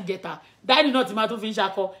iṣẹ́ láti gẹ̀ta. Dáìní náà ti máa tún fi ń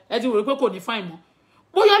ṣakọ. Ẹ ti wò pé kò ní fáìn mọ́.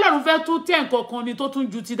 Bóyá Ọlọ́run fẹ́ tún tẹ̀ nǹkan kan ni tó tún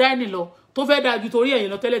ju ti Dáìní lọ. Tó fẹ́ dáa ju torí ẹ̀yin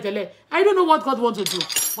lọ tẹ́lẹ̀tẹ́lẹ̀. I don't know what God wants to do,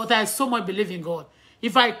 but I so much believe in God.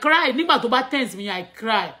 If I cry, nígbà tó bá tense me, I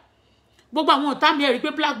cry. Gbogbo àwọn ọ̀tá mi ẹ rí pé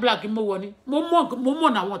black mo wọ̀ ni. Mo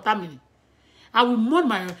mourn àwọn ọ̀tá mi ni. I will mourn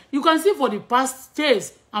my own. You can see for the past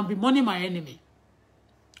days, I've been mourning my enemy.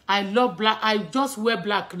 I love black. I just wear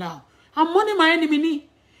black now. I'm mourning my enemy ni.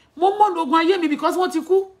 Mo mourn ogun ayé mi because wọ́n ti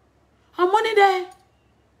kú. I'm mourning there.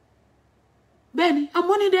 Bẹ́ẹ̀ni, I'm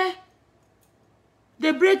mourning there.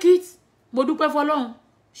 They break it. Mo dúpẹ́ f'Ọlọ́run.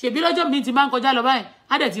 Ṣebí lọ́jọ́ mi ti máa ń kọjá lọ báyìí.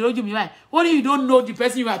 Á dẹ̀ ti rójú mi báyìí. Only you don't know the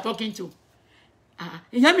person you are talking to.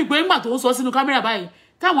 Ìyẹn mi pé ńgbà tó ń sọ sínú kámẹ́rà báyìí.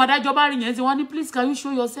 Táwọn adájọ́ bá rí yẹn tí wọ́n ní please can you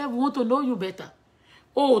show yourself we want to know you better.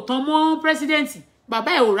 O tán mọ́ president.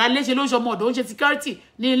 Bàbá ẹ̀ ò ra léṣe ló ń ṣọmọ ọ̀dọ̀ ń ṣe security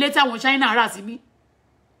ní ilé táwọn China rà sí mi.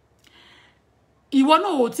 Ìwọ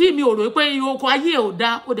náà ò tí mi ò rò pé oko ayé ò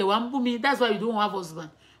dá ó dẹ̀ wá ń bú mi that's why you don't have husband.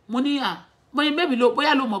 Mo ní mo ní maybe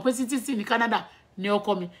bóyá ló mọ̀ pé citizen ní Canada ní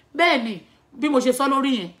ọkọ mi. Bẹ́ẹ̀ ni bí mo ṣe sọ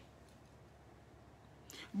lórí yẹn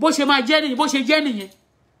bó ṣe máa jẹ́ nìyẹn bó ṣe jẹ́ nìyẹn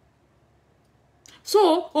so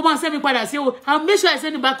ó máa send mi padà sí o and make sure I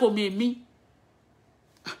send back o mi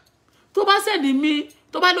tó bá send mi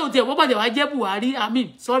tó bá lóun tẹ̀ wọ́n bọ̀dẹ̀ wá jẹ́ Buhari I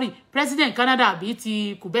mean sorry president Canada àbí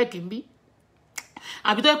ti Quebec ń bí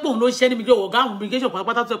àbí tó yẹ pé òun ló ṣe ní mi pé ọ̀gá àwọn immigration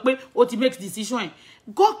pátápátá tó pé ó ti make decision ẹ̀.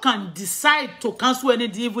 God can decide to cancel any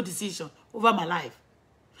evil decision over my life.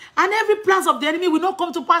 And every plans of the enemy will not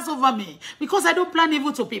come to pass over me because I don't plan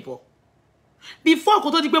evil to people. Before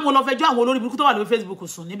kó tó di pé mo lọ fẹjọ́ àwọn olórí burúkú tó wà lórí Facebook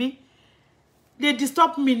sùn níbí, they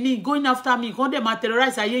disturb me, going after me, kó dẹ̀ máa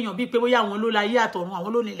terrorize ayé èèyàn bíi pé bóyá àwọn ló láyé àtọ̀run,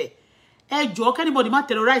 àwọn ló nílẹ̀. Ẹ jọ̀ọ́, anybody má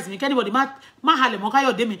terrorize me, anybody má halẹ̀ mọ́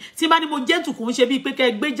Káyọ̀dé mi. Tí bá ní mo gentle kò ń ṣe bíi pé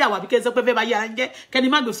kẹ́ gbéjà wá bí kẹ́ sọ pé fẹ́ bá yára ń jẹ́, kẹ́ni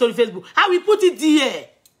má gbé sórí Facebook. I will put it there.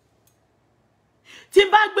 Tí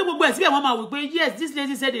bá gbé gbogbo ẹ̀ síbẹ̀ wọ́n máa wò pé yes, this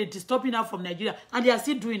lady said they're disturbing her from Nigeria and they are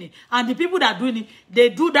still doing it. And the people that are doing it, they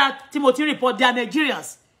do that. Timothy report, they are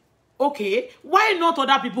Nigerians. Okay, why not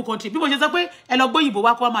other people country? People just say, ẹ lọ gbé òyìnbó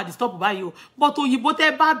wá kó máa disturb báyìí o. But òyìnbó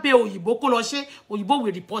tẹ́ bá bẹ̀ òyìnbó kó lọ ṣe, òyìnbó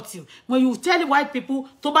will report you. When you tell white people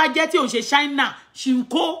tó bá jẹ́ tí ó ṣe China,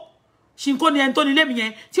 Shinko ni ẹni tó nílé mi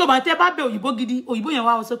yẹn. Tí ó bá tẹ́ bá bẹ̀ òyìnbó gidi, òyìnbó yẹn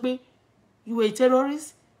wá ó sọ pé you were a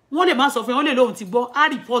terrorist. Wọ́n lè má sọ fún, wọ́n lè lóhùn ti gbọ́, á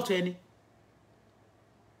report ẹni.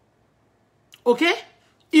 Okay?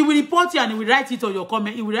 He will report you and he will write it on your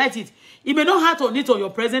comment. He will write it. He may not have on it or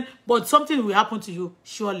your present, but something will happen to you,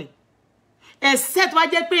 surely. Except wá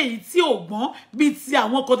jẹ́ pé èyí tí ò gbọ́n bí ti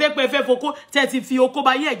àwọn kan tẹ́ pé fẹ́ foko tẹ́ ti fi oko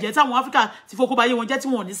bá yé ẹ̀jẹ̀ táwọn Africa ti foko bá yé wọn jẹ́ tí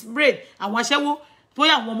wọ́n ní brain àwọn aṣẹ́wó tó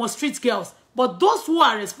yà àwọn ọmọ street girls. But those who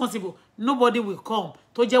are responsible, nobody will come.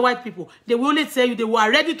 Tó jẹ́ white people, they will only tell you they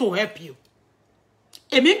were ready to help you.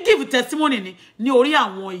 Èmi give testimony ní orí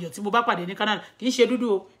àwọn èèyàn tí mo bá pàdé ní Canada. Kì í ṣe dúdú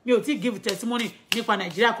o, mi ò tí give testimony nípa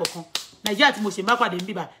Nigeria kankan. Nigeria tí mo ṣe bá pàdé ní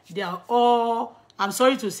bíbá, they are all, I'm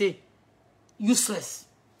sorry to say, useless.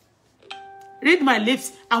 Read my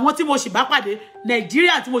lips. Àwọn tí mo ṣe bá pàdé,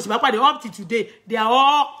 Nigeria tí mo ṣe bá pàdé up to today, they are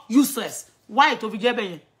all useless. Why tó fi jẹ́ bẹ́ẹ̀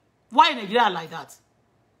yẹn? Why Nigeria like that?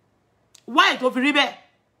 Why tó fi rí bẹ́ẹ̀?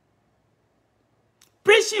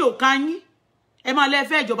 Preaching ò kàn yín. Ẹ máa lè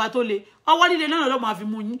fẹ́ ìjọba tó le. Ọwọ́ líle náà ló máa fi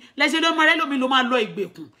mú yín. Lẹ́sẹ̀ ló máa rẹ́ lómi ló máa lọ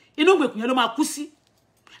ìgbèkùn. Inú ìgbèkùn yẹn ló máa kú sí.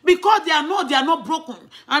 Because they are not broken.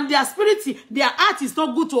 And their spirit, their heart is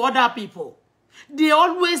not good to other people. They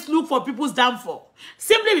always look for people's downfall.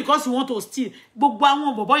 Simply because you want to steal. Gbogbo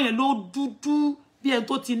àwọn bọ̀bọ́ yẹn ló dúdú bí ẹni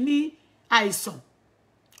tó ti ní àìsàn.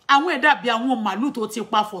 Àwọn ẹ̀dá bí àwọn màlúù tó ti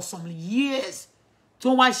pa for some years. Tó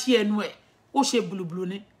wá ṣí ẹnu ẹ̀. Ó ṣe blublu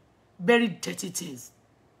ni. Very dirty things.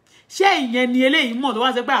 Ṣé ìyẹn ni eléyìí mọ̀ tó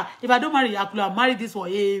wá ṣe pé if I don't marry, I could have married this for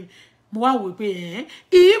him. Mo wá wò pé he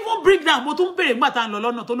even bring down mo tún bèrè nígbà tá ń lọ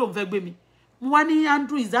lọ́nà tó lóun fẹ́ gbé mi. Mo wá ní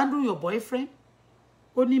Andrew, is Andrew your boyfriend?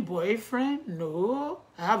 Ó ní boyfriend? No,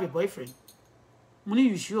 I have a boyfriend. Mo ní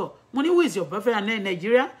you sure? Mo ní who is your boyfriend? And then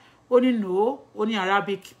Nigeria? Ó ní no, ó ní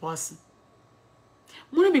Arabic person.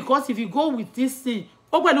 Mo ní because if you go with this thing,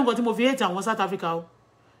 ó pẹ̀lú nǹkan tí mo fi hate àwọn South Africa,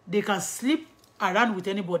 they can sleep around with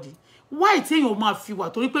anybody. Why tí èèyàn máa fi wà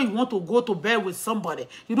torí pé you want to go to bed with somebody?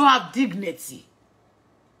 You don't have dignity.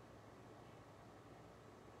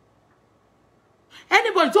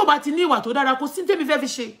 Anybody tó bá ti ní ìwà tó dára kò sí tèmi fẹ́ fi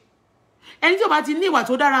ṣe. Ẹni tó bá ti ní ìwà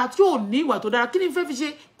tó dára tí ò ní ìwà tó dára kí ni fẹ́ fi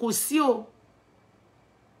ṣe? Kò sí o.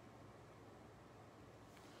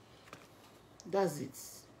 That's it.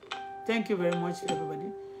 Thank you very much,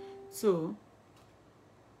 everybody. So,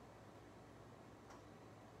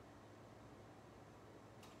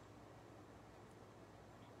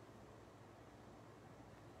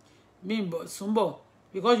 Mimbo, Sumbo,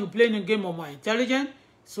 because you playing a game on my intelligence.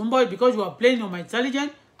 Sumbo, because you are playing on my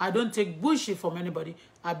intelligence. I don't take bullshit from anybody.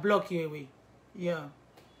 I block you away. Yeah.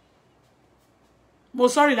 Mo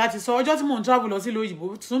sorry láti sọ ọjọ́ tí mo ń travel lọ sí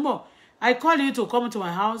lóyìnbó. Sumbo, I call you to come to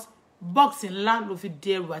my house. Box ńlá ló fi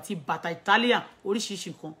dé ẹrù àti bàtà Italian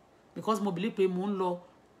oríṣiríṣi kan because mo believe pé mo ń lọ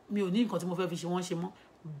mi ò ní nǹkan tí mo fẹ́ fi ṣe wọ́n ṣe mọ́.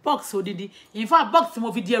 Box odidi. In fact, box tí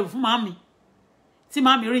mo fi dé ẹrù fún màmí. Tí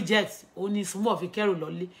màmí reject, ó ní Sumbo fi kẹ́rù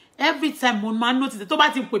lọlé. Every time mo máa notice tó bá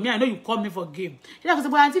ti pè mí, I know you call me for game. Ṣé kò sọ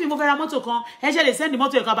pé àǹtí mi mo fẹ́ ra mọ́tò kan, ẹ ṣe lè send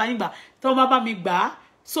mọ́tò ẹ̀ ká bá yín gbà. Tó bá mi gbà,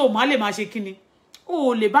 so màá lè máa ṣe kíni.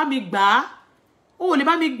 Ó lè bá mi gbà. Ó lè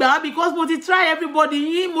bá mi gbà because mo ti try everybody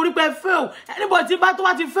yín, mo rí pé fail. Anybody tí bá tó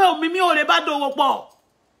bá ti fail mi ò lè bá dòwò pọ̀.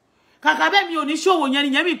 Kàkà bẹ́ẹ̀ mi ò ní ṣòwò yẹn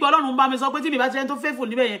nìyẹn mi pé Ọlọ́run bá mi sọ pé tí mi bá ti ẹni tó faithful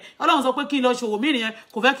níbẹ̀ yẹn. Ọlọ́run sọ pé kí n lọ ṣòwò mi nìyẹn,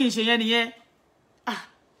 kò fẹ́ kí n ṣe yẹn nìyẹn.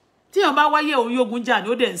 Tí èèyàn bá wáyé orí ogun jà ni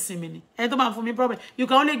ó dẹ̀ ń sinmi ni. Ẹni tó máa ń fún mi problem. You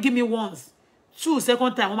can only give me once. 2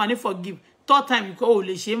 second time, wọ́n máa ní forgive. 3rd time, you ò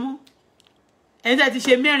lè ṣe mọ́. Ẹni tí ẹ ti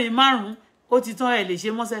ṣe 4 5, ó ti tán ẹ lè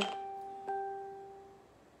ṣe mọ́ sẹ́.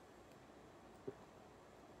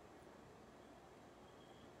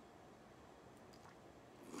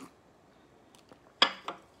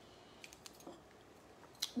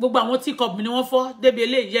 Gbogbo àwọn teacup mi ni wọ́n fọ́ débi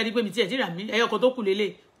eléyìí yẹ́ rí pé mi ti ẹ̀ tí rà mí ẹyọ kan tó kù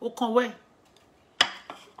lélẹ̀ ó kàn wẹ́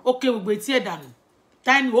ó ké gbogbo etí ẹ̀ dànù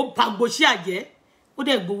táìní ó bá gbòṣì àjẹ́ ó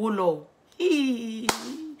dẹ̀ gbowó lọ o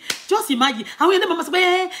Just imagine àwọn yẹn mama sọ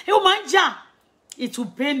pé ó máa ń jà. It will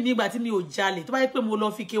pain me but mi ò jalè tó bá jẹ́ pé mo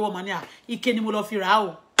lọ fi ké wọ́n ma ní ike ni mo lọ fi rà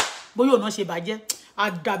o bóyá ọ̀nà ṣe bàjẹ́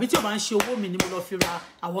àdàbí tí ò bá ń ṣe owó mi ni mo lọ fi ra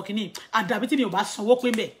àwọn kìíní àdàbí tí mi ò bá sanwó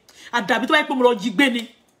pé mbẹ̀ àdàbí tó bá jẹ́ pé mo lọ jí gbé ni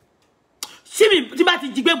tí bá ti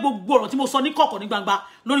jí gbé gbogbo ọ̀rọ̀ tí mo sọ ní kọ̀kọ̀ ní gbangba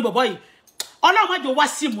lórí bọ̀bọ̀ yìí Ọlọ́run má jẹ́ wá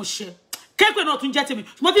sí ìmúṣẹ kéèpé náà tún jẹ́ tèmi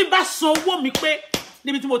mo ti bá san owó mi pé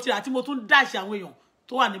níbi tí mo ti rà tí mo tún dáṣe àwọn èèyàn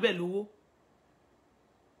tó wà níbẹ̀ lówó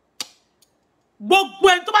gbogbo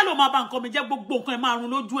ẹni tó bá lọ máa bá nǹkan mi jẹ́ gbogbo nǹkan ẹ máa run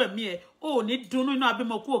lójú ẹ̀mí ẹ ò ní dunnú inú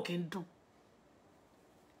abímọ kú òkè ń dùn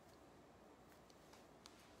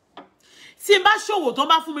tí n bá ṣòwò tó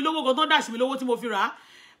bá fún mi lówó gan tó dáṣe mi lówó tí mo fi rà á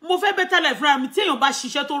mo fẹ́ better life fúnra mi tí èèyàn bá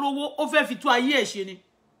ṣiṣẹ́ tó rówó ó fẹ́ fi tú ayé ẹ̀ ṣe ni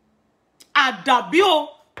àdàbí o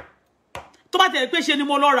tó bá tẹ̀lé pé ṣe ni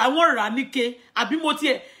mo lọ rà wọ́n rà níke àbí mo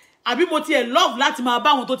tiẹ̀ love láti máa bá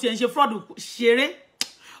àwọn tó tiẹ̀ ń ṣe fraud ṣeré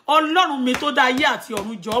Ọlọ́run mi tó dá ayé àti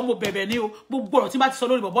ọ̀run jọ̀ọ́ mo bẹ̀bẹ̀ ní o gbogbo ọ̀rọ̀ tí bá ti sọ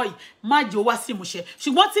lórí bọ̀bọ̀ yìí má jẹ́ ó wá sí ìmúṣẹ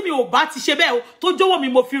ṣùgbọ́n tí mi ò bá ti ṣe bẹ́ẹ̀ o tó jọ̀wọ́ mi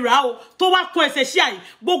mo fi rà á o tó wá kún ẹsẹ̀ ṣí àyè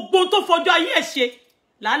gbogbo tó fọjọ́ ayé ẹ̀ ṣe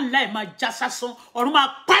láńláì máa já sásán ọ̀run máa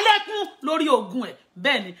pálẹ́kún lórí ogun ẹ̀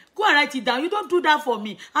bẹ́ẹ̀ ni go and write it down you don't do that for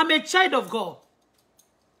me I'm a child of God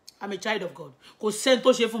kò sẹ́ni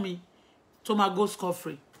tó ṣe fún mi tó máa go scot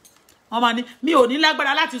free wọ́n máa ní mi ò ní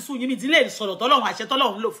lágbára láti sùn yín mi ti lè sọ̀rọ̀ tọ́lọ́run àṣẹ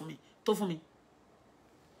tọ́lọ́run lò fún mi tó fún mi.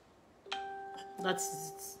 That's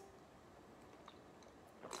it.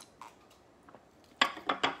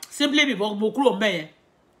 Simply because mo kúrò ńbẹ̀ yẹn.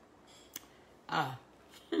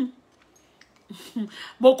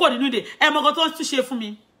 Mo kò nínú ìdè. Ẹ mọ̀ kan tó tún ṣe fún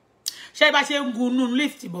mi. Ṣé bá ṣe ń gun nínú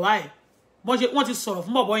lift bọ̀bá ẹ̀. Wọ́n ti sọ̀rọ̀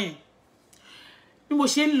fún bọ̀bọ́ yẹn. Bí mo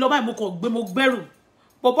ṣe ń lọ báyìí mo gbẹ́rù.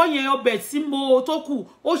 Bọ̀bọ́ yẹn ọbẹ̀ tí mo tó kù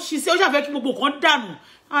ó ṣiṣẹ́ ó ṣàfẹ́ kí gbogbo kan dànù.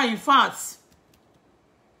 In fact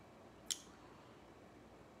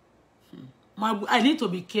I need to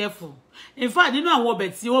be careful. In fact, nínú àwọn ọbẹ̀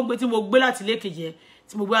tí wọ́n gbé tí mo gbé láti ilé kejì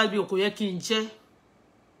tí mo gbé wá bí kò yẹ kí n jẹ.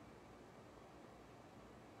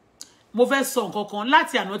 Mo fẹ́ sọ nǹkan kan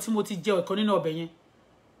láti àná tí mo ti jẹ ọ̀kan nínú ọbẹ̀ yẹn.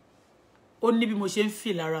 Ó ní bí mo ṣe ń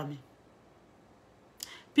feel lára mi.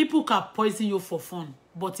 People can poison you for fun,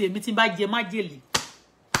 but èmi tí n bá jẹ májèlé.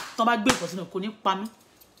 Tọ́n bá gbé nǹkan sínú kò ní pa mí.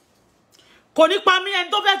 Kò ní pa mí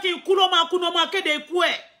ẹni tó fẹ́ kí n kú ló máa kéde ikú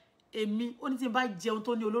ẹ̀. Èmi ó ní tí n bá jẹun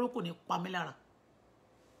tó ní olóró kò ní pa mí lára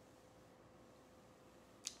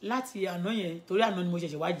láti àná yẹn torí àná ni mo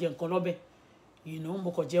ṣẹ̀ṣẹ̀ wá jẹ nǹkan lọ́bẹ̀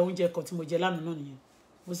mo kàn jẹ oúnjẹ kan tí mo jẹ lánàá náà nìyẹn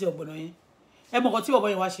mo sì ọ̀gbọ̀nà yẹn ẹ mọ̀ kan tí bọ̀bọ̀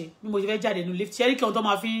yẹn wá ṣe bí mo ṣe fẹ́ jáde nínú lift ṣẹ́rí kí ohun tó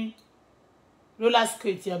máa fi roller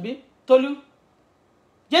skate àbí Tolú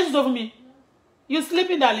Jésù tó fún mi you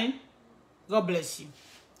sleeping darling God bless you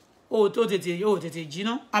o tètè jí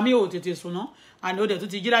ná àmì o tètè sùn ná and o dẹ̀ tó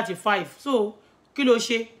ti jí láti 5 so kí ló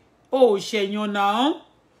ṣe o ṣẹ̀yàn náà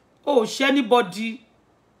o ṣe anybody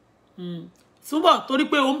túbọ̀ torí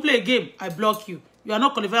pé o ń play game I block you you are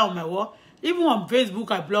not qualified on my wall even on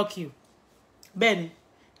Facebook I block you bẹ́ẹ̀ni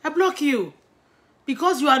I block you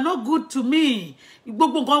because you are not good to me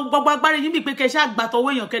gbogbo nǹkan gbogbo agbára yín bí pé kẹ́ ṣá gbà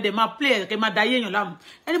tọwọ́ èèyàn kẹ́ dẹ̀ máa play kẹ́ máa da ayé èèyàn láàmú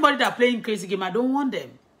anybody that playing crazy game I don't want them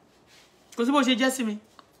kò sí bó ṣe jẹ́ sí mi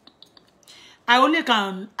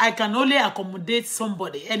I can only accommodate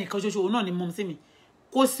somebody ẹnìkan ṣoṣo òun náà ni mọ̀ sí mi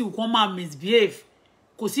kó sì kó máa misbehave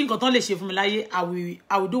kò sí nǹkan tán lè ṣe fún mi láyé I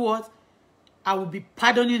will do what I will be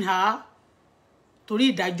pardoning her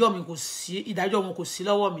torí ìdájọ́ wọn kò sí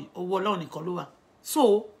lọ́wọ́ mi owó Ọlọ́run nìkan ló wà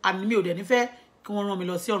so àmì mi ò dẹ̀ nífẹ̀ẹ́ kí wọ́n rán mi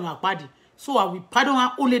lọ sí ọ̀run àpáàdì so I will pardon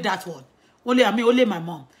her only that one only my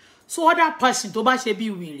mom so other person tó bá ṣe bí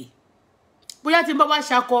wèrè bóyá tí n bá wá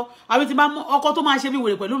ṣakọ àbí tí n bá ọkọ tó máa ṣe bí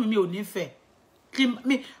wèrè pẹ̀lú mi ò nífẹ̀ẹ́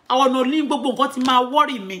ọ̀nà ní gbogbo nǹkan ti máa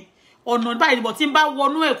worry mi ọ̀nà báyìí bọ̀ tí n bá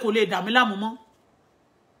wọnú ẹ̀ kò lè dà mí láàmú mọ́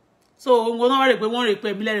so nǹkan náà rè pé wọ́n rè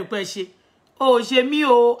pé mi lẹ́rìí pé ṣe ó ṣe mí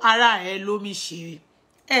o ara ẹ̀ ló mi ṣe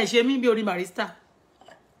ẹ̀ ṣe mí bí orí barista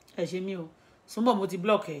ẹ̀ ṣe mí o súnbọ̀ mo ti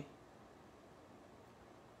block ẹ̀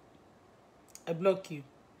I block you.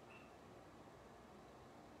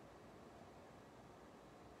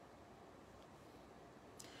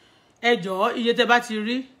 Ẹ jọ̀ọ́ iye tẹ́ bá ti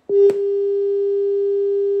rí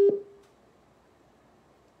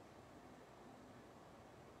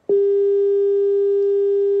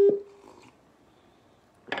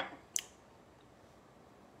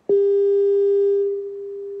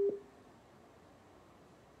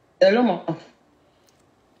Hello ma.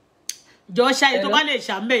 Jọ ṣáyé tó bá lè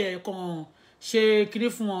ṣàmbẹ̀ kan ṣe kiri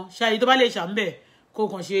fún wọn ṣáyé tó bá lè ṣàmbẹ̀ kó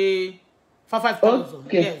kàn ṣe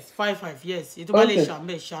 5,000 yes 5 yes èyí tó bá lè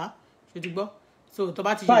ṣàmbẹ̀ ṣá ṣe ti gbọ́ so tó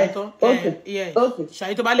bá ti yẹ tán yes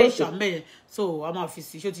ṣáyé tó bá lè ṣàmbẹ̀ yẹn so a máa fi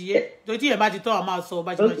sí ṣó ti yé tó tí yẹn bá ti tán a máa sọ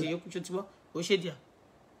bá ṣe máa ṣe yẹn kú ṣó ti gbọ́ ó ṣe díà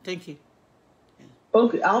thank you.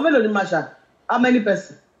 Okay, àwọn mélòó ni Masha? How many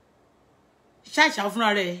person? Ṣàṣà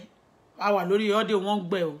fúnra rẹ̀ a wà lórí audio wọ́n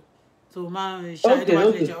gbẹ o. So ma ṣá Okay,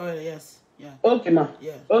 okay. Yes. Yeah. Okay, ma.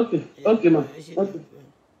 Yeah. Okay, Yeah. okay, ma. Yeah. Okay.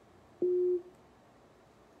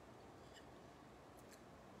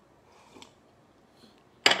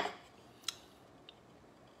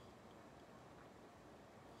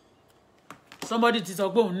 Somebody ti sọ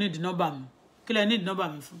pé òun need number mi. Kí lẹ need number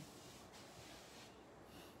mi fún?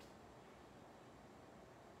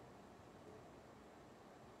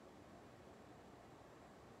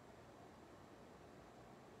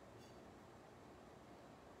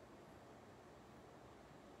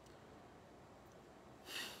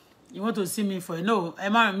 You want to see me for no?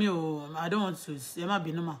 Emma me o. I don't want to. Emma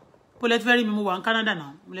be no ma. But let's very me move in Canada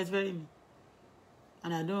now. Let's very me.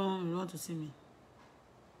 And I don't you want to see me.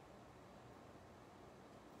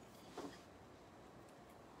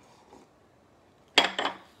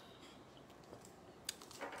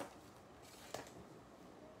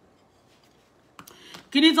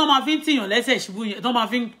 Kini tó máa fi ń tìyàn lẹ́sẹ̀ ṣubú yẹn tó máa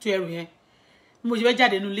fi ń tu ẹrù yẹn. Mo ṣe fẹ́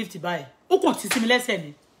jáde nínú lift báyìí. Ó kàn ti sí mi lẹ́sẹ̀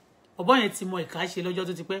ni. Ọ̀bọ yẹn ti mọ ìka ṣe lọ́jọ́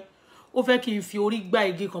tó ti pẹ́. Ó fẹ́ kí n fi orí gbá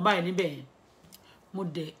igi kan báyìí níbẹ̀ yẹn. Mo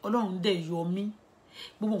dẹ̀ Ọlọ́run dẹ̀ yọ mí.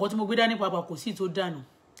 Gbogbo nǹkan tí mo gbé dání pàápàá kò sí tó dànù.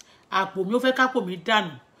 Àpò mi ó fẹ́ kápò mi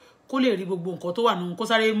dànù kó lè rí gbogbo nǹkan tó wà nínú kó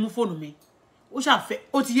sáré mú fóònù mi. Ó ṣàfẹ́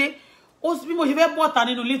ó ti yé. Ó bí mo ṣe fẹ́ bọ́ta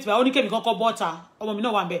nínú lift báyìí ó ní kèmí kọ́kọ́ bọ́ta. Ọmọ mi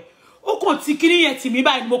náà wà ńbẹ̀. Ó kàn ti kíní yẹn tì mí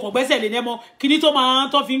báyìí ni mo kàn gbẹ́sẹ̀ lé nẹ́mọ́ kíní tó máa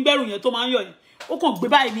tó fi ń gbẹ́rù yẹn tó máa ń yọ yẹn. Ó kàn gbé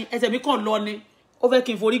báyìí ni ẹsẹ̀ mi kàn lọ ni. Ó fẹ́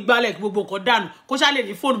kí n forí gbálẹ̀ kí gbogbo nǹkan dànù kó ṣá lè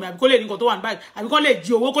ní fóònù mi àbí kó lè ní nǹkan tó wà ní báyìí àbí kó lè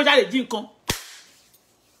jí owó kó ṣá lè jí nǹkan.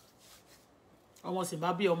 Ọmọ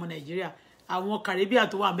Zimbabwe ọmọ Nàìjíríà àwọn Caribbean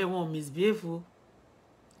tó wà ńbẹ̀ wọn misbehave o.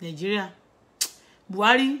 Nàìjíríà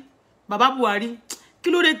Buhari bàbá Buhari kí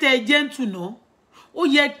ló dé tẹ́ gentle ná ó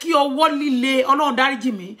yẹ kí ọwọ́ líle Ọlọ́run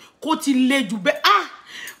dáríjì mí kó ti le jù bẹ́ẹ̀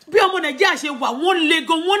bí ọmọ Nàìjíríà ṣe wà wọ́n le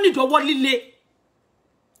gan wọ́n nídọ̀wọ́ líle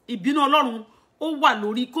ìbínú Ọlọ́run ó wà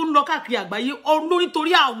lórí kó ń lọ káàkiri àgbáyé lórí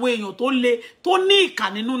torí àwọn èèyàn tó le tó ní ìkà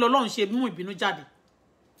nínú lọ́lọ́run ṣe mú ìbínú jáde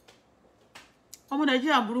ọmọ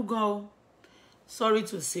Nàìjíríà burú gan o sorry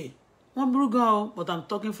to say wọ́n burú gan o but I'm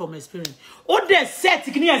talking from experience ó dẹ̀ set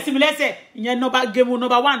kí ní ẹ̀sìn mi lẹ́sẹ̀ ìyẹn game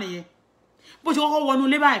number 1 nìyẹn bó ṣe kọ́kọ́ wọnú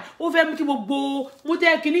ilé báyìí ó fẹ́ kí gbogbo mo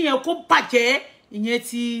tẹ́ kí níyẹn kó bàjẹ́ ìyẹn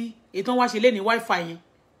tí ètò wá ṣe lé ní wifi yẹn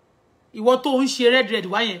ìwọ tó ń ṣe red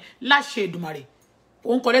wá yẹn láṣẹ Èdùmàrè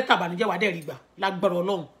òun kọ lẹ́tà ìbànújẹ́ wà dẹ̀ rí gbà lágbára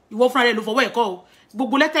Ọlọ́run ìwọ fúnra rẹ̀ ló fọwọ́ ẹ̀kọ́ o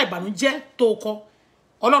gbogbo lẹ́tà ìbànújẹ́ tó kọ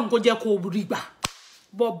Ọlọ́run kó jẹ́ kó rí gbà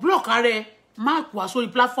but block ààrẹ mark wá sórí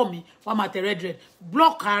platform mi wá máa tẹ red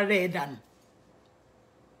block ààrẹ dànù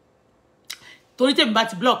torí tèmi bá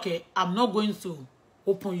ti block ẹ I'm not going to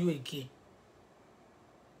open you again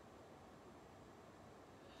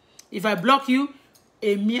if I block you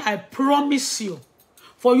I promise you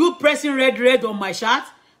for you pressing red on my chat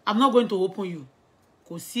I'm not going to open you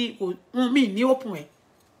kò sí mi ní open ẹ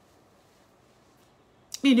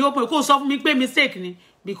mi ní open kò sọ fún mi pé mistake ni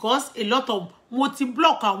because a lot of mo ti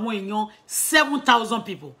block àwọn èèyàn 7,000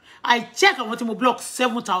 people I check àwọn tí mo block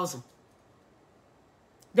 7,000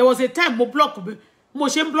 there was a time mo block mo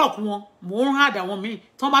ṣe block wọn mo ń hard àwọn mi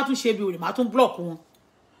tí wọ́n bá tún ṣe bí olè má tún block wọn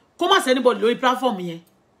kó má ṣe anybody lórí platform yẹn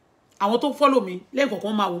àwọn tó follow mi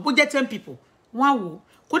lẹ́ẹ̀kọ̀ọ̀kan máa wò bó jẹ́ 10 people wọ́n á wò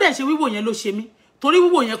kó dẹ̀ ṣe wíwò yẹn ló ṣe mí torí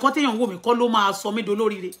wíwò yẹn kọ́ téèyàn wò mí kọ́ ló máa sọ mí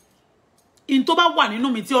dolóríire in tó bá wà nínú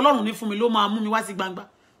mi tí Ọlọ́run ní fún mi ló máa mú mi wá sí gbangba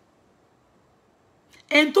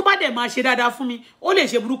ẹni tó bá dẹ̀ máa ṣe dáadáa fún mi ó lè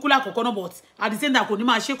ṣe burúkú lákọ̀ọ́kọ́ náà but at the same time kò ní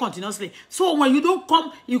máa ṣe continuously so when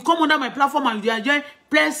you come under my platform and you enjoy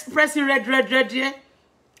pressing red there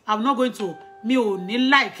I'm not going to mi ò ní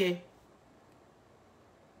like ẹ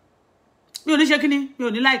mi ò ní ṣe kíní mi ò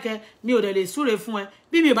ní like ẹ mi ò dẹ̀ lè súre fún ẹ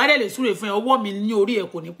bí mi ò bá dẹ̀ lè súre fún ẹ ọwọ́ mi ní orí ẹ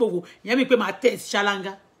kò ní pòwò ìyẹn mi pé máa tẹ̀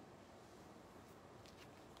ṣáláńgá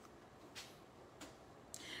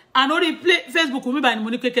and orí Facebook mi báyìí ni mo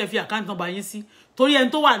ní kékeré fi account number yín sí torí ẹni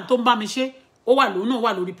tó wà tó ń bá mi ṣe ó wà lóun náà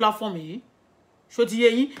wà lórí platform yìí ṣó ti yé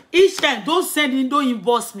yín each time don't send in don't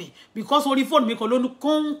inbox me because orí phone mi kan ló ní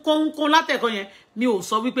kọ́ńkọ́ńkọ́ń látẹ̀kọ́ yẹn mi ò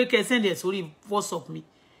sọ wípé kẹ́ send ẹ̀ sórí WhatsApp mi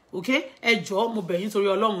okay ẹ jọ̀ọ́ mo bẹ̀ yín torí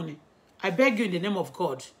Ọlọ́run ni I beg you in the name of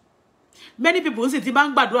God many people sì ti bá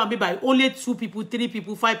ń gbàdúrà mi by only 2 people 3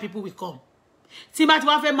 people 5 people will come tí bá ti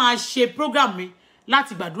wá fẹ́ máa ṣe program mi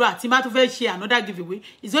láti gbàdúrà tí bá tún fẹ́ ṣe another giveaway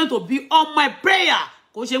is going to be on my prayer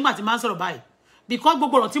kò ṣe ńgbà tí máa ń sọ̀rọ̀ báyìí because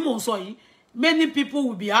gbogbo ọ̀rọ̀ tí mò ń sọ yìí many people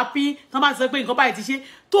will be happy tán bá ti sọ pé nǹkan báyìí ti ṣe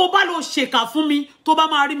tó bá lọ ṣèkà fún mi tó bá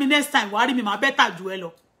máa rí mi next time wàá rí mi máa better jù ẹ lọ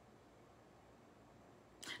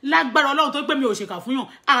lágbára Ọlọ́run tó pé mi ò ṣèkà fún yàn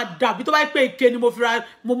àdàbí tó bá pé ike ni mo fi ra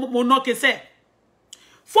mo ná kesẹ̀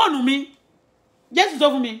fóònù mi Jésù sọ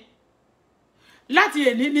fún mi láti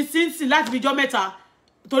èní ní sínsìn láti bíjọ́ mẹ́ta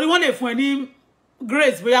torí wọ́n lè fún ẹ ní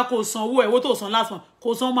grace bóyá kò san owó tó san last month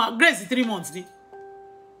kò san ma grace 3 months ni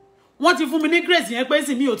wọ́n ti fún mi ní grace yẹn pé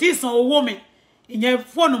sì mi ò tí san owó mi ìyẹn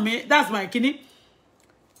fóònù mi that's my kíní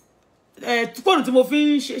fóònù tí mo fi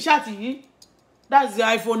ń ṣáàtì yìí that's the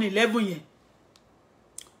iPhone 11 yẹn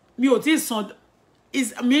mi ò tí san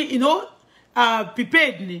is me you know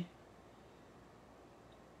prepaid ni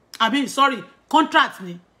I mean sorry contract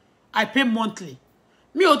ni I pay monthly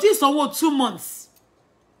mi ò tí sanwó 2 months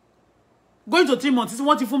going to 3 months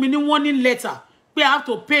wọ́n ti fún mi ní warning letter pé I have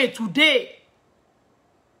to pay today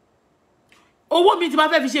owó mi tí bá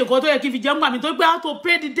fẹ́ fi ṣe nǹkan tó yẹ kí fi jẹ ngba mi tó pé I have to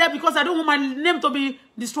pay the debt because I don't want my name to be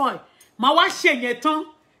destroyed ma wá ṣe yẹn tán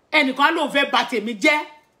ẹnìkan ló fẹ́ bà tèmi jẹ́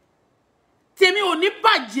tèmi ò ní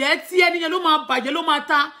bàjẹ́ tí ẹni yẹn ló máa bàjẹ́ ló máa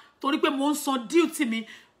ta torí pé mo ń san duty mi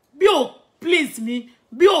bí ó please mi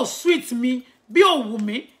bí ó sweet mi bí ó wù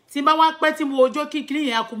mí tí bá wá pẹ́ tí mo ọjọ́ kíkiri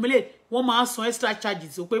yẹn accumulate wọ́n máa san extra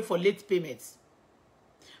charges ó pé for late payment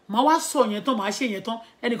ma wá sọ yẹn tán ma ṣe yẹn tán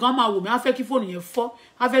ẹnìkan máa wò mí á fẹ́ kí fóònù yẹn fọ́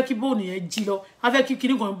á fẹ́ kí fóònù yẹn jí lọ á fẹ́ kí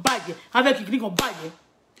kíní kan bàjẹ́ á fẹ́ kí kíní kan bàjẹ́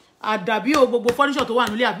àdàbí o gbogbo furniture tó wà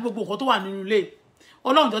nílé àbí gbogbo nǹkan tó wà nínú ilé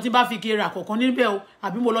Ọlọ́run jọ̀ọ́ tí bá fi kí ra kọ̀ọ̀kan níbẹ̀ o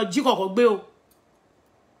àbí mo lọ jí kọ̀ọ̀kan gbé o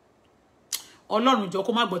Ọlọ́run jọ̀ọ́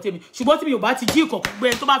kó má gbọ́ tèmi ṣùgbọ́n tí mi ò bá ti jí kọ̀ọ̀kan gbé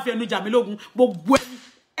tó bá fi ẹnu jà mí lógun gbogbo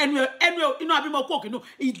ẹnu inú àbí mo kó òkínú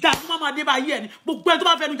ìdààmú má máa dé bá yé ẹni gbogbo ẹni tó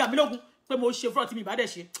bá fi ẹnu jà mí lógun pé mo ṣe fraud tí mi bá dẹ̀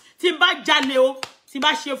ṣe tí n bá jalè o tí n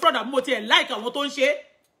bá ṣe fraud àbí mo tiẹ̀ like àwọn tó ń ṣe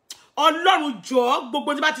Ọlọ́run jọ̀ọ́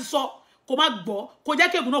gbogbo tí bá ti sọ kó má gbọ́ kó jẹ́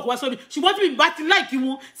kéègùn náà kó wá sórí ṣùgbọ́n tí mi bá ti like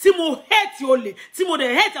wọn tí mo hate olè tí mo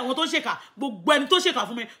dẹ̀ hate àwọn tó ṣèkà gbogbo ẹni tó ṣèkà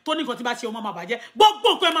fún mi tó ní nǹkan tí bá ṣe ó máa bàjẹ́ gbogbo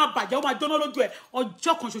nǹkan ẹ máa bàjẹ́ ó máa jóná lójú ẹ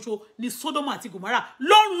ọjọ́ kan ṣoṣo ni Sódómù àti Gòmárà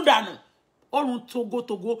lọ́rùn dànù orun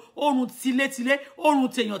togotogo orun tilétilé orun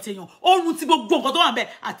tèèyàn orun ti gbogbo nǹkan tó wà ńbẹ̀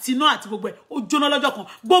àti iná àti gbogbo ẹ̀ ó jóná lọ́jọ́ kan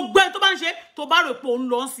gbogbo ẹ̀ tó bá ń ṣe tó bá rò pé òun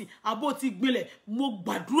lọ ńsìn àbó ti gbilẹ̀ mo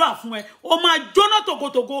gbàdúrà fún ẹ ó máa jóná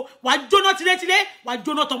togotogo wàá jóná tilétilé wàá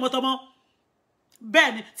jóná tọmọtọmọ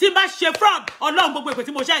bẹ́ẹ̀ ni tí n bá ṣe fraud Ọlọ́run gbogbo ìpè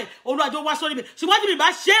tí mo ṣe yìí Olúwa jọ̀ọ́ wá sórí mi ṣùgbọ́n tí mi bá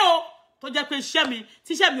ṣe o tó jẹ́ pé iṣẹ́ mi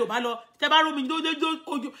tíṣẹ́ mi ò bá lọ tẹ́ bá rú mi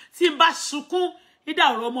ojú tí n bá sunkún ìdá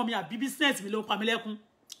ọ̀rọ̀ ọmọ mi àbí business mi ló pa mí lẹ́kún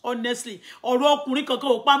honestly ọ̀rọ̀ ọkùnrin kankan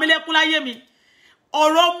ò pa mí lẹ́kún láyé mi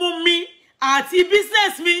ọ̀rọ̀ mú mi àti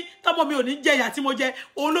business mi tọ́mọ mi ò ní jẹ ìyà tí mo jẹ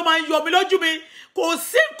òun ló máa ń yọ mí lójú mi kò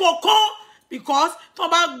sí kankan because tó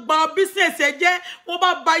bá gba business ẹ jẹ́ wọ́n bá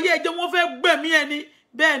ba ayé ẹ jẹ́ wọ́n fẹ́ gbẹ̀mí ẹni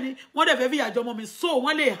bẹ́ẹ̀ ni wọ́n dẹ̀ fẹ́ fi ìyàjọ́ ọmọ mi so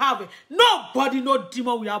wọ́n lè have it nobody no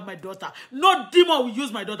demon will have my daughter no demon will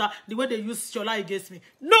use my daughter the way they use Shola against me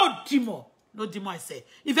no demon I say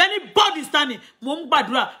if anybody standing mo ń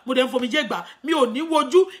gbàdúrà mo dẹ̀ ń fomi jẹ́ gbà mi ò ní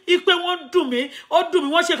wojú ipe wọ́n dùn mí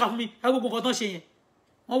wọ́n ṣèkà fún mi ẹ gbogbo nǹkan tán ṣe yẹn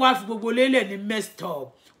wọ́n wá fi gbogbo lélẹ̀ ní messed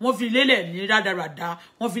up wọ́n fi lélẹ̀ ní rádaràda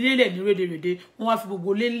wọ́n fi lélẹ̀ ní rédèrèdè wọ́n wá fi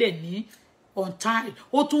gbogbo lélẹ̀ ní on time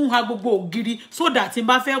ó tún ha gbogbo ògiri so that tí n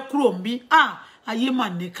bá fẹ́ kúrò mí ayé mà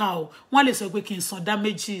níkà o wọ́n lè sọ pé kí n san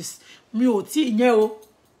damages mi ò tí ìyẹn o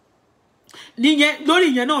níyẹn lórí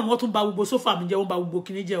ìyẹn náà wọ́n tún bà gbogbo sofa mi jẹ́ wọ́n bà gbogbo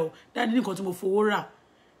kíní jẹ́ o dání nǹkan tí mo fowó rà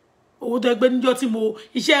owó tó ẹgbẹ́ níjọ́ tí mo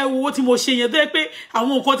iṣẹ́ owó tí mo ṣe yẹn tó yẹ pé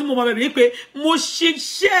àwọn nǹkan tí mo máa bẹ̀rẹ̀ pé mo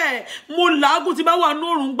ṣiṣẹ́ mo làágùn tí bá wà ní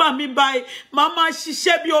òrùn gbà mí báyìí máa máa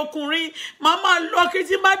ṣiṣẹ́ bí ọkùnrin máa máa lọ kí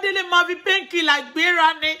tí bá délé máa fi painkiller gbéra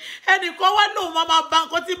ni ẹnìkan wá lòun máa máa bà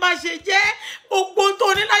nǹkan tí bá ṣe jẹ́ gbogbo tó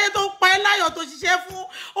ní láyé tó pa ẹ́ láyọ̀ tó ṣiṣẹ́ fún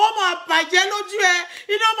ó máa bàjẹ́ lójú ẹ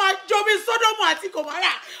iná máa jó bí Sódómù àti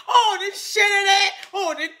Gòmárà ó ní ṣe rere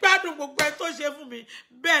ó ní gbádùn gbogbo ẹ tó ṣe fún mi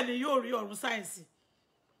bẹ́ẹ̀ ni yóò rí ọ̀run sáyẹ̀nsì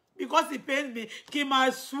because it pains me kí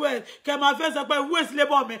máa sweat kí máa fẹ́ sọ pé waste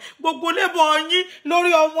labour mi gbogbo labour yín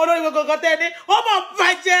lórí ọmọ lórí gbogbo tẹ́ ní ó máa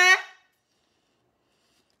bàjẹ́.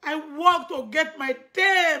 I work to get my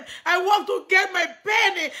time. I work to get my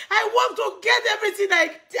penny. I work to get everything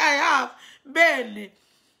I have. Bẹ́ẹ̀ni,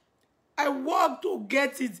 I work to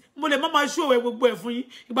get it. Mo lè má máa show ẹ gbogbo ẹ̀ fún yín.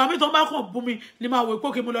 Ìgbà mi tó bá kàn bú mi ni máa wò pé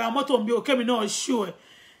kí mo lọ ra mọ́tò mi ò kémi náà show ẹ.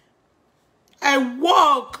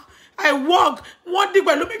 I work. One thing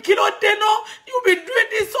pẹ̀lú mi kí ló dé náà? You be doing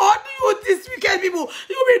this all you these wicked people.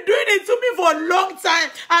 You be doing it to me for a long time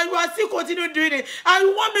and you are still continue doing it. And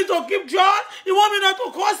you want me to keep John? You want me not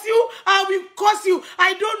to curse you? I will curse you.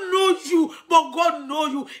 I don't know you, but God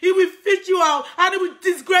knows you. He will fit you out and he will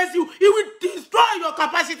disgrace you. He will destroy your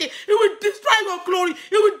capacity. He will destroy your glory.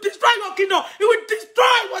 He will destroy your kingdom. He will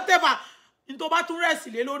destroy whatever. Into bá tún rẹ̀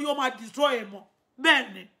sílẹ̀ lórí ó máa destroy ẹ̀ mọ́.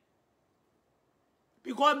 Bẹ́ẹ̀ni.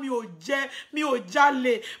 Because mi ò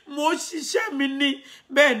jalè mo ṣiṣẹ́ mi ní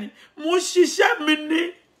bẹ́ẹ̀ni mo ṣiṣẹ́ mi ní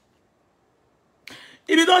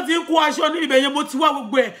ibi tó ti kó aṣọ ní ibẹ̀ yẹn mo ti wá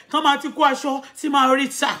gbogbo ẹ̀ tán máa ti kó aṣọ tí máa rí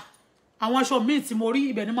tà àwọn aṣọ míì tí mo rí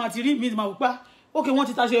ibẹ̀ ni máa ti rí míì tí máa wò pé okay wọ́n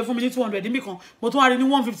ti taṣọ yẹn fún mi ní 200 níbì kan mo tún wá rí ní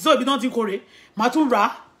 150 so ibi tán ti kórè màá tún rà á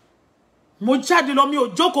mo jáde lọ mi ò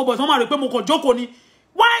jókòó but wọ́n máa rò pé mo kàn jókòó ni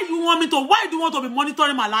why do you want to be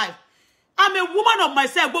monitoring my life? I'm a woman of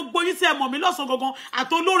myself. Gbogbo yín tẹ́ mọ̀ mí lọ́sàn gangan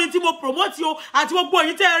àtolórin tí mo promote o àti gbogbo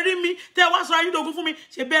yín tẹ́ rí mi tẹ́ wá sọ ayín dogun fún mi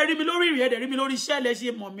ṣe bẹ́ẹ̀ rí mi lórí ìrìn ẹ̀dẹ̀ rí mi lórí iṣẹ́ lẹ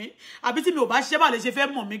ṣe mọ̀ mí àbí tí mi ò bá ṣiṣẹ́ bá lè ṣe fẹ́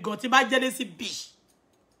mọ̀ mí gan tí bá jẹ́lé sí bitch.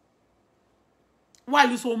 Why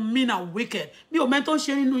you so mean and wicked? Mi ò mẹ́tọ́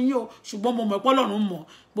ṣe nínú yín o ṣùgbọ́n mo mọ̀ pé Ọlọ́run mọ̀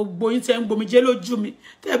gbogbo yín tẹ́ ń gbomi jẹ́ lójú mi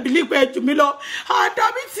tẹ́ believe pé jù mí lọ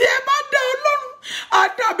àdàbí tí ẹ bá dá Ọlọ́run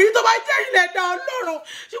àdàbí tó bá jẹ́ ilẹ̀ dá Ọlọ́run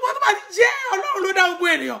ṣùgbọ́n tó bá ti jẹ́ Ọlọ́run ló dá gbogbo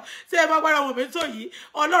ènìyàn tí ẹ bá gbára wọn mi tó yìí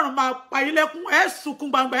Ọlọ́run máa pa yín lẹ́kún ẹ sunkún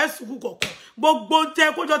gbangba ẹ sunkún kọ̀ọ̀kan gbogbo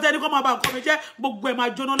tẹ kójọ tẹ ní kó máa bá nǹkan mi jẹ́ gbogbo ẹ máa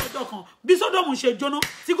jóná lọ́jọ́ kan bí Sódómù ṣe jóná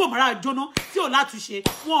tí Gòmórà jóná tí ò látúnṣe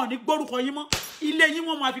wọn ò ní gbórúkọ yín mọ́ ilé yín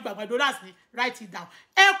wọn máa fi gbàgbàdo láti ní write it down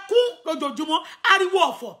ẹkún lójoojúmọ́ ariwo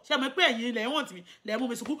ọ̀fọ̀ ṣe mọ̀ pé ẹ̀yin ilẹ̀ wọ̀n tì mí lẹ̀ mú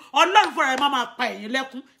mi sunkún Ọlọ́run fúnra ẹ̀ máa pa ẹ̀yin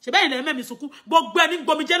lẹ́kún ṣe bẹ́ẹ̀ ilẹ̀ mẹ́mi sunkún gbogbo ẹni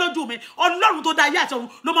gbomijẹ́ lójú mi Ọlọ́run tó dá ayé àti ọ̀run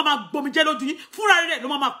ló máa gbomijẹ́ lójú yín fúnra rẹ̀ ló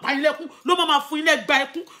máa pa yín lẹ́kún ló máa fún yín lẹ́gba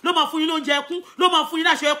ẹkún ló máa fún yín lóúnjẹ ẹkún ló máa fún yín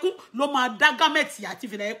láṣọ ẹkún ló máa dá gámẹ̀tì àti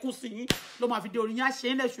fìlà ẹkún sí yín ló máa fi dé orí yín àṣẹ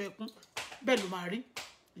yín lẹ́ṣọ ẹkún bẹ́ẹ̀ ló máa rí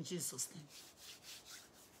in Jesus name.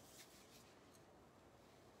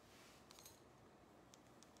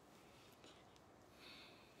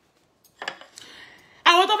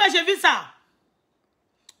 Àwọn tó fẹ́ ṣe visa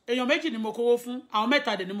èèyàn méjì ni mo kówó fún àwọn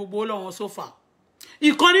mẹ́ta dẹ̀ ni mo gbowó lọ́wọ́ so far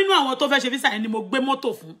ìkan nínú àwọn tó fẹ́ ṣe visa yẹn ni mo gbé mọ́tò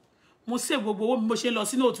fún mo save gbogbo owó mo ṣe lọ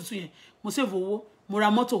sínú òtútù yẹn mo save owó mo ra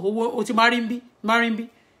mọ́tò owó o ti máa rí ń bí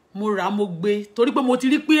mo rà mo gbé torí pé mo ti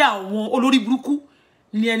rí pé àwọn olórí burúkú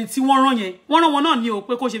ni ẹni tí wọ́n rán yẹn wọ́n rán wọn náà ní o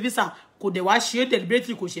pé kó ṣe visa kò dẹ̀ wá ṣe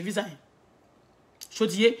deliberately kò ṣe visa yẹn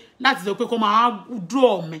ṣòtìyé láti sọ pé kó máa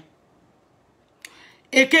draw mi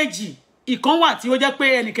èkejì ìkan wà tí ó jẹ́ pé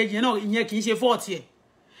ẹnìkejì yẹn náà ìyẹn kì í ṣe fault ẹ̀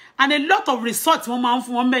and a lot of resort wọ́n máa ń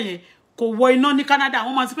fún wọn bẹ́yẹn kò wọ iná ní Canada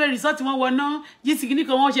wọ́n máa ń sọ pé resort wọ́n wọ iná yìí kìíní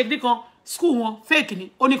kan wọ́n ṣe kìíní kan school wọn fake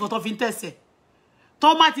ni ó ní kan tó fi ń tẹ̀sẹ̀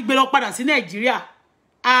tó má ti gbé lọ padà sí Nàìjíríà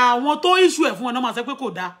àwọn tó issue ẹ̀ fún wọn náà máa sọ pé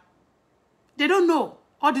kò dáa they don't know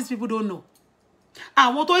all these people don't know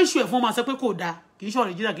àwọn tó issue ẹ̀ fún wọn máa sọ pé kò dáa kì í ṣe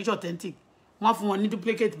original kì í ṣe authentic wọ́n fún wọn ní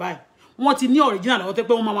duplicate báyìí wọ́n ti ní original lọ́wọ́ tẹ́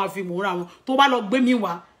pé wọ́n máa fi mòóra wọn tó bá lọ gbé mi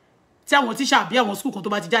wá tí àwọn tíṣà bí àwọn school kan tó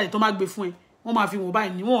bá ti jáde tó máa gbé fún ẹ wọ́n máa fi wọ́n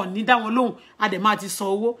báyìí ni wọ́n ní dá wọn lóhùn a dẹ̀ máa ti san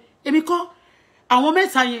owó èmi kọ́ àwọn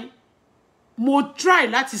mẹ́ta yẹn mo try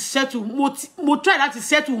láti settle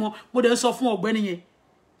wọn mo dẹ̀ sọ fún ọ̀gbẹ́ni yẹn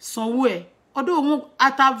sanwó ẹ̀ ọdún òun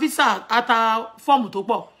ata visa ata fọ́ọ̀mù tó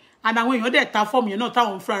pọ̀ and àwọn èèyàn dẹ̀ ta fọ́ọ̀mù yẹn náà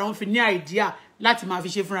táwọn fúnra wọn fi ní idea láti máa fi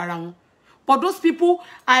ṣe fúnra wọn but those people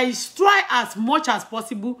I try as much as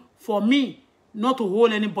possible for me not to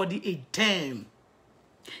hold anybody a damn.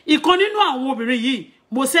 Ìkan nínú àwọn obìnrin yìí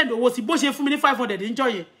mo send owó sí bó ṣe fún mi ní 500 níjọ́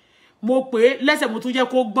yẹn mo pè lẹ́sẹ̀ mo tún jẹ́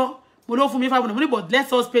kó gbọ́ mo ló fún mi 500 money but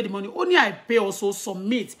let's us pay the money only I pay also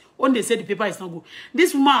submit only they say the paper is not good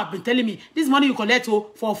this woman have been telling me this money you collect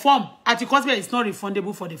for form at the customer is not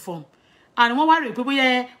refundable for the form and wọ́n wá rè pé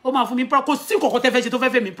bóyá ó máa fún mi kò sí kọ̀kọ́ tẹ́ fẹ́ ṣe tó fẹ́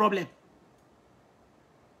fẹ́ mi problem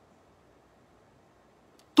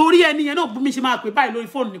torí ẹni yẹn náà bú mi ṣe máa pè báyìí lórí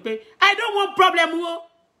fóònù ni pé I don't want problem o.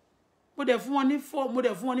 Mo dẹ̀ fún wọn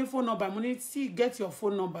ní phone number mo ní see get your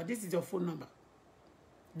phone number this is your phone number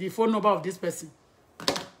the phone number of this person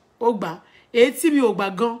ó gbà èyí tí mi ò gbà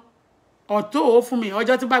gan ọ̀tọ̀ ó fún mi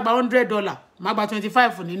ọjọ́ tí bá gba $100 má gba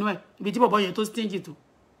 25 nínú ẹ̀ ibi tí bọ̀bọ̀ yẹn tó stingy tó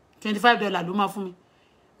 $25 ló máa fún mi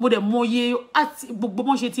mo dẹ̀ mọ iye àti gbogbo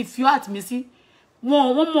bọ́n ṣe ti fi àt mi sí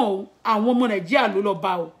wọ́n mọ̀ àwọn ọmọ Nàìjíríà ló lọ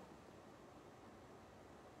bá o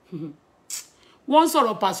wọ́n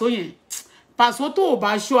sọ̀rọ̀ Pàṣọ yẹn Pàṣọ tó ò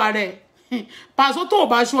bá ṣọ́ ara ẹ̀ Pàṣọ tó ò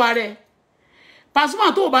bá ṣọ́ ara ẹ̀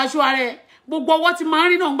Pàṣọ tó ò bá ṣọ́ ara ẹ̀ gbogbo ọwọ́ tí máa ń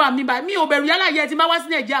rí náà gbà mí báyìí mi ò bẹ̀rù yálà yẹ tí máa wá sí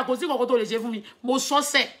Nàìjíríà kò sí nǹkan tó lè ṣe fún mi mo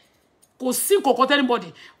sọ́sẹ̀ kò sí nǹkan tell anybody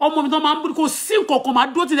ọmọ mi tó máa ń bú kò sí nǹkan máa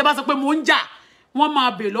dúró tí ilé bá sọ pé mo ń jà wọ́n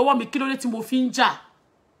máa bèèrè lọ́wọ́ mi kí ló dé tí mo fi ń jà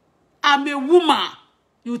I'm a woman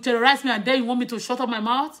you terrorize me and then you want me to shut up my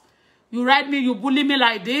mouth you write me you bully me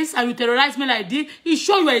like this and you terrorize me like this you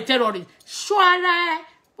show you are a terrorist ṣọ́ ara ẹ̀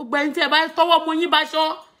gbogbo ẹni tí ẹ bá tọwọ́ mọ yín bá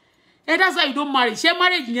ṣọ́ ẹ that's why you don't marry ṣé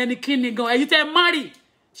marriage yẹn ni kí ni gan ẹ̀yin tẹ́ marry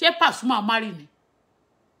ṣé Pasuma marry ni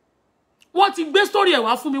wọ́n ti gbé story ẹ̀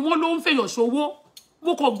wá fún mi wọ́n ló ń fèyàn ṣòwò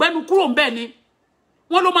mo kò gbẹ́nu kúrò ń bẹ̀ ni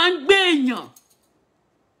wọ́n ló máa ń gbé èèyàn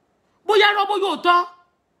bóyá rọ́bó yóò tọ́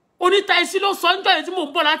onítaisí ló sọ níjọ́ yẹn tí mo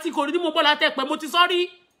ń bọ̀ láti Ìkòròdú tí mo ń bọ̀ láti Ẹ̀pẹ́ mo ti sọ rí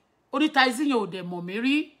onítaisí yẹn ò dẹ̀ mọ̀ mí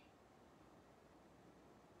rí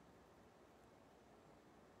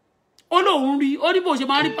ó lóun rí ó ní bó ṣe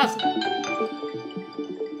máa rí Pasuma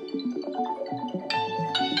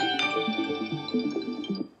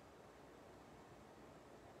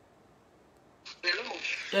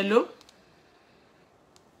Hello.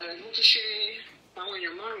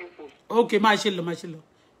 Okay, máa ṣe lọ.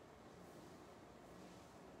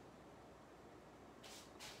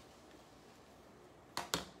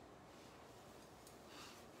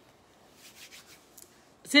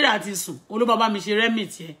 Sarah ti sùn, olúbá bá mi ṣe remit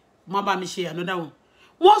yẹn, má bá mi ṣe another one.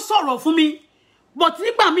 Wọ́n sọ̀rọ̀ fún mi, but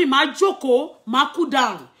nígbà mi máa jókòó, máa cool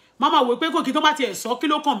down. Mama wò pé kò kí tó bá ti ẹ̀ sọ kí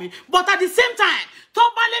ló kàn mí. But at the same time, tó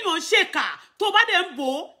bá léèyàn ṣèkà, tó bá dé ń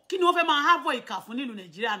bò, kí ni wọ́n fẹ́ máa have ìkà fún nílùú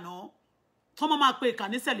Nàìjíríà náà? Tó máa pe ìkà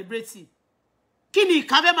ní celebrity. Kí ni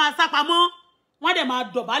ìkà fẹ́ máa sá pamọ́? Wọ́n dẹ̀ máa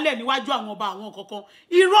dọ̀bálẹ̀ níwájú àwọn ọba àwọn kankan.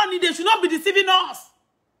 Irọ́ ni, they should not be deceiving us.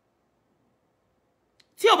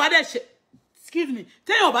 Tí ó bá dẹ̀ ṣe, excuse me,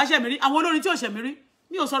 téèyàn ò bá ṣe mí rí, àwọn olórin tí ò ṣe mí rí,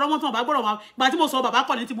 mi ò sọ̀rọ̀ wọn tí wọ́n bá gbọ́rọ̀ wọn. Ìgbà tí mo sọ bàbá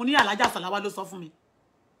kọ́ni tí mo ní Alájà Sàláwá ló sọ fún mi.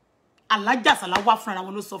 Alájà Sàláwá fúnra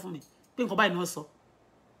wọn ló sọ fún mi pé nǹkan báyìí ni wọ́n sọ.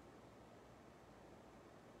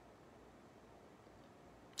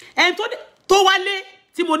 Ẹni tó wálé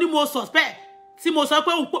tí mo ní mo suspect, tí mo sọ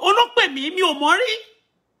pé olópè mi ò mọ̀ rí.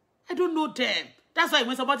 I don't know them. That's why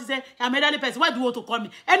when somebody say I'm an elderly person, why do you want to call me?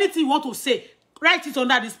 Anything you want to say, write it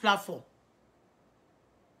under this platform.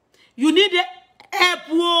 You need help,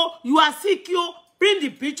 you are sick, bring the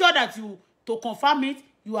picture that you to confirm it.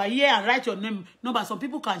 You are here and write your name number. Some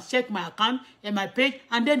people can check my account and my page,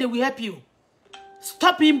 and then they will help you.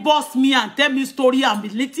 Stop inbox me and tell me story and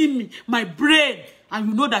belittling me, my brain, and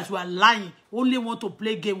you know that you are lying. Only want to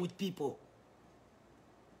play game with people.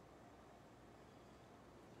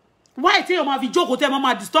 Why tell your mama joke tell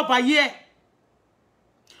mama disturb her here?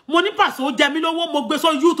 Money pass o jẹ mí lówó mo gbé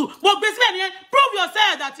so YouTube. Mo gbé síbẹ̀ nìyẹn. Prove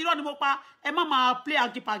yourself that irọ́ ni mo pa. Ẹ má máa play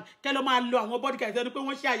and keep and kẹ́ ló máa lo àwọn body care pé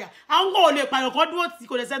wọ́n ṣe àyà. Àwọn kò lè pààyàn kan dúró tí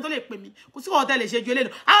kò lè sẹ́ni tó lè pè mí. Kò sí kò tẹ́ lè ṣe ju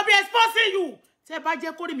eléyìí. I'll be exposing you. Tẹ́ bá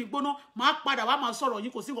jẹ́ kórìí mi gbóná, máa padà wá máa sọ̀rọ̀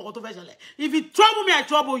yín kò sí nǹkan tó fẹ́ ṣẹlẹ̀. If you trouble me, I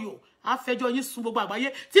trouble you. A fẹjọ́ yín sun gbogbo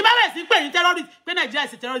àgbáyé. Tí bá bẹ̀rẹ̀ sí pé yín terrorist, pé Nigeria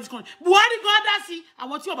is a terrorist country. Buhari gan dá sí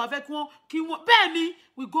àwọn tí ó bá fẹ́ kí wọ́n bẹ́ẹ̀ ni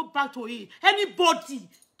we go back to it. Anybody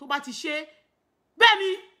tó bá ti ṣe bẹ́ẹ̀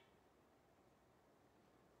ni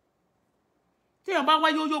tí èèyàn bá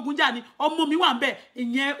wáyé oyogun jà ní ọmọ mi wà ńbẹ̀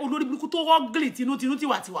ìyẹn olórí burúkú tó ugly tinú tiwa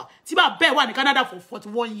tí bá bẹ́ẹ̀ wà ní Canada for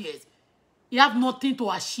 41 years. He have nothing to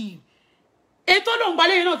achieve. Ètò ló ń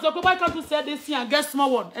gbalẹ̀ yẹn náà sọ pé why can't you sell this thing and get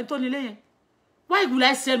small one? Ètò nílé yẹn. Why will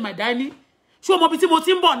I sell my dining? Ṣé o mọ bí tí mo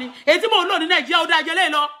ti ń bọ̀ ni? Èyí tí mo ń lò ní Nàìjíríà ó dáa jẹ lé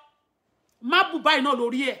lọ. Má bù báyìí náà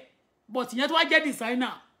lórí ẹ̀. But ìyẹn tó wá jẹ́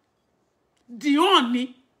designer. Dion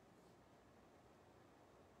ni.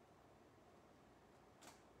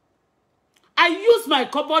 I use my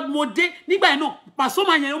cupboard mode nígbà yẹn náà. Pàṣọ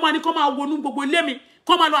máa yẹn ó máa ní kó máa wọnú gbogbo ilé mi,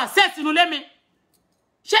 kó máa lọ access inú ilé mi.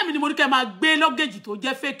 Ṣé mi ni mo ní kẹ́ máa gbé luggage tó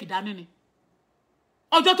jẹ́ fake dání ni?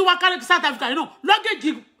 Ọjọ́ tó wá kárí South Africa yẹn náà,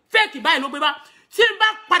 luggage fake báyìí ló gbé bá. Tí n bá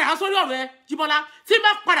padà sórí ọ̀rọ̀ ẹ, Jíbọ́lá, tí n bá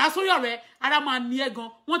padà sórí ọ̀rọ̀ ẹ, ara máa ní ẹ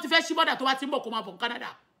gan. Wọ́n ti fẹ́ ṣí bọ́dà tó wá ti ń bọ̀ kó máa bọ̀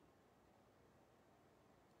Canada.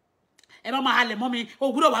 Ẹ bá máa halẹ̀ mọ́ mi,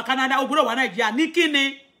 ó gbọ́dọ̀ wá Canada, ó gbọ́dọ̀ wá Nàìjíríà, ní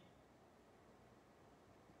kíni?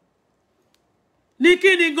 Ní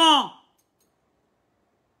kíni gan?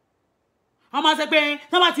 Wọ́n máa sọ pé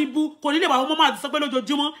tí wọ́n bá ti bu, kò ní lè wà wọ́n máa sọ pé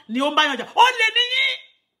lójoojúmọ́ ni ó ń bá yàn jà. Ó lè níyìn.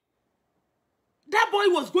 That boy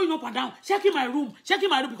was going up and down, checking my room,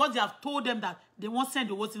 because they have told them that they won't send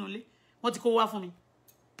the votes in only. What you call what for me?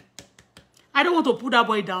 I don't want to put that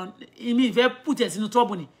boy down. He mean, if I put us in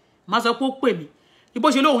trouble, ni. Maso ko pe mi.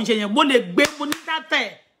 Ibo se lo ohun se yen, mo le gbe mo ni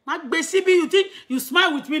date. Ma gbe sibi, you think you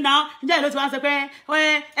smile with me now? Nje lo ti wa so pe,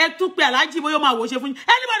 e tún pe Alhaji boyo ma wo se fún yín.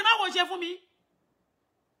 Anybody ma wo se fún mi?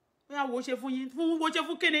 Boya wo se fún yín, fún wo se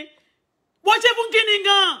fún kíni? Wo se fún kíni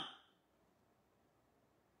gan?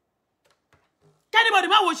 Anybody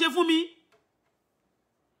ma wo ṣe fún mi?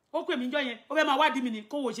 Ó pè mí ńjọ́ yẹn, ó fẹ́ máa wádìí mi ni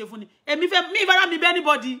kó wo ṣe fún ni. Èmi fẹ́ mi fara mi be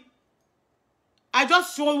anybody. I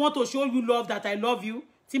just want to show you love that I love you.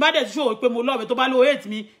 Tí bá dé show pé mo love tó bá lo hate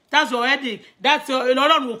me, that's your headache. That's your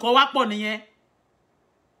Ọlọ́run ko wá pọ̀ nìyẹn.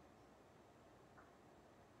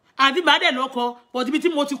 Àdí bá dé lọ́kọ, but ibi tí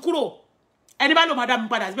mo ti kúrò. Ẹni bá lọ máa dá mi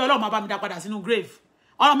padà, bí Ọlọ́run máa bá mi dá padà sínú grave.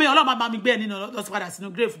 Ọlọ́run máa bá mi gbé ẹni lọ padà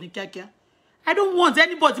sínú grave ní kíákíá. I don't want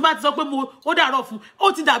anybody tí bá ti sọ pé mo ó dàrọ fún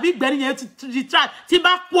ó ti dàbí ìgbẹ́ni yẹn ti retract tí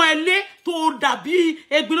bá pọ́n ẹlé tó dàbí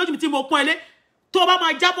egbin lójú mi tí mo pọ́n ẹlé tó bá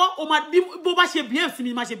máa jábọ́ ó máa bó bá ṣe behave sí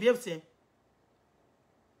mi máa ṣe behave sí ẹ.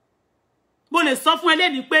 Mo lè sọ fún ẹlé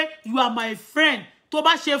ní pé you are my friend tó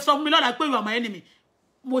bá ṣe sọ fún mi lọ́la pé you are my enemy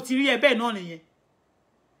mo ti rí ẹ bẹ́ẹ̀ náà nìyẹn.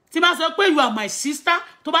 Tí bá sọ pé you are my sister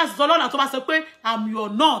tó bá sọ lọ́la tó bá sọ pé I'm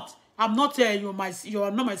not you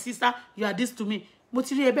are not my sister, you are this to me mo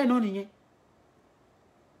ti rí ẹ bẹ́ẹ̀ náà nìyẹn.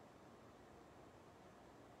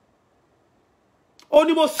 Ó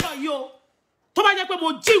ní mo sọ yìí o tó bá jẹ́ pé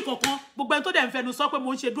mo jí nǹkankan gbogbo ẹni tó dẹ̀ ń fẹnu sọ pé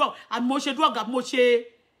mo ń ṣe drug àbí mo ṣe drug àbí mo ṣe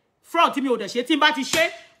fraud tí mi ò dẹ̀ ṣe tí n bá ti ṣe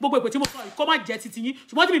gbogbo ìpè tí mo sọ kó má jẹ́ titi yín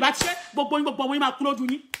ṣùgbọ́n tí mi bá ti ṣe gbogbo ọmọ yín máa kú lójú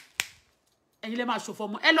yín ẹ̀yin lè máa ṣòfò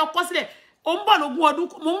ọmọ ẹ lọ kọ sílẹ̀ ó ń bọ̀ lógún ọdún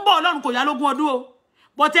mo ń bọ̀ Ọlọ́run kò yá lógún ọdún o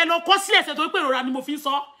but ẹ lọ kọ sílẹ̀ ṣe torí pé ìrora ni mo fi ń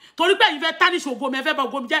sọ torí pé ẹ̀yin fẹ́ tánìṣ ògo mi ẹ fẹ́ bà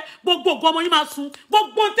ògo mi jẹ́ gbogbo ògo ọmọ yín máa sun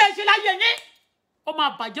gbogbo tẹ́ ṣe láyé yín ó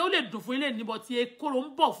máa bàjẹ́ ó lè dùn fún yín lè níbọ̀ tí ekoro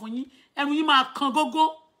ń bọ̀ fún yín ẹnu yín máa kan gógó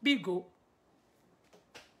bí ìgò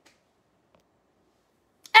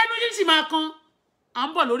ẹnu yín sì máa kan à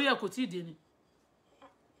ń bọ̀ lórí ẹ̀ kò tí ì dé ni.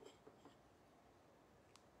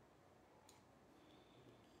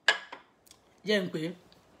 jẹ́ ń pé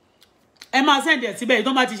ẹ máa send ẹ̀ síbẹ̀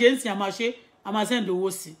ìtọ́ bá ti ṣe ń sìn a máa send owó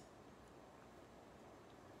sí.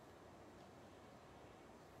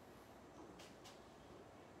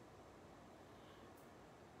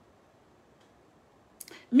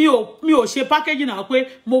 mi ò ṣe packaging náà pé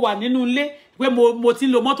mo wà nínú ilé pé mo ti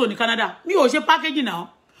ń lo mọ́tò ní Canada mi ò ṣe packaging náà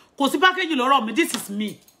kò sí packaging lọ́rọ̀ mi this is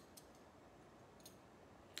me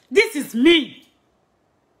this is me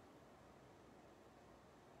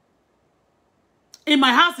in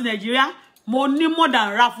my house in Nigeria mo ní more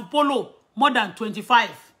than Rafu Polo more than 25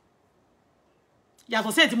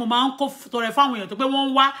 yàtọ̀ sí tí mo máa ń kó tọrẹ fáwọn èèyàn tó pé wọ́n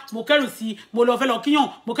ń wá mo kẹ́rù sí mo lọ fẹ́ lọ kíyàn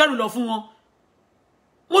mo kẹ́rù lọ fún wọn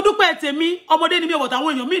mo dúpẹ́ tèmi ọmọdé ni mi but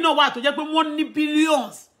àwọn èèyàn mi náà wà tó jẹ́ pé wọ́n ní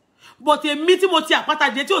billions but èmi tí mo ti àpáta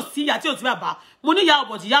jẹ tí ò sí ìyá tí ò sí bàbá mo ní ìyá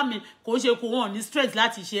ọ̀bọ̀ tí ìyá mi kò ṣe kó wọn ní strength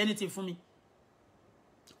láti ṣe anything fún mi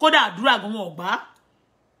kódà àdúrà gan wọn ò gbà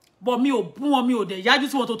but mi ò bú wọn mi ò dẹ̀ yájú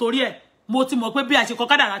sí wọn tó torí ẹ̀ mo ti mọ̀ pé bí a ṣe kọ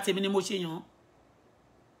kádàrá tèmi ni mo ṣe yàn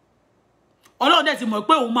Ọlọ́run dẹ̀ ti mọ̀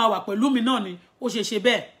pé òun máa wà pẹ̀lú mi náà ni ó ṣe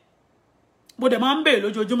bẹ́ẹ̀ mo dẹ̀ máa ń bèèrè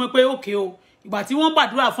lójoojúmọ́ pé okay o ìgbà tí wọ́n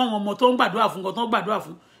gbàdúrà fún àwọn ọmọ tó ń gbàdúrà fún nǹkan tó ń gbàdúrà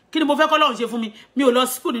fún kí ni mo fẹ́ k'Ọlọ́run ṣe fún mi ò lọ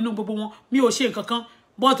school nínú gbogbo wọn mi ò ṣe nǹkan kan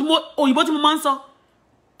but òyìnbó tí mo máa ń sọ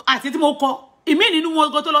àti tí mo kọ ìmí nínú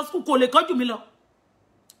wọn gan tó lọ school kò lè kọjú mi lọ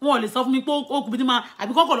wọn ò lè sọ fún mi pé ó kù bí tí máa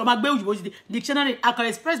àbí kọ́kọ́ lọ máa gbé òyìnbó dictionary I can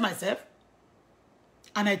express myself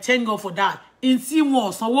and I thank God for that in tí wọn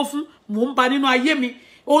ò sanwó fún mò ń ba nínú ayé mi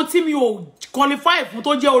ohun tí mi ò qualify fún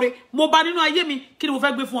tó jẹ́ oore mo ba nínú ayé mi kí ni mo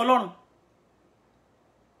fẹ́ gbé fún Ọlọ́run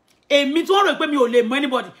èmi tí wọ́n rò pé mi ò lè mọ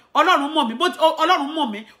anybody Ọlọ́run mọ̀ mí Ọlọ́run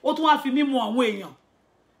mọ̀ mí ó tún wá fi mí mọ àwọn èèyàn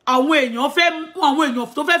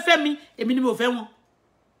tó fẹ́ mi èmi ni mi ò fẹ́ wọn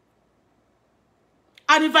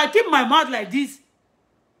and if I keep my mouth like this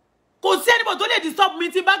kò sí anybody tó lè disturb mi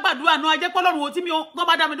tí bá gbàdúrà náà ajẹ́ pé Ọlọ́run ò tí mi tó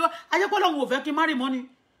bá dá mi dúró ajẹ́ pé Ọlọ́run ò fẹ́ kí n marry money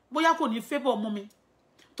bóyá kò ní favor ọmọ mi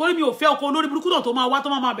torí mi ò fẹ́ ọkọ olórí burúkú náà tó máa wá tó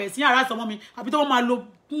máa bẹ̀rẹ̀ sí àrà sọmọ mi àbí tó máa lo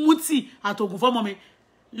mútì àtògùn fọ́mọ mi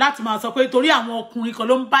láti máa sọ pé torí àwọn ọkùnrin kan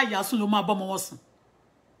ló ń bá ìyá sùn ló máa bọ́mọ wọn sùn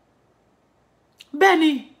bẹ́ẹ̀ ni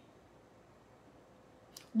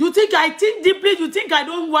you think I think deeply you think I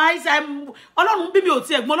don't wise Ọlọ́run bí mi ò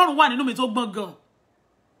tí ẹ̀gbọ́n Ọlọ́run wà nínú mi tó gbọ́n gan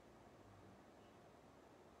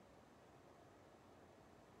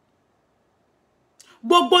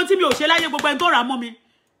gbogbo tí mi ò ṣe láyé gbogbo ẹni tó rà mọ́ mi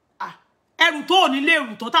ẹrù tó ní lé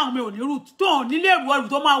ẹrù tó táwọn mi ò ní rù tó ní lé ẹrù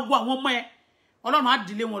tó máa wo àwọn ọmọ ẹ Ọlọ́run á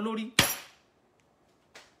dìlé wọn lórí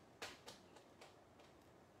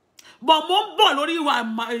bọ̀ mo ń bọ̀ lórí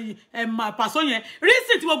ìwà Paso yẹn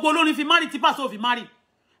rísì tí gbogbo olórin fi márì tí Paso fi márì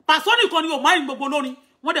Paso nìkan ni ò márì gbogbo olórin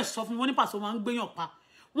wọ́n dẹ̀ sọ fún mi wọ́n ní Paso máa ń gbéyàn pa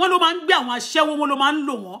wọ́n ló máa ń gbé àwọn aṣẹ́wó wọ́n ló máa ń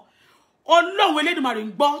lò wọ́n Ọlọ́run Elédùmarè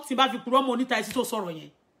ń gbọ́ tí bá fi purọ́ mọ́ oníta ẹsí tó sọ̀rọ̀ yẹn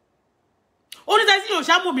oníta ẹsí yóò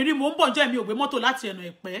ṣáà mọ̀ mí rí mo ń bọ̀ jẹ́ mi ò gbé mọ́tò láti ẹ̀nà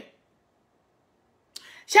Ẹ̀pẹ́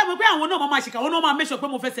ṣé mo pé àwọn náà máa ṣìkà wọ́n náà máa make sure pé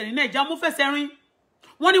mo fẹsẹ̀ rìn náà ìjà mo fẹsẹ̀ rìn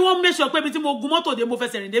wọ́n ní wọ́n make sure pé ibi tí mo gun mọ́tò dé mo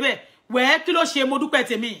fẹsẹ̀ rìn débẹ̀ wẹ́ẹ́ kí ló ṣe mo dúpẹ́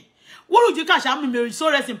tèmi Wúrùjí Kàṣámù may you so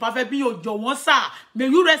rest in perfect peace o jọ wọ́n sà may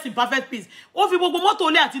you rest in perfect peace ó fi gbogbo mọ́tò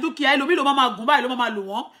olé àti dúkìá ẹlòmíì ló máa gùn báyìí ló máa lò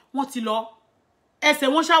wọ́n ti lọ ẹsẹ̀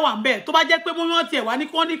wọn ṣáwà ń bẹ̀ tó bá jẹ́ pé mo yàn tiẹ̀ wá ní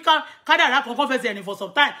kán ní kádàrá kan fẹsẹ̀ rìn for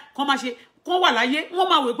some time kán máa ṣe kán wà láyé wọ́n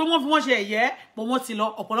máa wò pé wọ́n fi wọ́n ṣe ẹ̀yẹ́ bọ̀ wọ́n ti lọ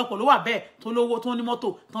ọ̀pọ̀lọpọ̀ ló wà bẹ́ẹ̀ tó lówó tó ní mọ́tò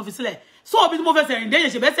tán fi sílẹ̀ so bí mo fẹsẹ̀ rìn déyè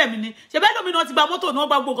ṣèbẹ́sẹ̀ mi ni ṣèbẹ́ lómi náà ti gba mọ́tò náà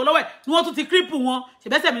gba gbogbo lọ́wọ́ ẹ̀ ni wọ́n tún ti kírípù wọn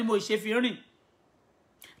ṣèbẹ́sẹ̀ mi ni mo ṣe fi rìn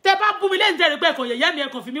tẹ́ bá bú mi lẹ́yìn tẹ́ rí pé ẹ̀kọ́ yẹ̀yẹ́ mi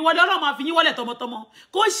ẹ̀kọ́ fi mi wọlé Ọlọ́run máa fi yín wọlé tọmọtọmọ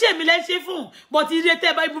kó ṣe mi lẹ́ ṣe fún but ilé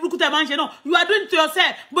tẹ́ bá burúkú tẹ́ máa ń ṣe náà you are doing to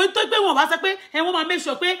yourself bó tó pé wọn bá sọ pé wọ́n máa make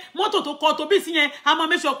sure pé mọ́tò tó kọ tó bí sí yẹn a máa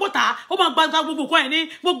make sure pé ta ó máa gba gbogbo nǹkan ẹ̀ ní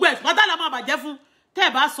gbogbo ẹ̀ pátá la máa bàjẹ́ fún tẹ́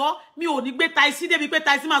bá sọ mi ò ní gbé taisi débi pé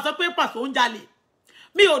taisi máa sọ pé Paso ń jalè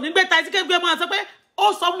mi ò ní gbé taisi kégbé máa sọ pé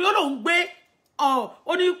ó sọ mi ó lóun gbé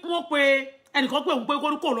ó ní wọ́n pe ẹnìkan pé òun pé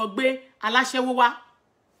kó lọ gbé aláṣẹ́wó wá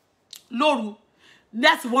lóru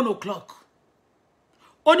that's 1 o'clock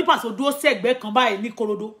ó ní Paso dúró sí ẹ̀gbẹ́ kan báyìí ní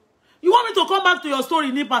Korodo you want me to come back to your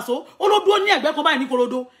story ní Paso ó ló dúró ní ẹ̀gbẹ́ kan báyìí ní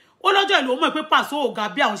Korodo ó lọ́jọ́ ìlú mọ̀ pé Paso ò ga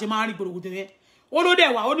bí àwọn ṣe máa ń rí gbòrògbòdò yẹn ó ló dẹ̀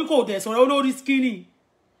wá ó ní kò dẹ̀ sọ̀rọ̀ olórí skinny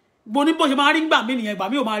bo ní bó ṣe máa rí gbà mí nìyẹn gbà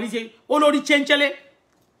mí ò máa rí ṣe olórí chenchele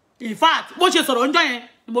in fact bó ṣe sọ̀rọ̀ ńjọ́ yẹn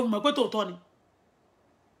ni mo fi mọ̀ pé tòótọ́ ni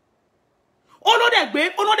ó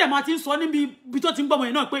ló dẹ̀ máa ti ń sọ níbi bí tó ti ń gbọ́mọ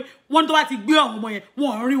yẹn náà pé wọ́n tó bá ti gbé àwọn ọmọ yẹn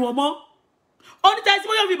wọ́n rí wọn mọ́ onítàìsí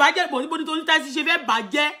bóyá fi bàjẹ́ bò níbo nítorí onítàìsí ṣe fẹ́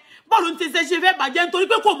bàjẹ́ bọ́ọ̀lù ní tẹ̀sẹ̀ ṣe fẹ́ bàjẹ́ nítorí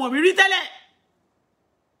pé kò mọ̀ mí rí tẹ́lẹ̀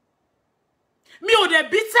mi ò dẹ̀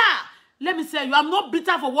bitter. Let me say you, I'm not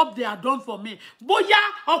bitter for what they have done for me. Bóyá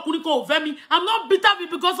ọkùnrin kò fẹ́ mi, I'm not bitter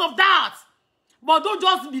because of that. But don't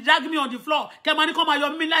just be dragging me on the floor. Kẹ́ máa ní kó máa yọ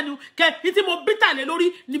mí lẹ́nu. Kẹ́ ìtí mo bitter lé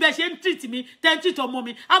lórí ni bẹ́ ṣe ń treat me, then treat ọmọ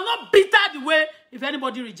mi. I'm not bitter the way if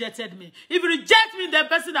anybody rejected me. If you reject me, the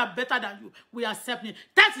person that better than you will accept me.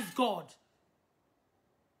 That is God.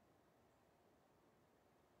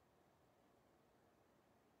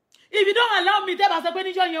 If you don't allow me, tẹ́ bá sọ pé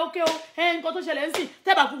níjọ́ yẹn okay o. Nǹkan tó ṣẹlẹ̀ ńsìn,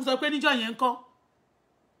 tẹ́ bá kúkú sọ pé níjọ́ yẹn ńkọ́.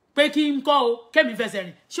 Pé kí n kọ́ o, kẹ́mi fẹsẹ̀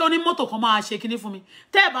rìn. Ṣé o ní mọ́tò kan máa ṣe kíní fún mi?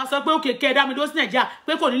 Tẹ́ bá sọ pé okay kẹ́ dá mi dúró sí Nàìjíríà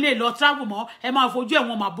pé kò ní lè lọ travel mọ́, ẹ máa fojú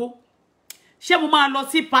ẹ̀wọ̀n máa bó. Ṣé mo máa lọ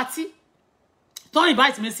sí party? Tó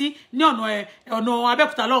invite mi sí ní ọ̀nà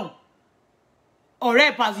Abẹ́òkúta lọ́hùn.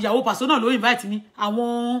 Ọ̀rẹ́ ìyàwó pàṣọ náà ló invite mi.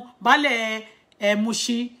 Àwọn baálẹ̀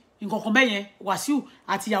Mushin nǹkan kan bẹ́yẹn Wàsíù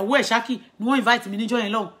àti ìyàwó ẹ̀ Ṣákì ni wọ́n invite mi níjọ́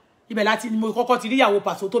yẹn lọ́hùn. Ibẹ̀ láti ni mo kọ́kọ́ ti rí ìyàwó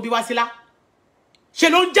pàṣọ tó bí wá sílá. Ṣé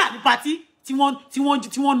ló ń jà ní party tí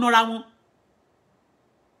wọ́n nọra wọn.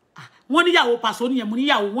 Wọ́n ní ìyàwó pàṣọ nìyẹn mo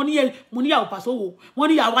ní ìyàwó pàṣọ wò. Wọ́n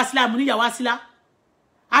ní ìyàwó Asílá mo ní ìyàwó Asílá.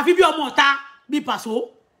 Àfi bí ọmọ ọ̀tá bí pàṣọ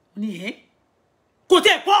ni kò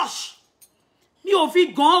tẹ̀ posh. Mi ò fi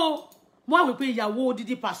gan o. Mo wá wí pé ìyàwó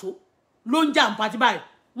odidi pàṣọ ló ń jà ní party báyìí.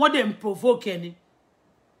 Wọ́n dẹ̀ ń provoke ẹni.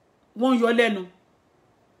 Wọ́n yọ lẹ́nu.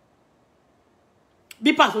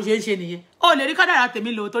 Bí pàṣọ ṣe ń ṣe nìyẹn. Ó lè rí kádàrá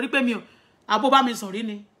tèmi lò torí pé mi ò àbó bá mi sùn rí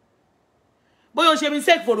ni. Bóyá o ṣe mi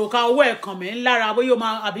sake fòròka owó ẹ̀kàn mi ńlára bóyá o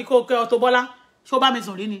máa àbí kó kẹ́ Auto-Bola ṣó bá mi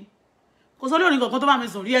sùn rí ni. Kò sọ lórí nǹkan tó bá mi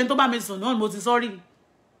sùn rí ẹni tó bá mi sùn náà ni mo ti sọ rí.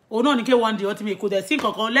 Òun náà ni K1 the ultimate kò dẹ̀ sí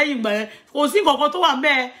nǹkan lẹ́yìn ìgbà yẹn kò sí nǹkan tó wà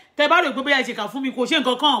ńbẹ̀ tẹ́ bá rò pé bóyá ìṣèkà fún mi kò ṣe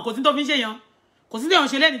nǹkan kan kò sí tó fi ń ṣèyàn kò sí téèyàn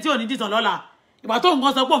ṣe lẹ́ni tí ò ní dìtàn lọ́la ìgbà tó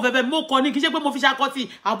nǹkan sọ pé òun fẹ́ fẹ́ mo kọ ní kí ṣe pé mo fi ṣakọ́tì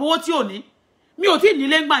àbówó tí ò ní mi ò tí ì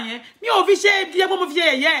nílé ńgbà yẹn mi ò fi ṣe díẹ̀ pé mo fi ṣe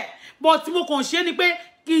yẹ̀yẹ́ but mo kàn ṣe ni pé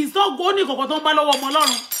kì í sọ́gbó ní kọ̀ọ̀kan tó ń bá lọ́wọ́ ọmọ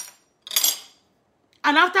Ọlọ́run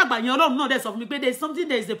and after gbà yẹn Ọlọ́run náà dẹ̀ sọ fún mi pé there is something,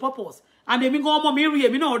 there is a purpose and èmi gan ọmọ mi rí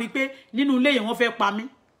èmi náà rí pé nínú ilé yẹn wọ́n fẹ́ pa mí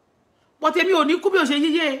but èmi ò ní kú bí ó ṣe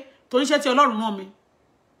yíyé torí iṣẹ́ tí Ọlọ́run rán mi.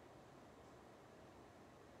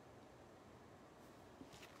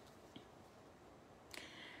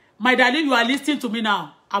 My darling, you are listening to me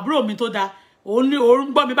now. Àbúrò mi tó dá òun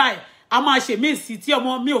gbọ́ mi báyìí a máa ṣe mí sí tí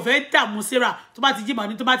ọmọ mi ò fẹ́ dààmú Sarah tó bá ti jí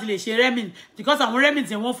màní tó bá ti lè ṣe remin because àwọn remin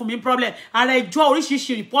tí wọ́n fún mi problem ara ẹjọ́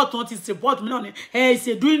oríṣiríṣi report wọn ti report mi náà ni is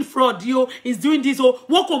doing fraud yo is doing this o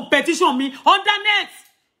wọ́n competition mi under net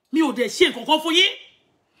mi ò dẹ̀ ṣe nǹkan kan fún yín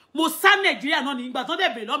mo sá Nàìjíríà náà ní ìgbà tó dẹ̀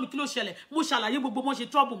bèrè lọ́mi kí ló ṣẹlẹ̀ mo ṣàlàyé gbogbo mo ṣe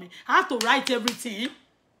trouble mi I have to write everything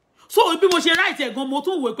so bí mo ṣe write ẹ̀ gan mo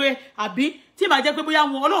tún wò pé àbí tí ìbá jẹ́ pé bóyá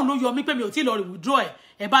wọn Ọlọ́run ló yọ mí pé mi ò tí lọ withdraw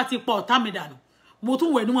ẹ̀ bá ti pa ọ̀tá mi dànù mo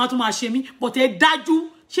tún wẹ̀ ní wọn tún máa ṣe mí but ẹ dájú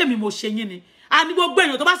ṣé mi mo ṣe yín ni a ní gbogbo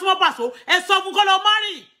èèyàn tó bá súnmọ́ pàṣọ ẹ sọ fún kọ́ lọ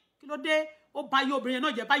márì kí ló dé ó bá yé obìnrin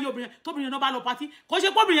náà jẹ́ bá yé obìnrin tóbìnrin náà bá lọ pátí kò ṣe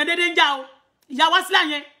pé obìnrin yẹn dédé ń jà o ìyá wá sílẹ̀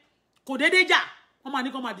yẹn kò dédé jà wọ́n máa ní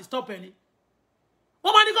kó máa disturb ẹ ni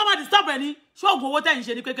wọ́n máa ní kó máa disturb ẹ ni ṣóògùn owó tẹ̀yìn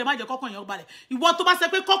ṣe ni pé kẹ́ má jẹ́ kọ́kàn yẹn balẹ̀ ìwọ tó bá ṣe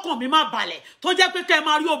pé kọ́kàn mi má balẹ̀ tó jẹ́ pé kẹ́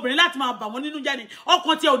máa rí obìnrin láti máa bà wọ́n nínú jẹ́ ni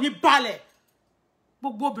ọkàn tí ò ní balẹ̀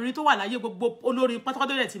gbogbo obìnrin tó wà láyé gbogbo olórin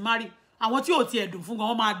pátápátá rẹ̀ ti má rí àwọn tí ò ti ẹ̀dùn fún gan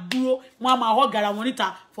wọ́n máa dúró wọ́n á máa hug ara wọn níta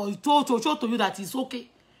for it to show to you that it's okay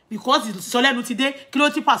because ìsọlẹ́nu ti dé kí ló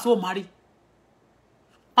ti Paso ò má rí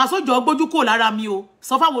Paso jọ gbójú kò lára mi o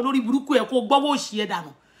sọ fáwọn olórí burúkú ẹ̀ kó gbọ́wọ́ òṣì ẹ̀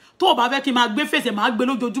dànù tó o bá fẹ́ kí n máa gbé fèsì máa gbé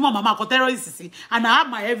lójoojúmọ́ màá máa kọ terrorist sí and I have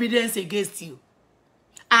my evidence against you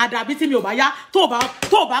àdàbí tí mi ò bá yá tó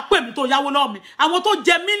o bá pè mí tó yáwó lọ́wọ́ mi àwọn tó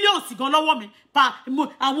jẹ millions gan lọ́wọ́ mi pa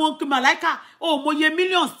àwọn màláìkà ó mọye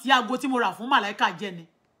millions tí aago tí mo rà fún màláìkà jẹ ni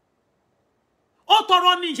ó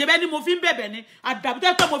tọrọ ní ìṣẹ́bẹ́ ni mo fi ń bẹ̀bẹ̀ ni àdàbí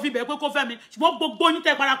tẹ́ pé mo fi bẹ̀ pé kó fẹ́ mi ṣùgbọ́n gbogbo yín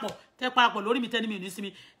tẹ́ parapọ̀ lórí mi tẹ́ ní mi ò ní sí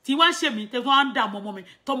mi tí wá ń ṣe mi tẹ́ tó wá ń dààmú ọmọ mi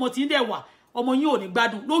tọmọ tí ń dẹ̀ wà ọmọ yín ò ní